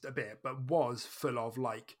still is a bit, but was full of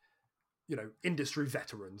like, industry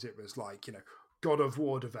veterans. It was like, God of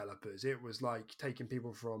War developers. It was like taking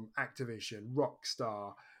people from Activision,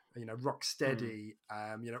 Rockstar, Rocksteady,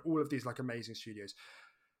 all of these like amazing studios.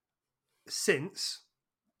 Since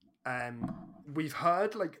we've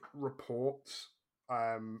heard like reports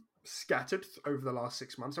scattered over the last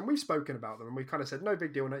 6 months, and we've spoken about them, and we've kind of said no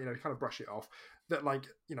big deal, kind of brush it off. That like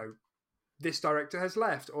this director has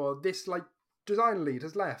left, or this like design lead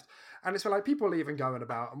has left, and it's like people leave and go and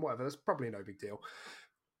about and whatever. That's probably no big deal.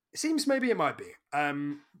 It seems maybe it might be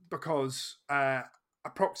because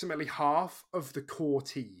approximately half of the core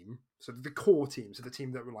team, so the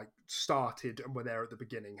team that were like started and were there at the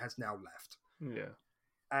beginning, has now left. Yeah,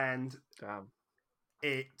 and damn.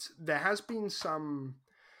 There has been some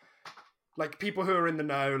like people who are in the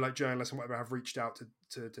know, like journalists and whatever, have reached out to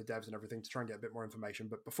devs and everything to try and get a bit more information.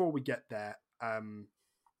 But before we get there,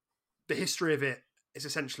 the history of it is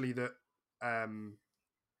essentially that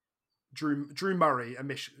Drew Murray,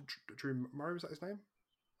 Drew Murray, was that his name?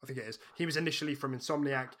 I think it is. He was initially from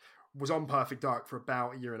Insomniac, was on Perfect Dark for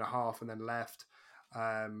about a year and a half, and then left.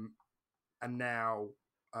 And now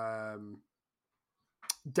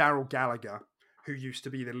Daryl Gallagher, who used to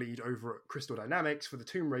be the lead over at Crystal Dynamics for the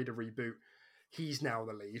Tomb Raider reboot, he's now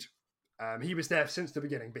the lead. He was there since the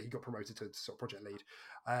beginning, but he got promoted to sort of project lead.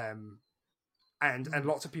 And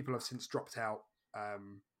lots of people have since dropped out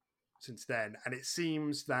since then. And it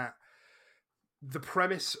seems that the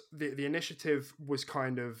premise, the initiative was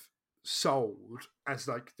kind of sold as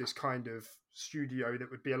like this kind of studio that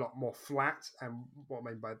would be a lot more flat. And what I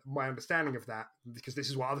mean by my understanding of that, because this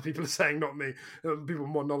is what other people are saying, not me, people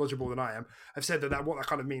more knowledgeable than I am, have said that what that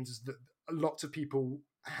kind of means is that lots of people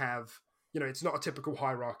have, it's not a typical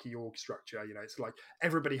hierarchy org structure. It's like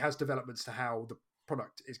everybody has developments to how the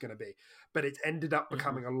product is going to be, but it ended up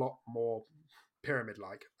becoming a lot more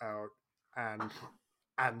pyramid-like. And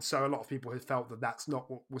And so a lot of people have felt that that's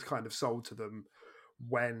not what was kind of sold to them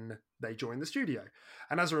when they joined the studio.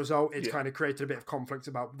 And as a result, it's kind of created a bit of conflict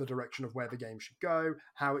about the direction of where the game should go,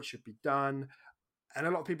 how it should be done. And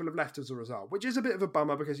a lot of people have left as a result, which is a bit of a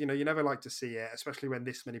bummer because, you never like to see it, especially when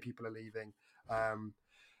this many people are leaving.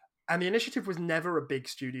 And the initiative was never a big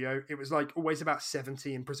studio. It was like always about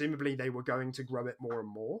 70, and presumably they were going to grow it more and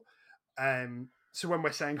more. So when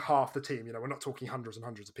we're saying half the team, we're not talking hundreds and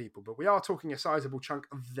hundreds of people, but we are talking a sizable chunk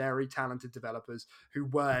of very talented developers who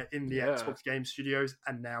were in the Xbox game studios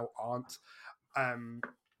and now aren't,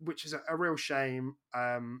 which is a real shame.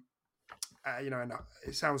 And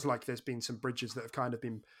it sounds like there's been some bridges that have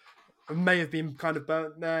may have been kind of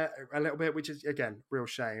burnt there a little bit, which is, again, real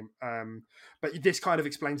shame. But this kind of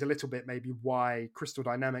explains a little bit maybe why Crystal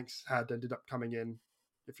Dynamics had ended up coming in.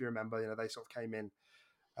 If you remember, they sort of came in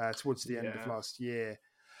towards the end of last year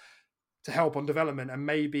to help on development, and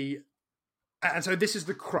so this is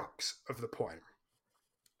the crux of the point.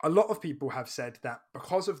 A lot of people have said that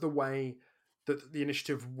because of the way that the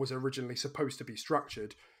initiative was originally supposed to be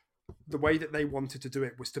structured, the way that they wanted to do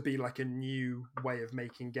it was to be like a new way of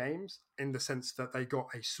making games, in the sense that they got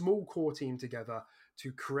a small core team together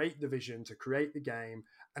to create the vision, to create the game,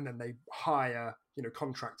 and then they hire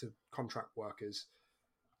contract workers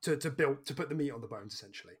to put the meat on the bones,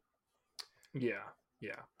 essentially. Yeah.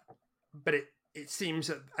 But it seems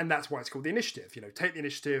that, and that's why it's called the initiative. Take the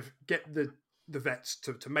initiative, get the vets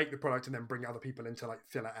to make the product, and then bring other people in to like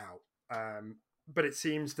fill it out. But it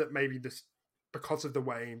seems that maybe this, because of the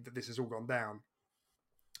way that this has all gone down,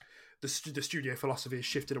 the studio philosophy has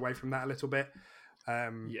shifted away from that a little bit.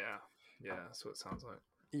 Yeah, that's what it sounds like.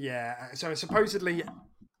 Yeah, so supposedly,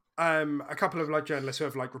 a couple of like journalists who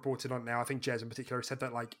have like reported on it now, I think Jez in particular, said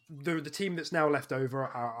that like the team that's now left over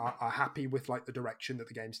are happy with like the direction that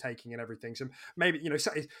the game's taking and everything. So maybe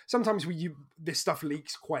sometimes this stuff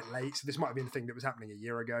leaks quite late, so this might have been a thing that was happening a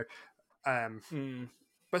year ago.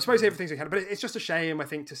 But I suppose everything's okay. But it's just a shame, I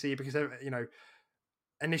think, to see, because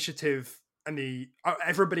initiative and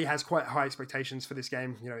everybody has quite high expectations for this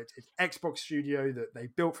game. It's Xbox Studio that they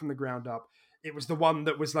built from the ground up. It was the one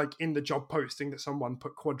that was like in the job posting that someone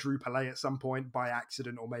put quadruple A at some point by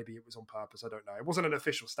accident, or maybe it was on purpose. I don't know. It wasn't an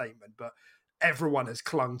official statement, but everyone has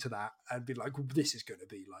clung to that and been like, this is going to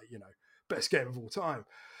be like, best game of all time.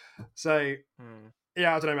 So,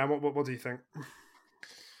 yeah, I don't know, man. What do you think?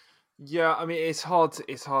 Yeah, I mean, it's hard to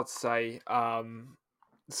say.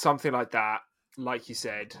 Something like that, like you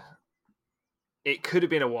said, it could have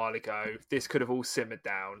been a while ago. This could have all simmered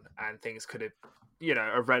down, and things could have,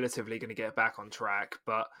 are relatively going to get back on track.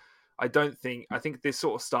 But I think this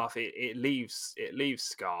sort of stuff it leaves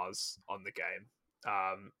scars on the game.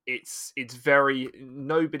 It's very,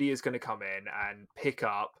 nobody is going to come in and pick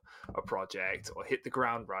up a project or hit the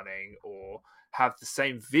ground running or have the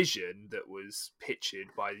same vision that was pictured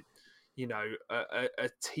by a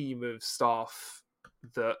team of staff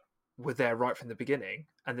that were there right from the beginning,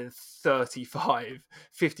 and then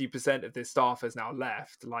 50% of this staff has now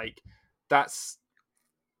left. Like, it's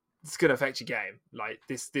going to affect your game. Like,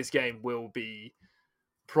 this game will be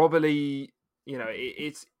probably,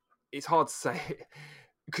 it's hard to say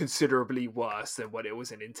considerably worse than what it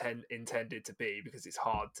was intended to be, because it's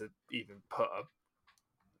hard to even put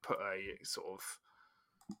a sort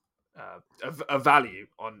of a value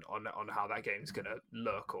on how that game's gonna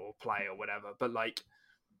look or play or whatever. But like,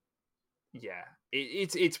 yeah,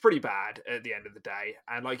 it's pretty bad at the end of the day.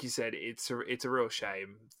 And like you said, it's a real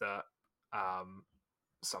shame that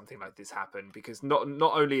something like this happened, because not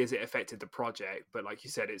only has it affected the project, but like you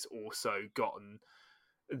said, it's also gotten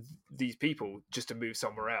these people just to move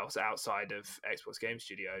somewhere else outside of Xbox Game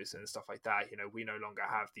Studios and stuff like that. We no longer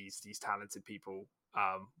have these talented people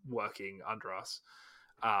working under us,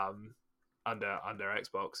 under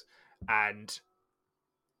Xbox, and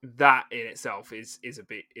that in itself is a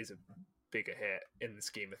bigger hit in the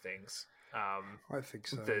scheme of things. I think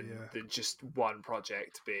so. Than just one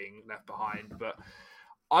project being left behind. But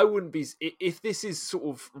I wouldn't be, if this is sort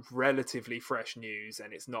of relatively fresh news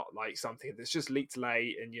and it's not like something that's just leaked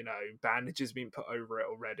late and bandage has been put over it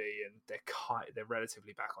already and they're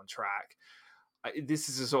relatively back on track. This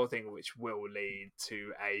is the sort of thing which will lead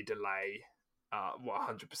to a delay.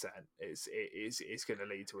 100%. It's going to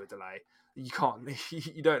lead to a delay.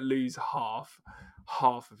 You don't lose half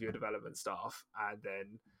of your development staff and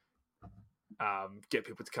then get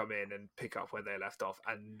people to come in and pick up where they left off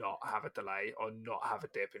and not have a delay or not have a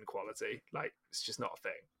dip in quality. Like, it's just not a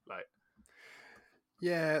thing. Like,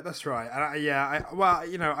 yeah, that's right.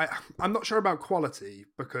 I'm not sure about quality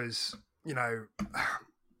because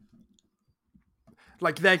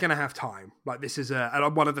like, they're going to have time. Like, this is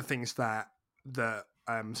one of the things that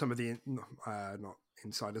some of the not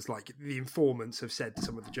insiders, like the informants have said,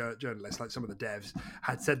 some of the journalists, like some of the devs,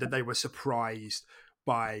 had said that they were surprised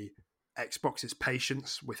by Xbox's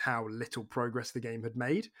patience with how little progress the game had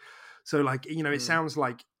made. So, like, you know, it sounds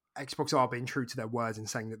like Xbox are being true to their words in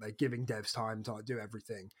saying that they're giving devs time to like, do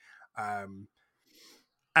everything. And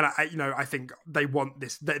I think they want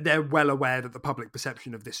this. They're well aware that the public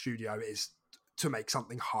perception of this studio is to make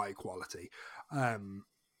something high quality, and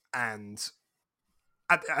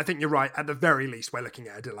I think you're right. At the very least, we're looking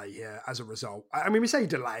at a delay here as a result. I mean, we say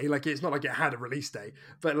delay, like it's not like it had a release date,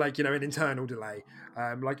 but like, you know, an internal delay.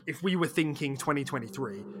 Like if we were thinking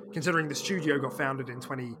 2023, considering the studio got founded in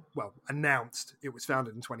announced it was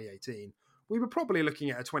founded in 2018, we were probably looking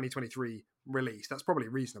at a 2023 release. That's probably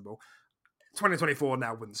reasonable. 2024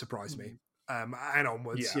 now wouldn't surprise me, and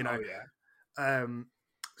onwards, you know.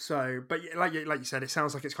 So, but like you said, it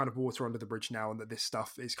sounds like it's kind of water under the bridge now, and that this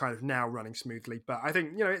stuff is kind of now running smoothly. But I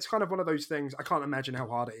think, you know, it's kind of one of those things. I can't imagine how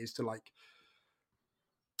hard it is to like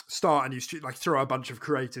start a new like throw a bunch of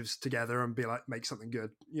creatives together and be like, make something good.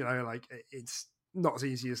 You know, like it's not as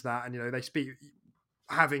easy as that. And you know,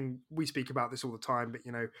 we speak about this all the time, but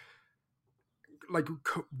you know, like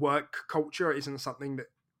work culture isn't something that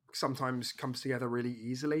sometimes comes together really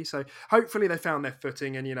easily. So hopefully they found their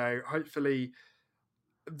footing, and you know, hopefully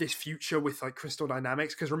this future with like Crystal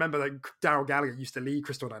Dynamics, because remember that Daryl Gallagher used to lead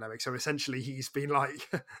Crystal Dynamics, so essentially he's been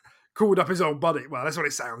like called up his old buddy. Well, that's what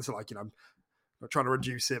it sounds like, you know. I'm not trying to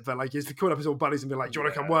reduce it, but like he's called up his old buddies and been like, "Do you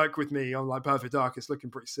want to come work with me on like Perfect Dark? It's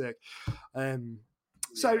looking pretty sick."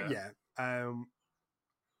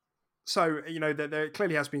 So you know, there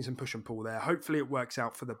clearly has been some push and pull there. Hopefully it works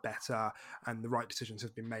out for the better and the right decisions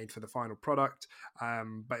have been made for the final product.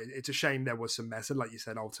 But it's a shame there was some mess. And like you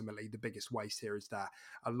said, ultimately the biggest waste here is that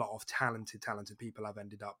a lot of talented people have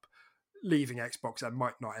ended up leaving Xbox and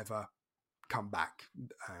might not ever come back,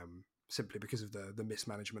 simply because of the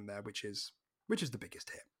mismanagement there, which is the biggest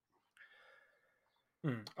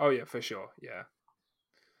hit. Oh yeah, for sure. Yeah.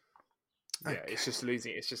 Okay. Yeah, it's just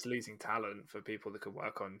losing talent for people that could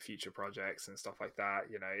work on future projects and stuff like that.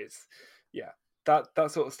 You know, it's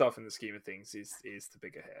that sort of stuff in the scheme of things is the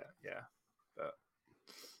bigger hit. Yeah, but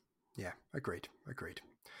yeah, agreed.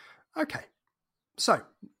 Okay, so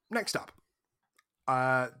next up,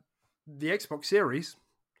 the Xbox Series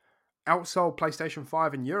outsold PlayStation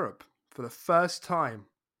 5 in Europe for the first time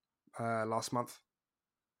last month.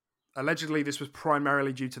 Allegedly, this was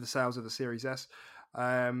primarily due to the sales of the Series S.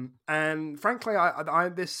 And frankly,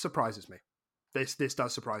 this surprises me. This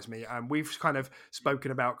does surprise me. And we've kind of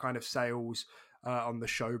spoken about kind of sales on the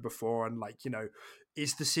show before, and like, you know,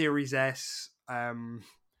 is the Series S, you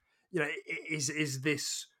know, is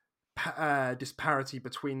this disparity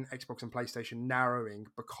between Xbox and PlayStation narrowing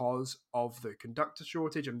because of the conductor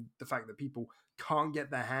shortage and the fact that people can't get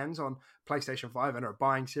their hands on PlayStation 5 and are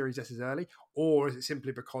buying Series S's early, or is it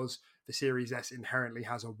simply because the Series S inherently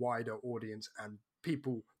has a wider audience and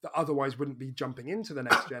people that otherwise wouldn't be jumping into the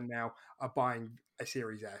next gen now are buying a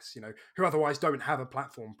Series S, you know, who otherwise don't have a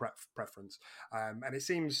platform preference? And it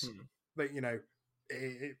seems that, you know,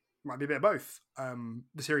 it might be a bit of both.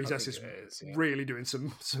 The Series S is really doing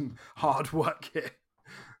some hard work here.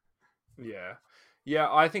 Yeah,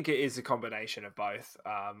 I think it is a combination of both.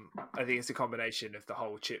 I think it's a combination of the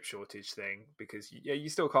whole chip shortage thing, because you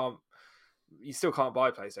still can't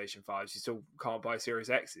buy PlayStation 5s, you still can't buy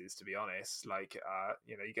Series X's, to be honest. Like,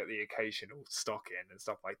 you know, you get the occasional stock in and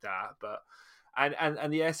stuff like that, but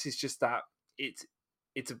and the S is just that it's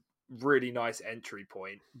a really nice entry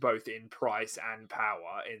point, both in price and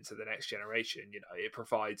power, into the next generation. You know, it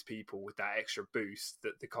provides people with that extra boost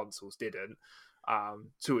that the consoles didn't,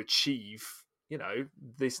 to achieve, you know,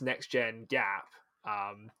 this next gen gap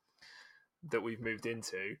that we've moved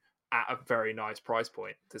into at a very nice price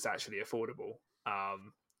point that's actually affordable.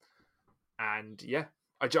 And yeah,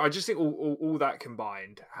 I just think all that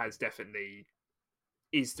combined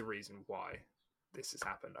is the reason why this has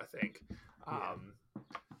happened, I think.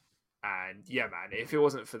 And yeah, man, if it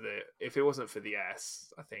wasn't for the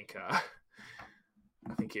S, I think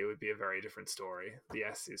it would be a very different story. The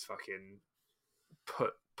S is fucking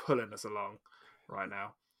pulling us along right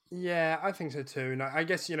now. Yeah, I think so too. And I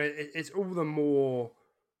guess, you know, it's all the more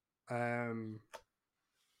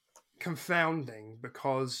confounding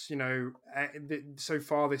because, you know, so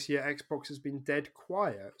far this year Xbox has been dead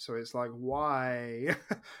quiet. So it's like, why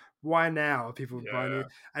why now are people buying it?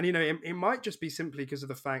 And, you know, it might just be simply because of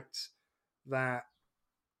the fact that,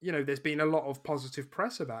 you know, there's been a lot of positive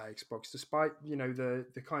press about Xbox, despite, you know, the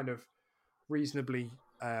kind of reasonably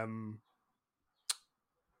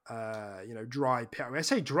dry. I mean, I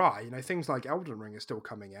say dry. Things like Elden Ring are still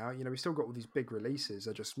coming out. We still got all these big releases.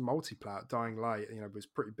 They're just multiplayer. Dying Light, was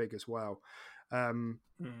pretty big as well. And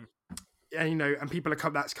and people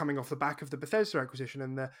are that's coming off the back of the Bethesda acquisition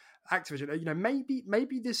and the Activision.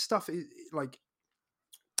 Maybe this stuff is like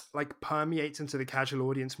permeates into the casual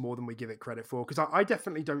audience more than we give it credit for. Because I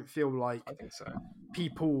definitely don't feel like I think so.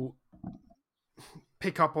 People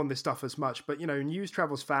pick up on this stuff as much, but news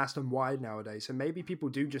travels fast and wide nowadays, so maybe people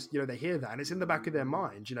do just they hear that and it's in the back of their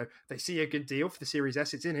mind. They see a good deal for the Series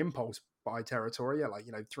S, it's in impulse buy territory at like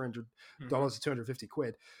 $300 or 250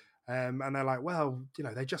 quid, and they're like, well,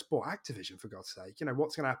 they just bought Activision, for God's sake,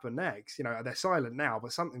 what's going to happen next? They're silent now,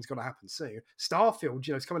 but something's going to happen soon. Starfield,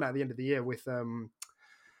 it's coming out at the end of the year with the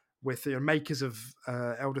makers of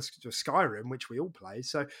Skyrim, which we all play.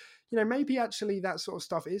 So, maybe actually that sort of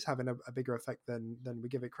stuff is having a bigger effect than we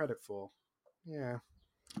give it credit for. Yeah.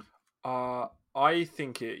 I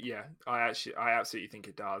think it. Yeah, I absolutely think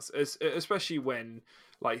it does. Especially when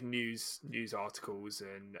like news articles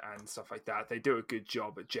and stuff like that, they do a good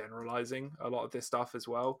job at generalizing a lot of this stuff as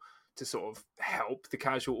well to sort of help the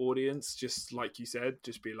casual audience. Just like you said,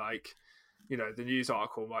 just be like, the news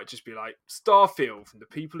article might just be like, Starfield from the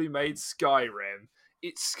people who made Skyrim.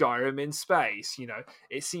 It's Skyrim in space.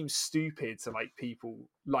 It seems stupid to like people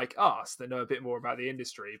like us that know a bit more about the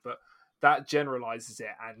industry, but that generalizes it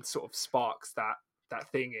and sort of sparks that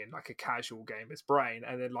thing in like a casual gamer's brain.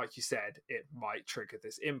 And then, like you said, it might trigger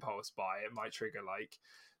this impulse buy. It might trigger like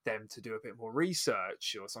them to do a bit more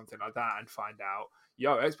research or something like that and find out,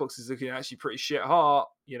 Xbox is looking actually pretty shit hot.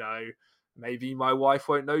 Maybe my wife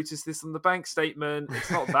won't notice this on the bank statement. It's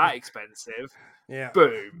not that expensive. Yeah.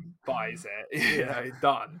 Boom, buys it.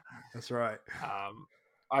 Done. That's right.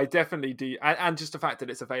 I definitely do, and just the fact that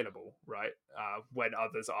it's available, right? When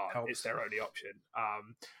others aren't, Helps. It's their only option.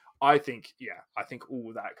 I think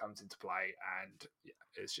all that comes into play, and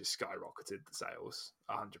it's just skyrocketed the sales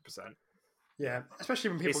 100%. Yeah,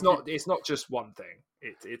 especially when people. It's not just one thing.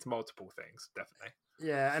 It's multiple things, definitely.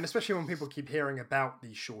 Yeah, and especially when people keep hearing about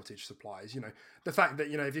these shortage supplies, the fact that,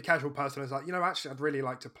 if you're a casual person is like, actually, I'd really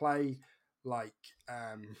like to play, like,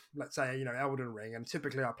 let's say, Elden Ring, and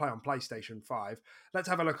typically I play on PlayStation 5. Let's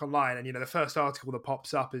have a look online, and, the first article that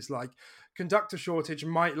pops up is like, conductor shortage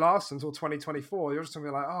might last until 2024. You're just going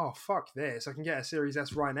to be like, oh, fuck this. I can get a Series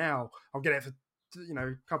S right now. I'll get it for,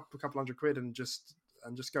 a couple $100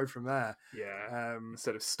 and just go from there. Yeah.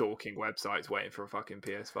 Instead of stalking websites waiting for a fucking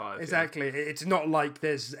PS5. Exactly. Yeah. It's not like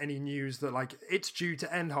there's any news that like it's due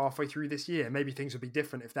to end halfway through this year. Maybe things would be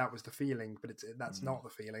different if that was the feeling, but that's not the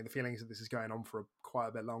feeling. The feeling is that this is going on for quite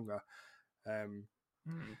a bit longer.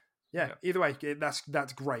 Yeah. Either way,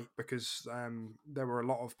 that's great because there were a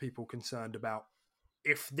lot of people concerned about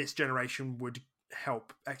if this generation would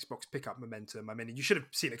help Xbox pick up momentum. I mean, you should have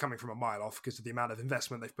seen it coming from a mile off because of the amount of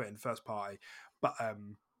investment they've put in first party. But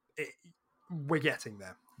we're getting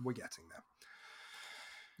there.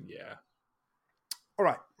 Yeah. All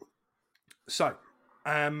right. So,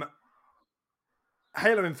 Halo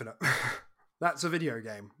Infinite. That's a video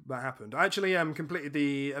game that happened. I actually completed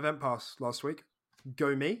the event pass last week.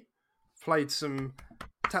 Go me. Played some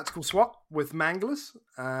tactical SWAT with Manglers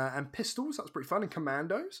and pistols. That was pretty fun. And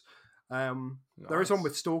commandos. Nice. There is one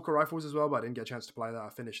with Stalker rifles as well, but I didn't get a chance to play that. I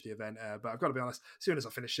finished the event, but I've got to be honest, as soon as I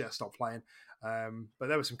finished it, I stopped playing. But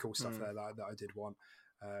there was some cool stuff there that I did want.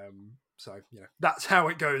 So, that's how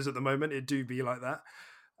it goes at the moment. It do be like that.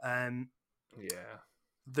 Yeah.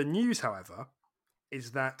 The news, however,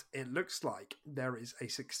 is that it looks like there is a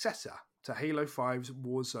successor to Halo 5's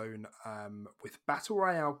Warzone with Battle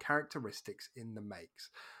Royale characteristics in the makes.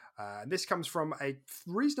 And this comes from a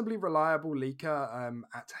reasonably reliable leaker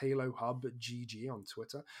at Halo Hub GG on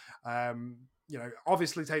Twitter.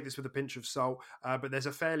 Obviously take this with a pinch of salt, but there's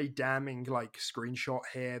a fairly damning like screenshot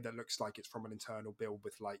here that looks like it's from an internal build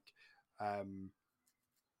with like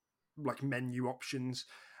menu options,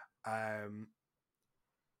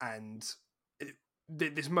 and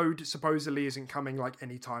this mode supposedly isn't coming like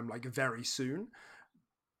anytime like very soon,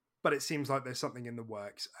 but it seems like there's something in the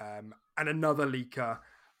works. And another leaker.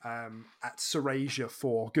 At Serasia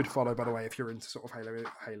 4, good follow by the way if you're into sort of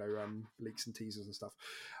Halo leaks and teasers and stuff,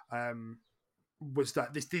 was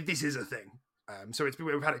that this is a thing. So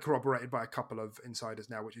we've had it corroborated by a couple of insiders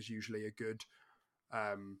now, which is usually a good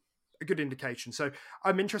indication. So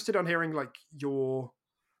I'm interested on hearing like your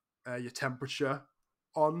temperature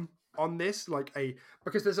on this,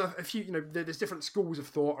 because there's a few, there's different schools of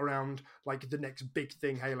thought around like the next big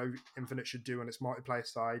thing Halo Infinite should do on its multiplayer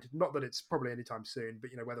side. Not that it's probably anytime soon,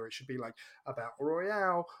 but whether it should be like a Battle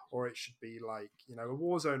Royale, or it should be like a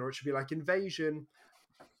Warzone, or it should be like Invasion,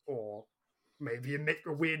 or maybe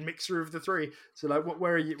a weird mixture of the three. So like,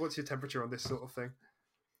 where are you? What's your temperature on this sort of thing?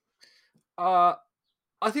 I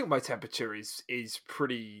think my temperature is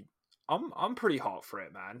pretty. I'm pretty hot for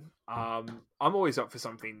it, man. I'm always up for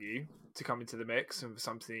something new to come into the mix and for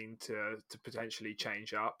something to potentially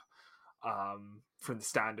change up from the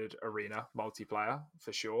standard arena multiplayer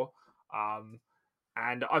for sure.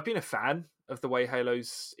 And I've been a fan of the way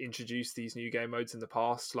Halo's introduced these new game modes in the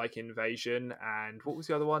past, like Invasion and what was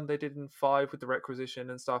the other one they did in 5 with the Requisition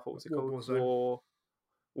and stuff? What was it called? Warzone. War.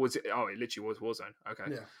 Was it? Oh, it literally was Warzone.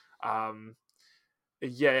 Okay. Yeah.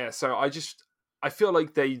 Yeah. So I feel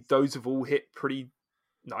like those have all hit pretty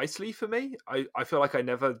nicely for me. I feel like I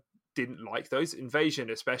never didn't like those. Invasion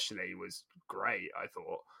especially was great. I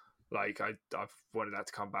thought like I've wanted that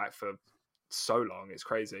to come back for so long. It's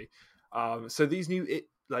crazy. So these new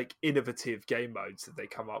like innovative game modes that they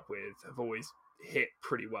come up with have always hit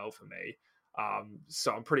pretty well for me.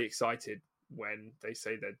 So I'm pretty excited when they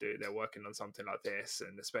say they're working on something like this,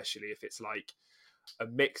 and especially if it's like a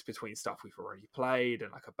mix between stuff we've already played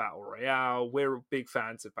and like a battle royale. We're big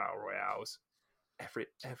fans of battle royales.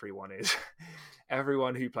 Everyone is.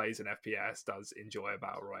 Everyone who plays an FPS does enjoy a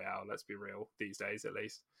battle royale. Let's be real, these days at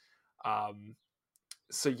least.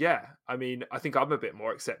 So yeah, I mean, I think I'm a bit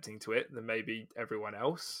more accepting to it than maybe everyone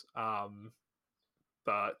else. But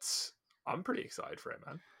I'm pretty excited for it,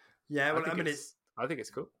 man. Yeah, well, I think it's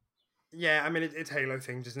cool. Yeah, I mean, it's Halo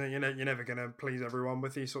things, isn't it? You're never going to please everyone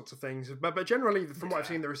with these sorts of things. But generally, from what I've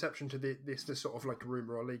seen, the reception to this sort of like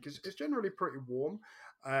rumor or leak is generally pretty warm.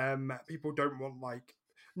 People don't want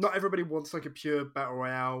not everybody wants like a pure battle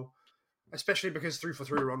royale, especially because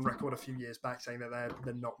 343 were on record a few years back saying that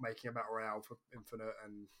they're not making a battle royale for Infinite,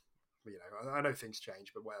 and I know things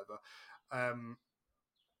change, but whatever.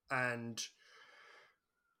 And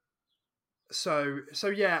so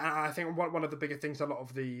yeah, I think one of the bigger things a lot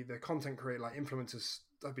of the content creator, like influencers,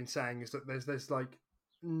 have been saying is that there's like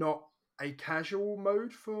not a casual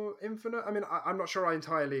mode for Infinite. I mean, I'm not sure I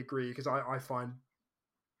entirely agree, because I find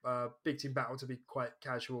Big Team Battle to be quite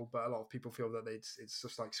casual, but a lot of people feel that it's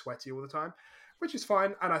just like sweaty all the time, which is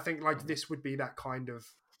fine. And I think like this would be that kind of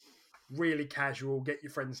really casual, get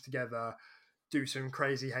your friends together, do some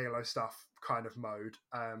crazy Halo stuff kind of mode.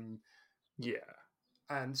 Yeah.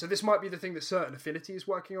 And so this might be the thing that Certain Affinity is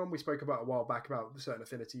working on. We spoke about a while back about Certain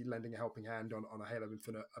Affinity lending a helping hand on a Halo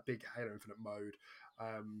Infinite, a big Halo Infinite mode.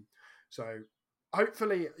 So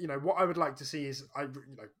hopefully, what I would like to see is,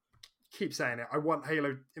 keep saying it, I want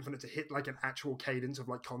Halo Infinite to hit like an actual cadence of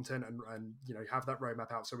like content and have that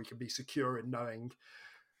roadmap out so we can be secure in knowing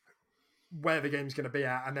where the game's going to be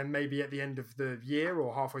at. And then maybe at the end of the year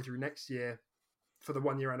or halfway through next year for the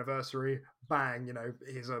 1 year anniversary, bang,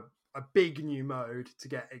 here's a big new mode to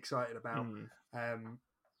get excited about.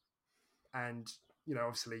 And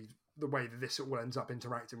obviously the way that this all ends up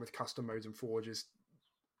interacting with custom modes and Forge is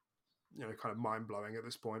kind of mind-blowing at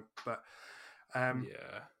this point, but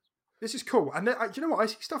this is cool. And you know what, I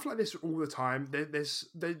see stuff like this all the time.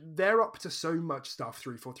 They're up to so much stuff.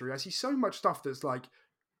 343, I see so much stuff that's like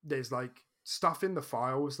there's like stuff in the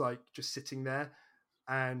files like just sitting there,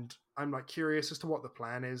 and I'm like curious as to what the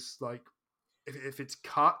plan is, like if it's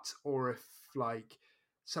cut or if like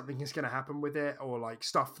something is going to happen with it, or like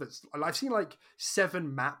stuff that's I've seen like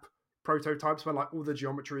 7 map prototypes where like all the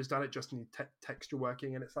geometry is done, it just needs texture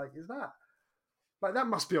working, and it's like, is that like that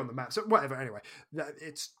must be on the map? So whatever, anyway,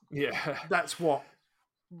 that's what,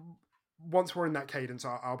 once we're in that cadence,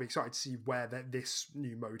 I'll be excited to see where this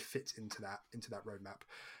new mode fits into that roadmap.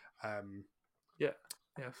 Yeah,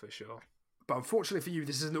 for sure. But unfortunately for you,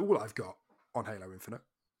 this isn't all I've got on Halo Infinite.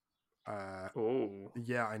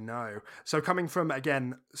 Yeah, I know. So coming from,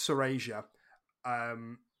 again, Surasia,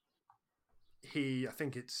 he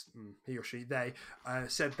or she, they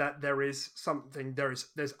said that there's something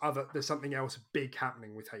else big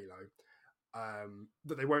happening with Halo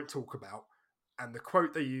that they won't talk about, and the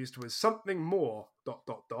quote they used was something more ...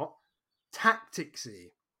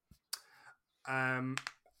 tacticsy. And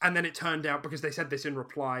then it turned out, because they said this in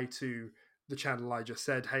reply to the channel I just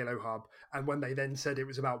said, Halo Hub, and when they then said it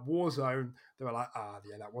was about Warzone, they were like,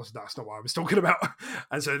 that's not what I was talking about.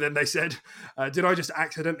 And so then they said, did I just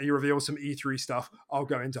accidentally reveal some E3 stuff? I'll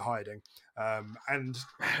go into hiding. And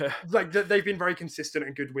like they've been very consistent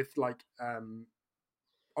and good with like on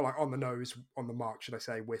the nose, on the mark, should I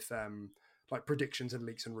say, with like predictions and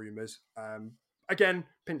leaks and rumors. Again,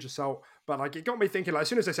 pinch of salt, but like it got me thinking, like as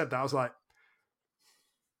soon as they said that, I was like,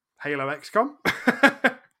 Halo XCOM?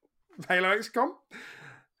 Halo XCOM?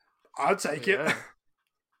 I'd take it.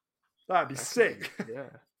 That'd be sick. Yeah.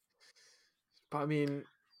 But I mean,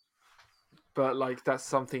 like that's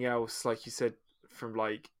something else, like you said, from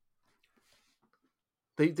like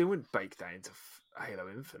They wouldn't bake that into Halo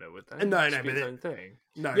Infinite, would they? No, It no, should be but its own thing.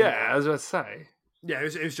 no, Yeah, yeah, I was about to say. yeah.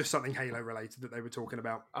 It was just something Halo related that they were talking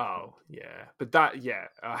about. Oh yeah, but that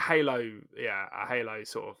a Halo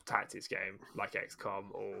sort of tactics game like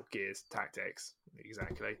XCOM or Gears Tactics,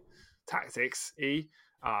 exactly, Tactics E.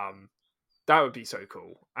 That would be so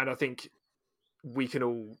cool, and I think we can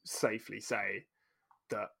all safely say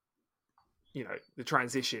that the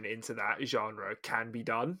transition into that genre can be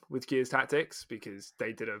done with Gears Tactics because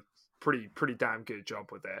they did a pretty damn good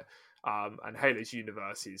job with it. And Halo's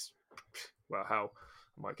universe is, well, hell,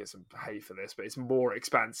 I might get some hate for this, but it's more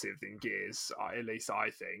expansive than Gears, at least I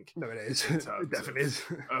think. No, it is. In It terms definitely is.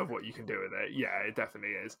 of what you can do with it. Yeah, it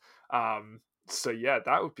definitely is. So yeah,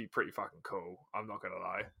 that would be pretty fucking cool. I'm not gonna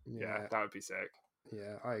lie. Yeah, that would be sick.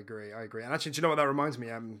 Yeah, I agree. And actually, do you know what that reminds me?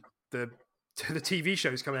 The TV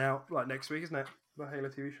show's coming out like next week, isn't it? The Halo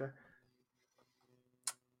TV show.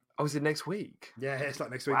 Oh, is it next week? Yeah, it's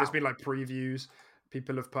like next week. Wow. There's been like previews.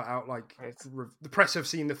 People have put out like the press have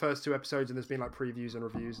seen the first 2 episodes, and there's been like previews and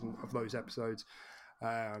reviews of those episodes.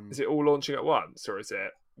 Is it all launching at once, or is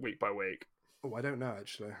it week by week? Oh, I don't know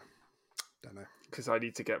actually. Don't know, because I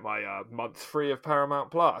need to get my month free of Paramount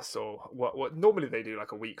Plus, or what normally they do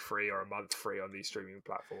like a week free or a month free on these streaming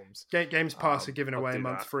platforms. Games Pass are giving away a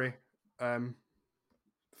month that. free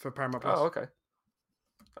for Paramount Plus. Oh, okay.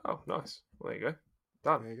 Oh, nice. Well, there you go.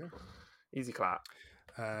 Done. There you go. Easy clap.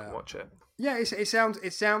 Watch it. Yeah, it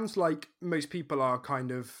sounds like most people are kind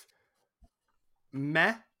of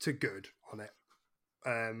meh to good on it.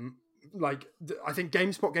 I think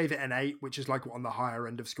GameSpot gave it an 8, which is like on the higher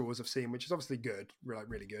end of scores I've seen, which is obviously good,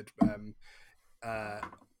 really good.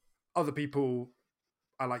 Other people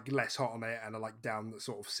are like less hot on it and are like down the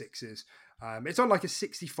sort of 6s. It's on like a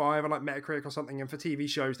 65 on like Metacritic or something, and for TV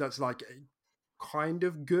shows that's like kind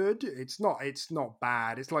of good. It's not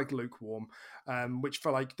bad. It's like lukewarm, which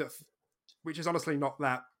is honestly not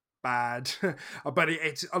that bad. But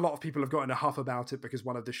it's a lot of people have gotten a huff about it because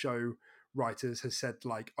one of the show writers has said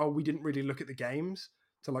like, oh, we didn't really look at the games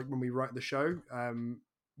to like when we write the show.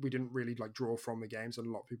 We didn't really like draw from the games, and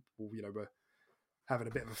a lot of people were having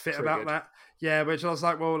a bit of a fit about that. Yeah, which I was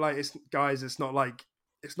like, well, like it's not like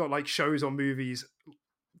shows or movies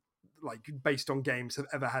like based on games have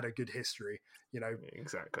ever had a good history,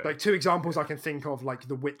 Exactly. Like 2 examples I can think of, like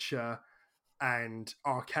The Witcher and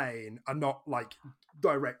Arcane, are not like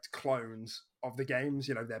direct clones of the games.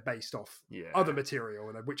 They're based off other material,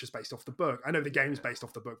 and which is based off the book. I know the game's based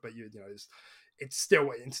off the book, but it's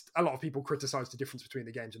still a lot of people criticize the difference between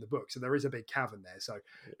the games and the book, so there is a big cavern there. So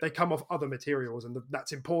they come off other materials, and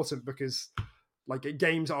that's important because like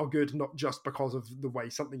games are good not just because of the way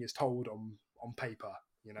something is told on paper.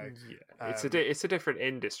 It's a different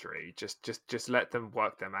industry. Just let them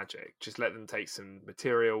work their magic. Just let them take some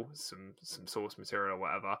material, some source material or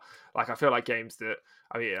whatever. Like I feel like TV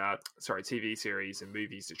series and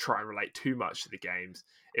movies that try and relate too much to the games,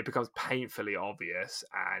 it becomes painfully obvious,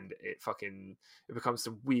 and it becomes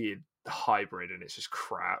some weird hybrid, and it's just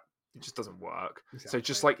crap. It just doesn't work. Exactly. So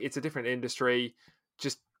just like it's a different industry,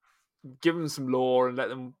 just give them some lore and let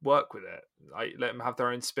them work with it. Like, let them have their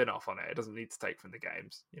own spin-off on it. It doesn't need to take from the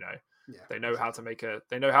games. They know how to make a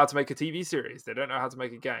TV series. They don't know how to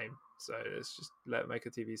make a game, so let's just let them make a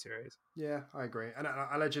TV series. Yeah, I agree. And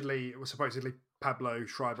allegedly, it was supposedly Pablo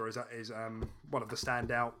Schreiber is one of the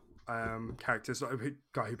standout characters, the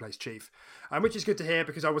guy who plays Chief, which is good to hear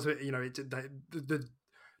because I was the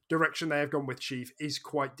direction they have gone with Chief is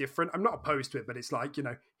quite different. I'm not opposed to it, but it's like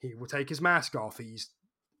he will take his mask off. He's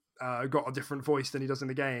got a different voice than he does in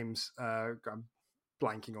the games. I'm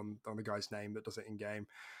blanking on the guy's name that does it in game.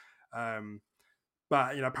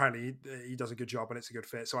 But apparently he does a good job and it's a good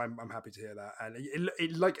fit. So I'm happy to hear that. And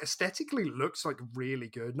it like aesthetically looks like really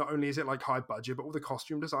good. Not only is it like high budget, but all the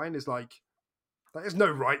costume design is like there's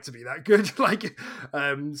no right to be that good.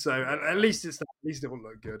 At least it will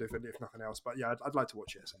look good if nothing else. But yeah, I'd like to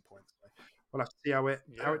watch it at some point. So we'll have to see how it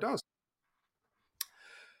does.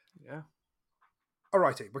 Yeah.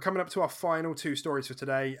 Alrighty, we're coming up to our final 2 stories for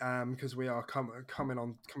today because we are coming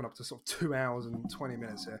up to sort of 2 hours and 20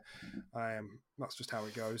 minutes here. That's just how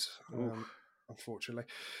it goes, unfortunately.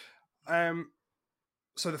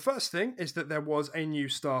 So the first thing is that there was a new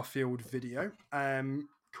Starfield video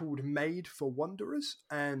called Made for Wanderers,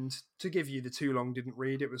 and to give you the too long didn't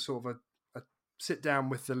read, it was sort of a sit down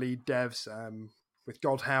with the lead devs, with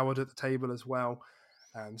God Howard at the table as well.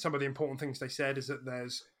 Some of the important things they said is that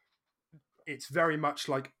it's very much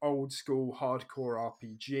like old school hardcore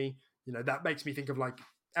RPG. That makes me think of like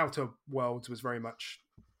Outer Worlds was very much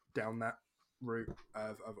down that route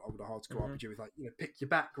of older hardcore RPG with like, pick your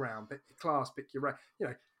background, pick your class, pick your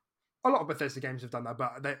a lot of Bethesda games have done that,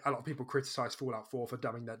 but a lot of people criticize Fallout 4 for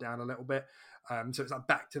dumbing that down a little bit. So it's like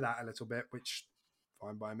back to that a little bit, which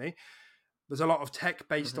fine by me. There's a lot of tech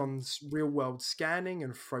based on real world scanning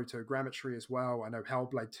and photogrammetry as well. I know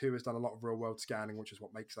Hellblade 2 has done a lot of real world scanning, which is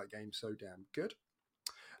what makes that game so damn good.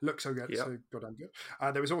 Looks so good, so goddamn good.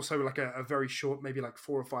 There was also like a very short, maybe like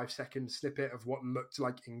 4 or 5 second snippet of what looked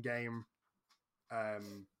like in game.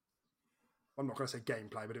 I'm not going to say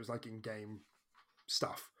gameplay, but it was like in game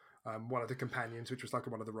stuff. One of the companions, which was like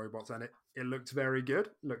one of the robots, and it looked very good,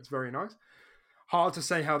 looked very nice. Hard to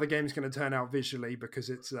say how the game's going to turn out visually because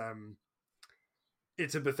it's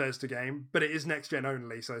a Bethesda game, but it is next gen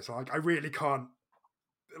only, so it's like I really can't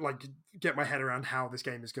like get my head around how this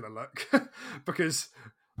game is going to look because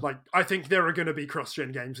like I think there are going to be cross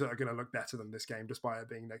gen games that are going to look better than this game, despite it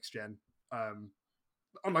being next gen.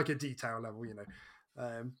 On like a detail level, you know,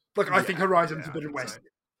 I think Horizon Forbidden West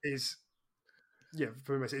is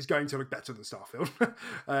is going to look better than Starfield.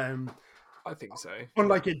 I think so. On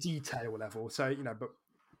like a detail level. So, you know, but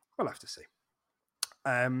we'll have to see.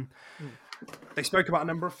 They spoke about a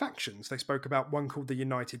number of factions. They spoke about one called the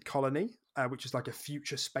United Colony, which is like a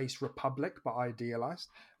future space republic, but idealized.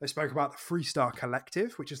 They spoke about the Freestar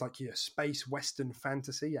Collective, which is like your space Western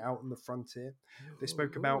fantasy out on the frontier. They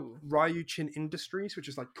spoke about Ryuchin Industries, which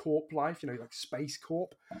is like corp life, you know, like space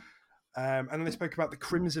corp. And then they spoke about the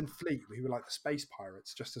Crimson Fleet, who were like the space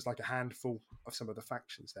pirates, just as like a handful of some of the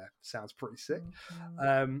factions there. Sounds pretty sick.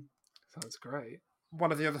 Sounds great.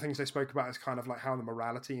 One of the other things they spoke about is kind of like how the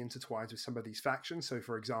morality intertwines with some of these factions. So,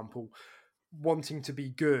 for example, wanting to be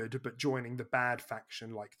good but joining the bad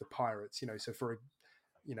faction, like the pirates. You know, so for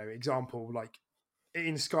example, like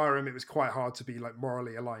in Skyrim, it was quite hard to be like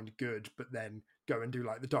morally aligned good, but then go and do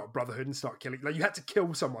like the Dark Brotherhood and start killing. Like you had to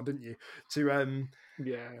kill someone, didn't you, to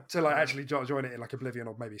actually join it in like Oblivion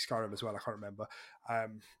or maybe Skyrim as well. I can't remember.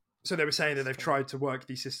 So they were saying that they've tried to work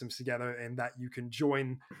these systems together in that you can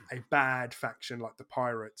join a bad faction like the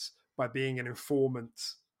pirates by being an informant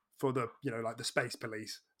for the like the space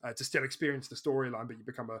police to still experience the storyline, but you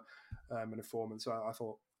become an informant. So I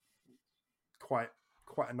thought quite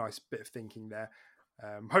a nice bit of thinking there.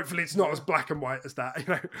 Hopefully it's not as black and white as that.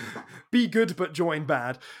 You know, be good but join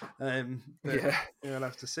bad. We'll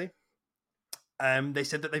have to see. They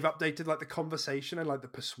said that they've updated like the conversation and like the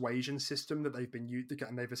persuasion system that they've been using,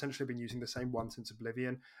 and they've essentially been using the same one since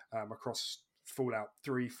Oblivion across Fallout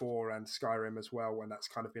 3, 4, and Skyrim as well, and that's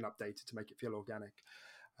kind of been updated to make it feel organic.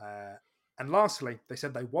 And lastly, they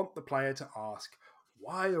said they want the player to ask,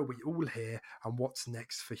 why are we all here and what's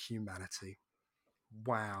next for humanity?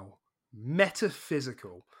 Wow.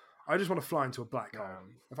 Metaphysical. I just want to fly into a black hole.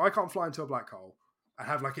 If I can't fly into a black hole and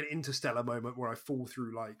have like an interstellar moment where I fall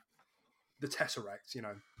through like the Tesseract, you know,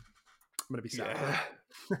 I'm going to be sad.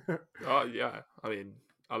 Yeah. Oh, yeah. I mean,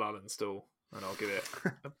 I'll uninstall and I'll give it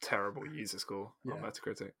a terrible user score on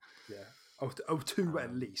Metacritic. Yeah. two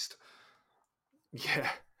at least. Yeah.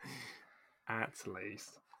 At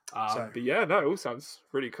least. But yeah, no, it all sounds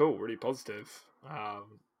really cool, really positive.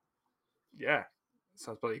 Yeah.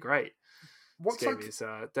 Sounds bloody great. This game is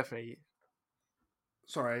definitely...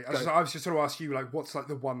 Sorry, I was just going to ask you, like, what's like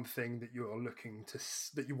the one thing that you're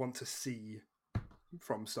that you want to see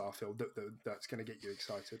from Starfield that's going to get you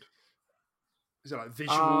excited? Is it like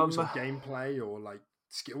visuals or gameplay or like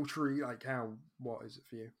skill tree? Like, what is it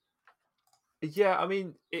for you? Yeah, I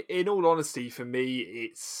mean, in all honesty, for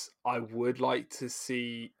me, I would like to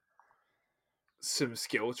see some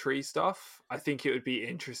skill tree stuff. I think it would be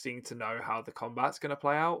interesting to know how the combat's going to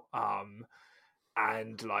play out.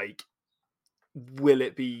 And like, will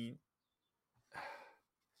it be...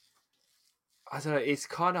 I don't know. It's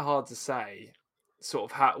kind of hard to say. Sort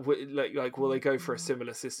of how like will they go for a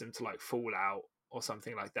similar system to like Fallout or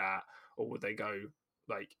something like that, or would they go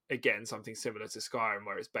like again something similar to Skyrim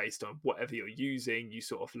where it's based on whatever you're using, you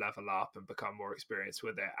sort of level up and become more experienced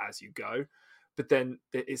with it as you go. But then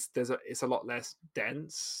it's a lot less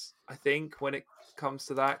dense, I think, when it comes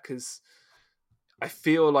to that, because I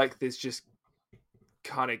feel like there's just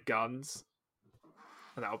kind of guns,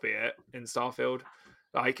 and that'll be it in Starfield.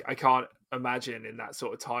 Like, I can't imagine in that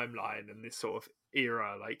sort of timeline and this sort of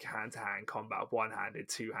era, like hand-to-hand combat, one-handed,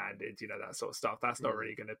 two-handed, that sort of stuff. That's not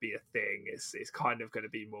really going to be a thing. It's kind of going to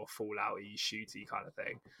be more Fallout-y, shooty kind of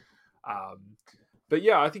thing. But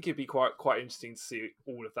yeah, I think it'd be quite interesting to see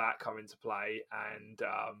all of that come into play,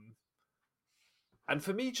 and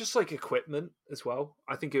for me, just like equipment as well.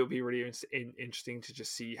 I think it would be really interesting to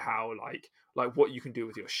just see how like what you can do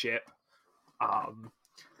with your ship,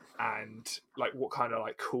 and like what kind of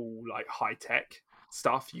like cool like high tech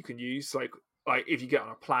stuff you can use. Like like if you get on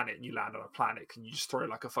a planet and you land on a planet, can you just throw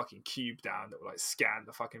like a fucking cube down that will like scan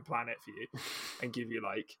the fucking planet for you and give you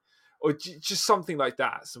like, or just something like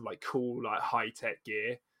that, some like cool like high tech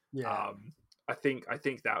gear. Yeah. I think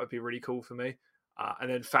that would be really cool for me.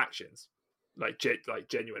 And then factions, like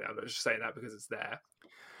genuinely, I'm not just saying that because it's there.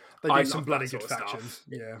 They do I some love bloody that good sort of factions. stuff.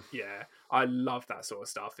 Yeah. Yeah, I love that sort of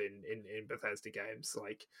stuff in Bethesda games.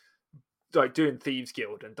 Like doing Thieves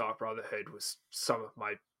Guild and Dark Brotherhood was some of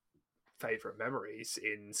my favorite memories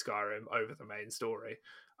in Skyrim over the main story.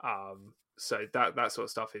 So that sort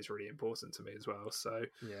of stuff is really important to me as well. So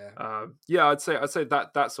yeah, I'd say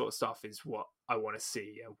that sort of stuff is what I want to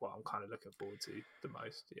see and what I'm kind of looking forward to the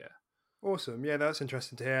most. Yeah. Awesome. Yeah, that's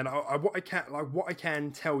interesting to hear. And what I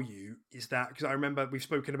can tell you is that, because I remember we've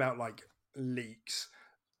spoken about like leaks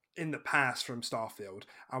in the past from Starfield,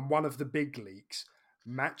 and one of the big leaks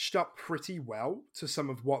matched up pretty well to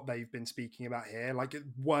some of what they've been speaking about here, like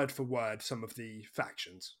word for word, some of the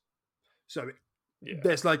factions. So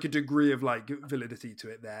there's like a degree of like validity to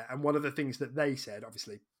it there. And one of the things that they said,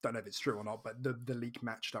 obviously don't know if it's true or not, but the leak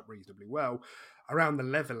matched up reasonably well around the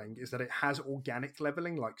leveling, is that it has organic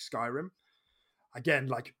leveling like Skyrim. Again,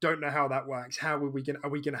 like, don't know how that works. How are we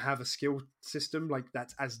gonna have a skill system like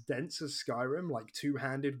that's as dense as Skyrim, like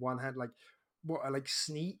two-handed, one-hand, like what are like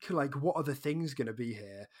sneak, like what are the things gonna be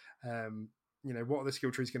here? What are the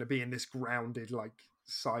skill trees gonna be in this grounded like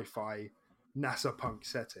sci-fi NASA punk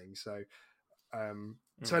setting? So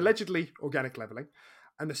allegedly organic leveling.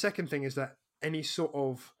 And the second thing is that any sort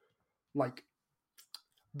of like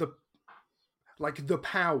the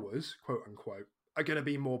powers, quote unquote, are going to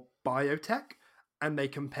be more biotech, and they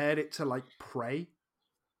compared it to like Prey,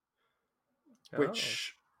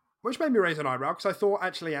 which made me raise an eyebrow, because I thought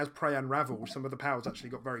actually as Prey unraveled, some of the powers actually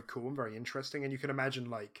got very cool and very interesting, and you can imagine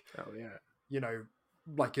like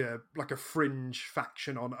like a fringe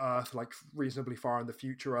faction on Earth, like reasonably far in the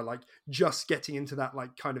future, are like just getting into that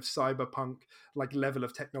like kind of cyberpunk like level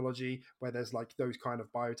of technology where there's like those kind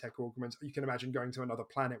of biotech augments. You can imagine going to another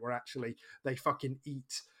planet where actually they fucking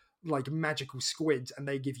eat like magical squids and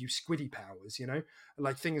they give you squiddy powers,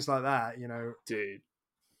 like things like that, Dude,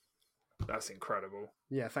 that's incredible.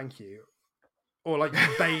 Yeah, thank you. Or like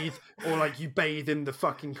you bathe in the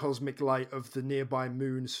fucking cosmic light of the nearby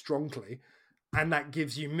moon strongly, and that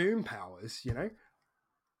gives you moon powers,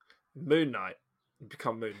 Moon Knight.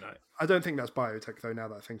 Become Moon Knight. I don't think that's biotech though, now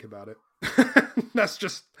that I think about it. That's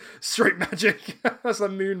just straight magic. That's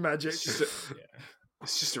like moon magic.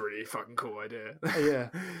 It's just a really fucking cool idea. Yeah.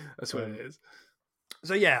 That's what it is.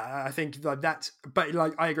 So yeah, I think like that's, but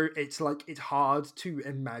like I agree, it's like it's hard to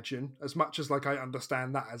imagine, as much as like I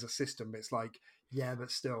understand that as a system. It's like, yeah, but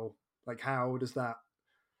still, like how does that,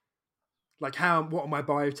 like what are my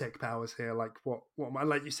biotech powers here? Like what am I,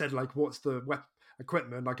 like you said, like what's the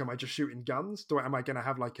equipment? Like am I just shooting guns? Am I gonna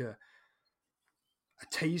have like a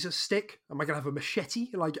taser stick? Am I gonna have a machete?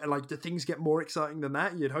 Like do things get more exciting than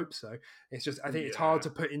that? You'd hope so. It's just, I think it's hard to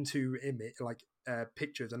put into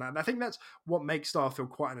pictures, and I think that's what makes Starfield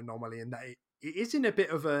quite an anomaly, in that it is in a bit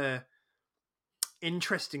of a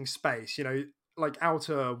interesting space. Like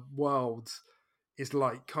Outer Worlds is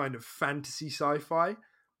like kind of fantasy sci-fi,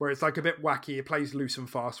 where it's like a bit wacky. It plays loose and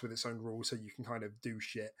fast with its own rules, so you can kind of do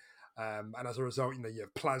shit. And as a result, you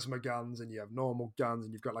have plasma guns and you have normal guns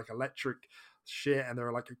and you've got like electric shit, and there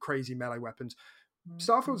are like crazy melee weapons.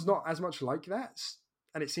 Starfield's not as much like that,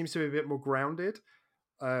 and it seems to be a bit more grounded.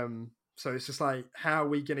 So it's just like, how are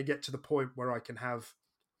we going to get to the point where I can have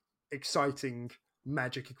exciting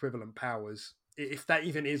magic equivalent powers, if that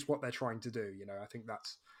even is what they're trying to do? I think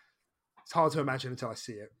it's hard to imagine until I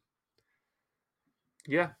see it.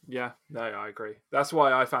 Yeah, no, I agree. That's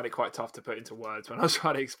why I found it quite tough to put into words when I was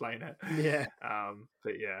trying to explain it. Yeah.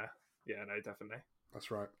 But yeah, no, definitely.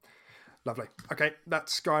 That's right. Lovely. Okay,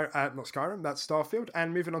 that's not Skyrim, that's Starfield.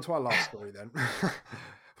 And moving on to our last story then.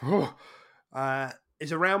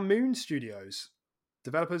 Is around Moon Studios,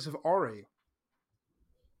 developers of Ori.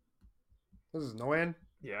 This is annoying.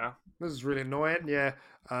 Yeah. This is really annoying. Yeah.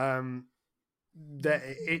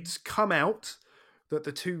 It's come out that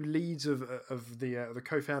the two leads of the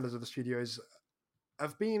co-founders of the studios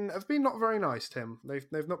have been not very nice, Tim.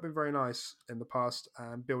 They've not been very nice in the past,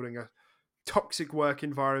 building a toxic work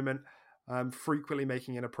environment, frequently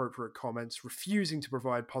making inappropriate comments, refusing to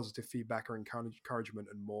provide positive feedback or encouragement,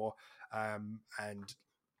 and more. And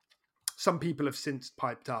some people have since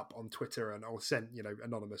piped up on Twitter or sent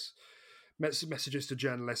anonymous messages to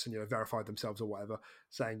journalists and verified themselves or whatever,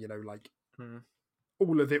 saying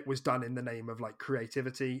all of it was done in the name of like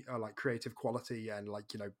creativity or like creative quality, and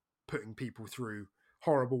like putting people through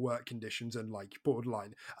horrible work conditions and like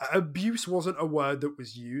borderline abuse wasn't a word that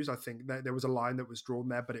was used. I think that there was a line that was drawn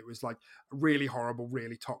there, but it was like really horrible,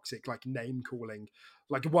 really toxic, like name calling.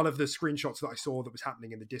 Like one of the screenshots that I saw that was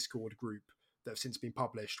happening in the Discord group that have since been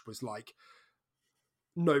published was like,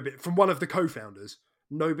 nobody from one of the co-founders,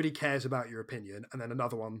 nobody cares about your opinion, and then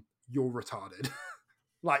another one, you're retarded.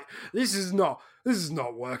 Like this is not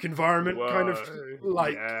work environment. Whoa. Kind of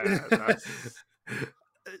like that's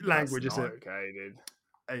language, that's is not it? okay, dude.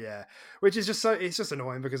 Yeah, which is just so, it's just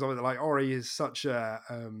annoying because like Ori is such a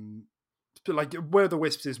like Where the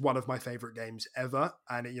Wisps is one of my favorite games ever,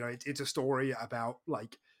 and it's a story about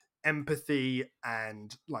like empathy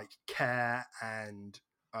and like care and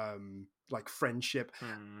like friendship,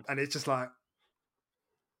 and it's just like,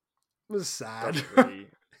 it was sad. Really,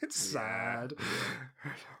 It's sad.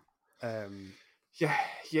 Yeah,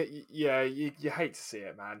 you hate to see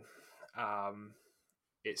it, man.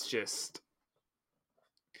 It's just,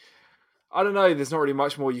 I don't know. There's not really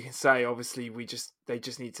much more you can say. Obviously, they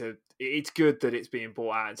just need to. It's good that it's being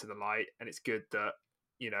brought out into the light, and it's good that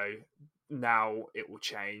now it will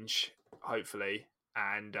change, hopefully.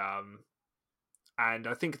 And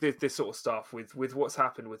I think this sort of stuff with what's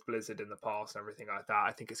happened with Blizzard in the past and everything like that,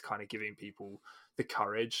 I think it's kind of giving people the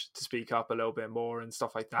courage to speak up a little bit more and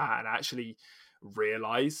stuff like that, and actually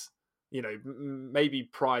realize. Maybe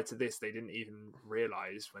prior to this, they didn't even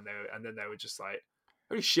realize and then they were just like,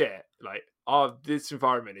 holy shit, like, this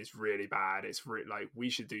environment is really bad. It's like, we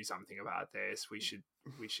should do something about this. We should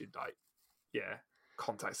like,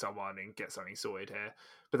 contact someone and get something sorted here.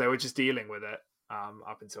 But they were just dealing with it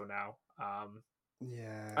up until now.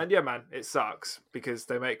 And yeah, man, it sucks because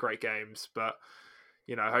they make great games, but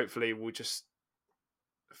hopefully we'll just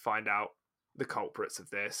find out the culprits of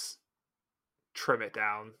this, trim it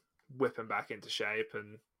down, whip them back into shape,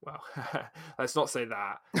 and well, let's not say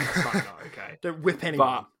that. That's kind of not okay. Don't whip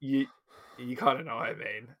anyone. But you kind of know what I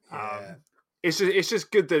mean. Yeah. It's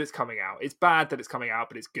just good that it's coming out. It's bad that it's coming out,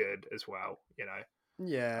 but it's good as well.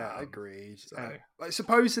 Yeah, agreed. So. Like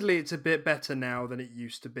supposedly it's a bit better now than it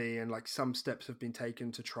used to be, and like some steps have been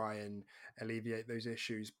taken to try and alleviate those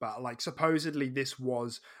issues. But like supposedly this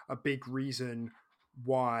was a big reason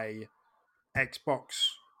why Xbox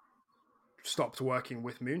stopped working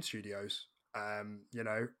with Moon Studios. And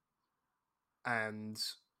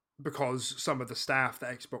because some of the staff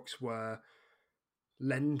that Xbox were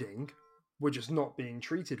lending were just not being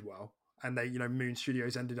treated well, and they, Moon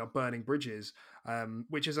Studios ended up burning bridges,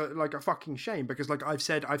 which is a fucking shame, because like I've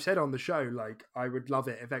said on the show, like I would love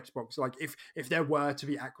it if Xbox, like if there were to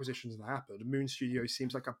be acquisitions that happened, Moon Studios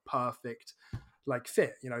seems like a perfect like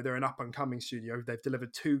fit. They're an up and coming studio. They've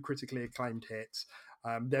delivered 2 critically acclaimed hits.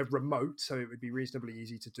 They're remote, so it would be reasonably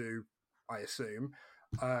easy to do, I assume.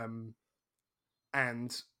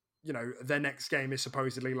 And their next game is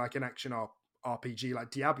supposedly like an action RPG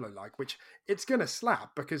like Diablo-like, which it's gonna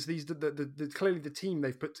slap, because these the clearly the team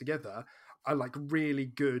they've put together are like really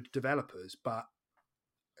good developers, but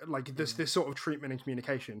like this sort of treatment and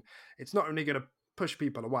communication, it's not only gonna push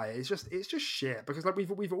people away, it's just shit, because like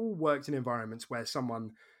we've all worked in environments where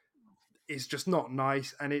someone is just not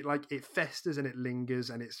nice, and it festers and it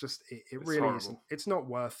lingers, and it's really horrible. Isn't, it's not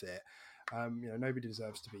worth it. Nobody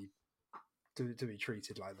deserves to be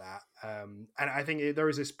treated like that. And I think there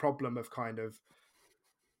is this problem of kind of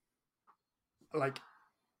like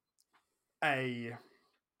an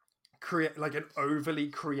overly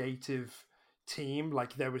creative team.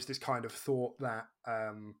 Like there was this kind of thought that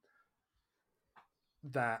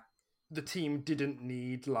that the team didn't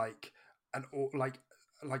need like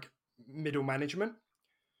middle management.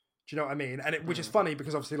 Do you know what I mean? And which is funny,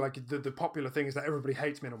 because obviously like the popular thing is that everybody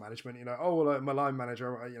hates middle management, my line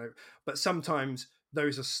manager, but sometimes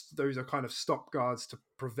those are kind of stop guards to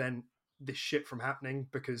prevent this shit from happening,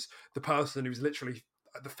 because the person who's literally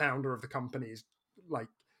the founder of the company is like,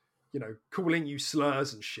 calling you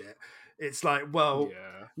slurs and shit. It's like, well,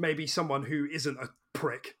 maybe someone who isn't a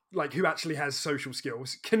prick, like who actually has social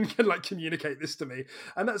skills, can like communicate this to me.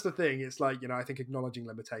 And that's the thing. It's like, I think acknowledging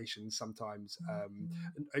limitations sometimes,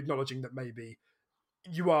 acknowledging that maybe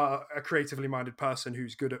you are a creatively minded person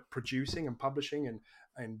who's good at producing and publishing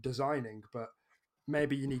and designing, but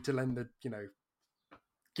maybe you need to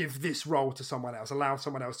give this role to someone else, allow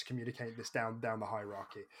someone else to communicate this down the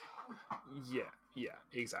hierarchy. Yeah,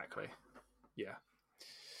 exactly. Yeah.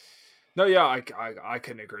 No, yeah, I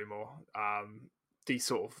couldn't agree more. These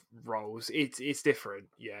sort of roles, it's different.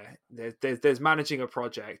 Yeah, there's managing a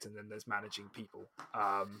project, and then there's managing people.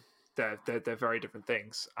 They're very different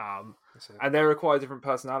things. And they require different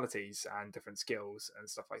personalities and different skills and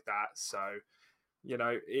stuff like that. So,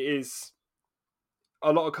 it is.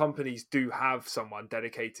 a lot of companies do have someone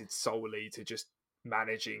dedicated solely to just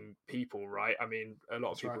managing people, right? I mean, a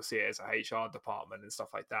lot of people see it as a HR department and stuff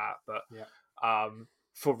like that, but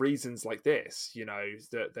for reasons like this,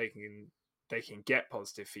 that they can get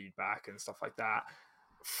positive feedback and stuff like that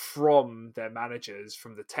from their managers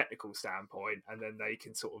from the technical standpoint, and then they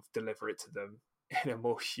can sort of deliver it to them in a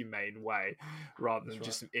more humane way, rather than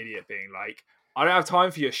just an idiot being like, I don't have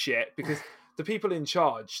time for your shit, because the people in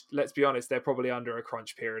charge, let's be honest, they're probably under a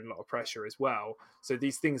crunch period and a lot of pressure as well. So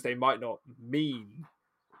these things, they might not mean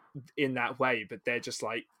in that way, but they're just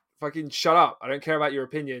like, fucking shut up, I don't care about your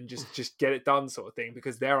opinion, just get it done, sort of thing,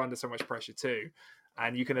 because they're under so much pressure too.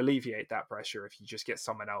 And you can alleviate that pressure if you just get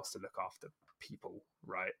someone else to look after people,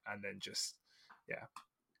 right? And then just,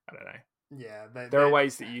 I don't know. Yeah, there are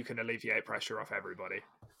ways that you can alleviate pressure off everybody.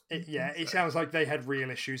 It sounds like they had real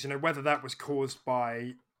issues, whether that was caused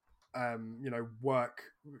by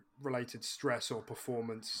work-related stress or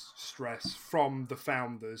performance stress from the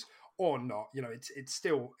founders or not. It's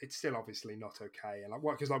still obviously not okay. And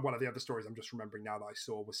because one of the other stories I'm just remembering now that I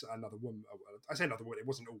saw was another woman. I say another woman; it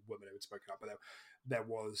wasn't all women who had spoken up, but there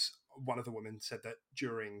was one of the women said that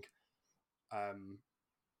during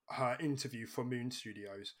her interview for Moon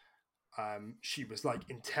Studios, she was like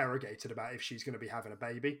interrogated about if she's going to be having a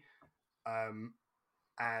baby.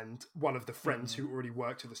 And one of the friends who already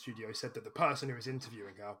worked at the studio said that the person who was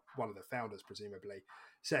interviewing her, one of the founders presumably,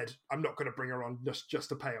 said, I'm not going to bring her on just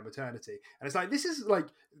to pay her maternity. And it's like, this is like,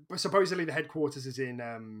 supposedly the headquarters is in,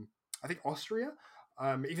 I think, Austria.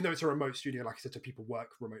 Even though it's a remote studio, like I said, so people work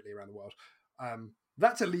remotely around the world.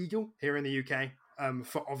 That's illegal here in the UK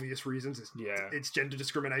for obvious reasons. It's gender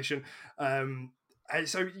discrimination.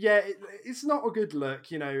 So it's not a good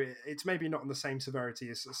look. It's maybe not on the same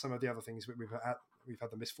severity as some of the other things we've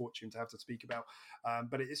had the misfortune to have to speak about,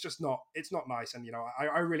 but it's just not. It's not nice. And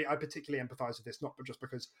I particularly empathize with this, not just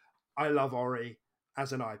because I love Ori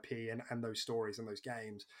as an IP and those stories and those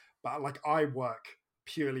games, but like I work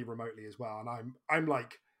purely remotely as well, and I'm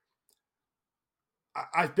like,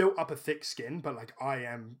 I've built up a thick skin, but like I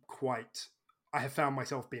have found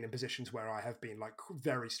myself being in positions where I have been like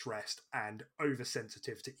very stressed and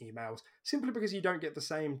oversensitive to emails, simply because you don't get the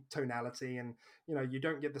same tonality and you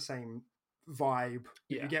don't get the same vibe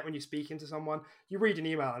you get when you're speaking to someone. You read an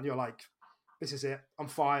email and you're like, this is it, I'm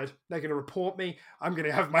fired, they're going to report me, I'm going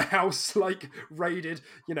to have my house like raided,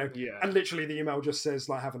 and literally the email just says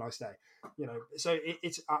like, have a nice day, so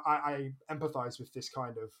I empathize with this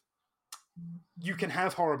kind of, you can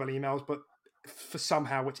have horrible emails, but for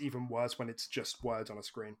somehow it's even worse when it's just words on a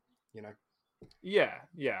screen. I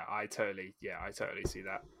totally see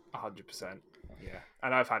that 100%.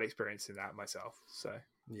 And I've had experience in that myself, so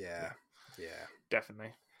yeah,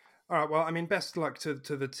 definitely. All right, well, I mean, best luck to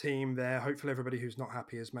the team there. Hopefully everybody who's not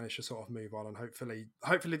happy has managed to sort of move on, and hopefully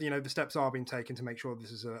the steps are being taken to make sure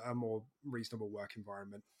this is a more reasonable work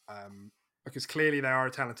environment, because clearly they are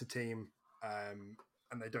a talented team,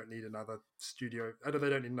 and they don't need another studio. They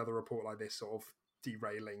don't need another report like this sort of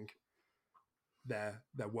derailing their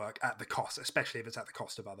work at the cost, especially if it's at the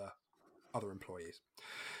cost of other employees.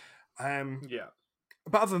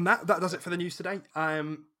 But other than that does it for the news today.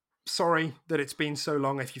 Sorry that it's been so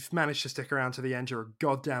long. If you've managed to stick around to the end, you're a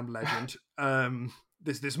goddamn legend.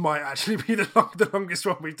 This might actually be the longest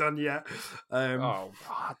one we've done yet.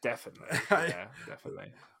 Definitely. Yeah,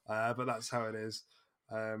 definitely. But that's how it is.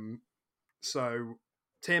 So,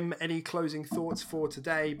 Tim, any closing thoughts for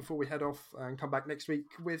today before we head off and come back next week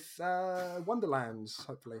with Wonderlands,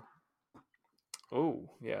 hopefully? Oh,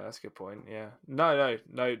 yeah, that's a good point. Yeah. No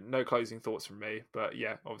closing thoughts from me. But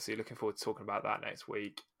yeah, obviously looking forward to talking about that next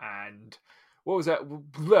week. And what was that?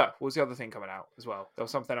 What was the other thing coming out as well? There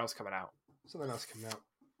was something else coming out. Something else coming out.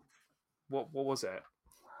 What was it?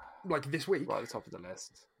 Like this week? Right at the top of the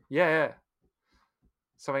list. Yeah.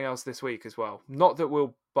 Something else this week as well. Not that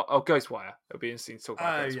we'll... But Ghostwire. It'll be interesting to talk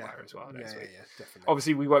about Ghostwire as well next week. Yeah, definitely.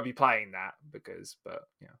 Obviously, we won't be playing that but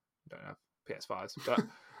don't have PS5s. But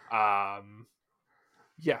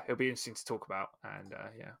it'll be interesting to talk about. And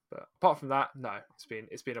but apart from that, no,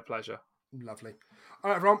 it's been a pleasure. Lovely.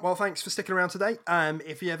 All right, everyone. Well, thanks for sticking around today.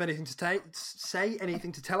 If you have anything to say,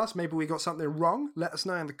 anything to tell us, maybe we got something wrong, let us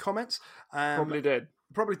know in the comments. Probably did.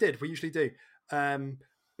 We usually do.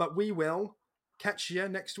 But we will catch you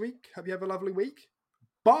next week. Hope you have a lovely week.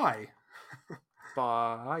 Bye.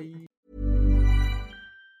 Bye.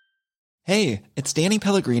 Hey, it's Danny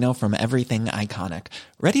Pellegrino from Everything Iconic.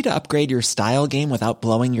 Ready to upgrade your style game without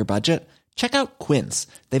blowing your budget? Check out Quince.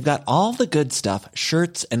 They've got all the good stuff,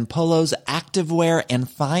 shirts and polos, activewear, and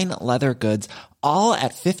fine leather goods, all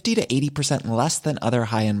at 50 to 80% less than other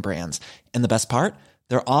high-end brands. And the best part?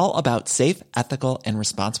 They're all about safe, ethical, and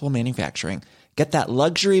responsible manufacturing. Get that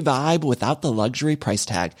luxury vibe without the luxury price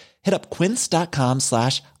tag. Hit up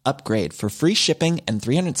quince.com/upgrade for free shipping and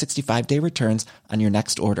 365-day returns on your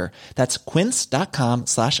next order. That's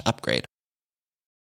quince.com/upgrade.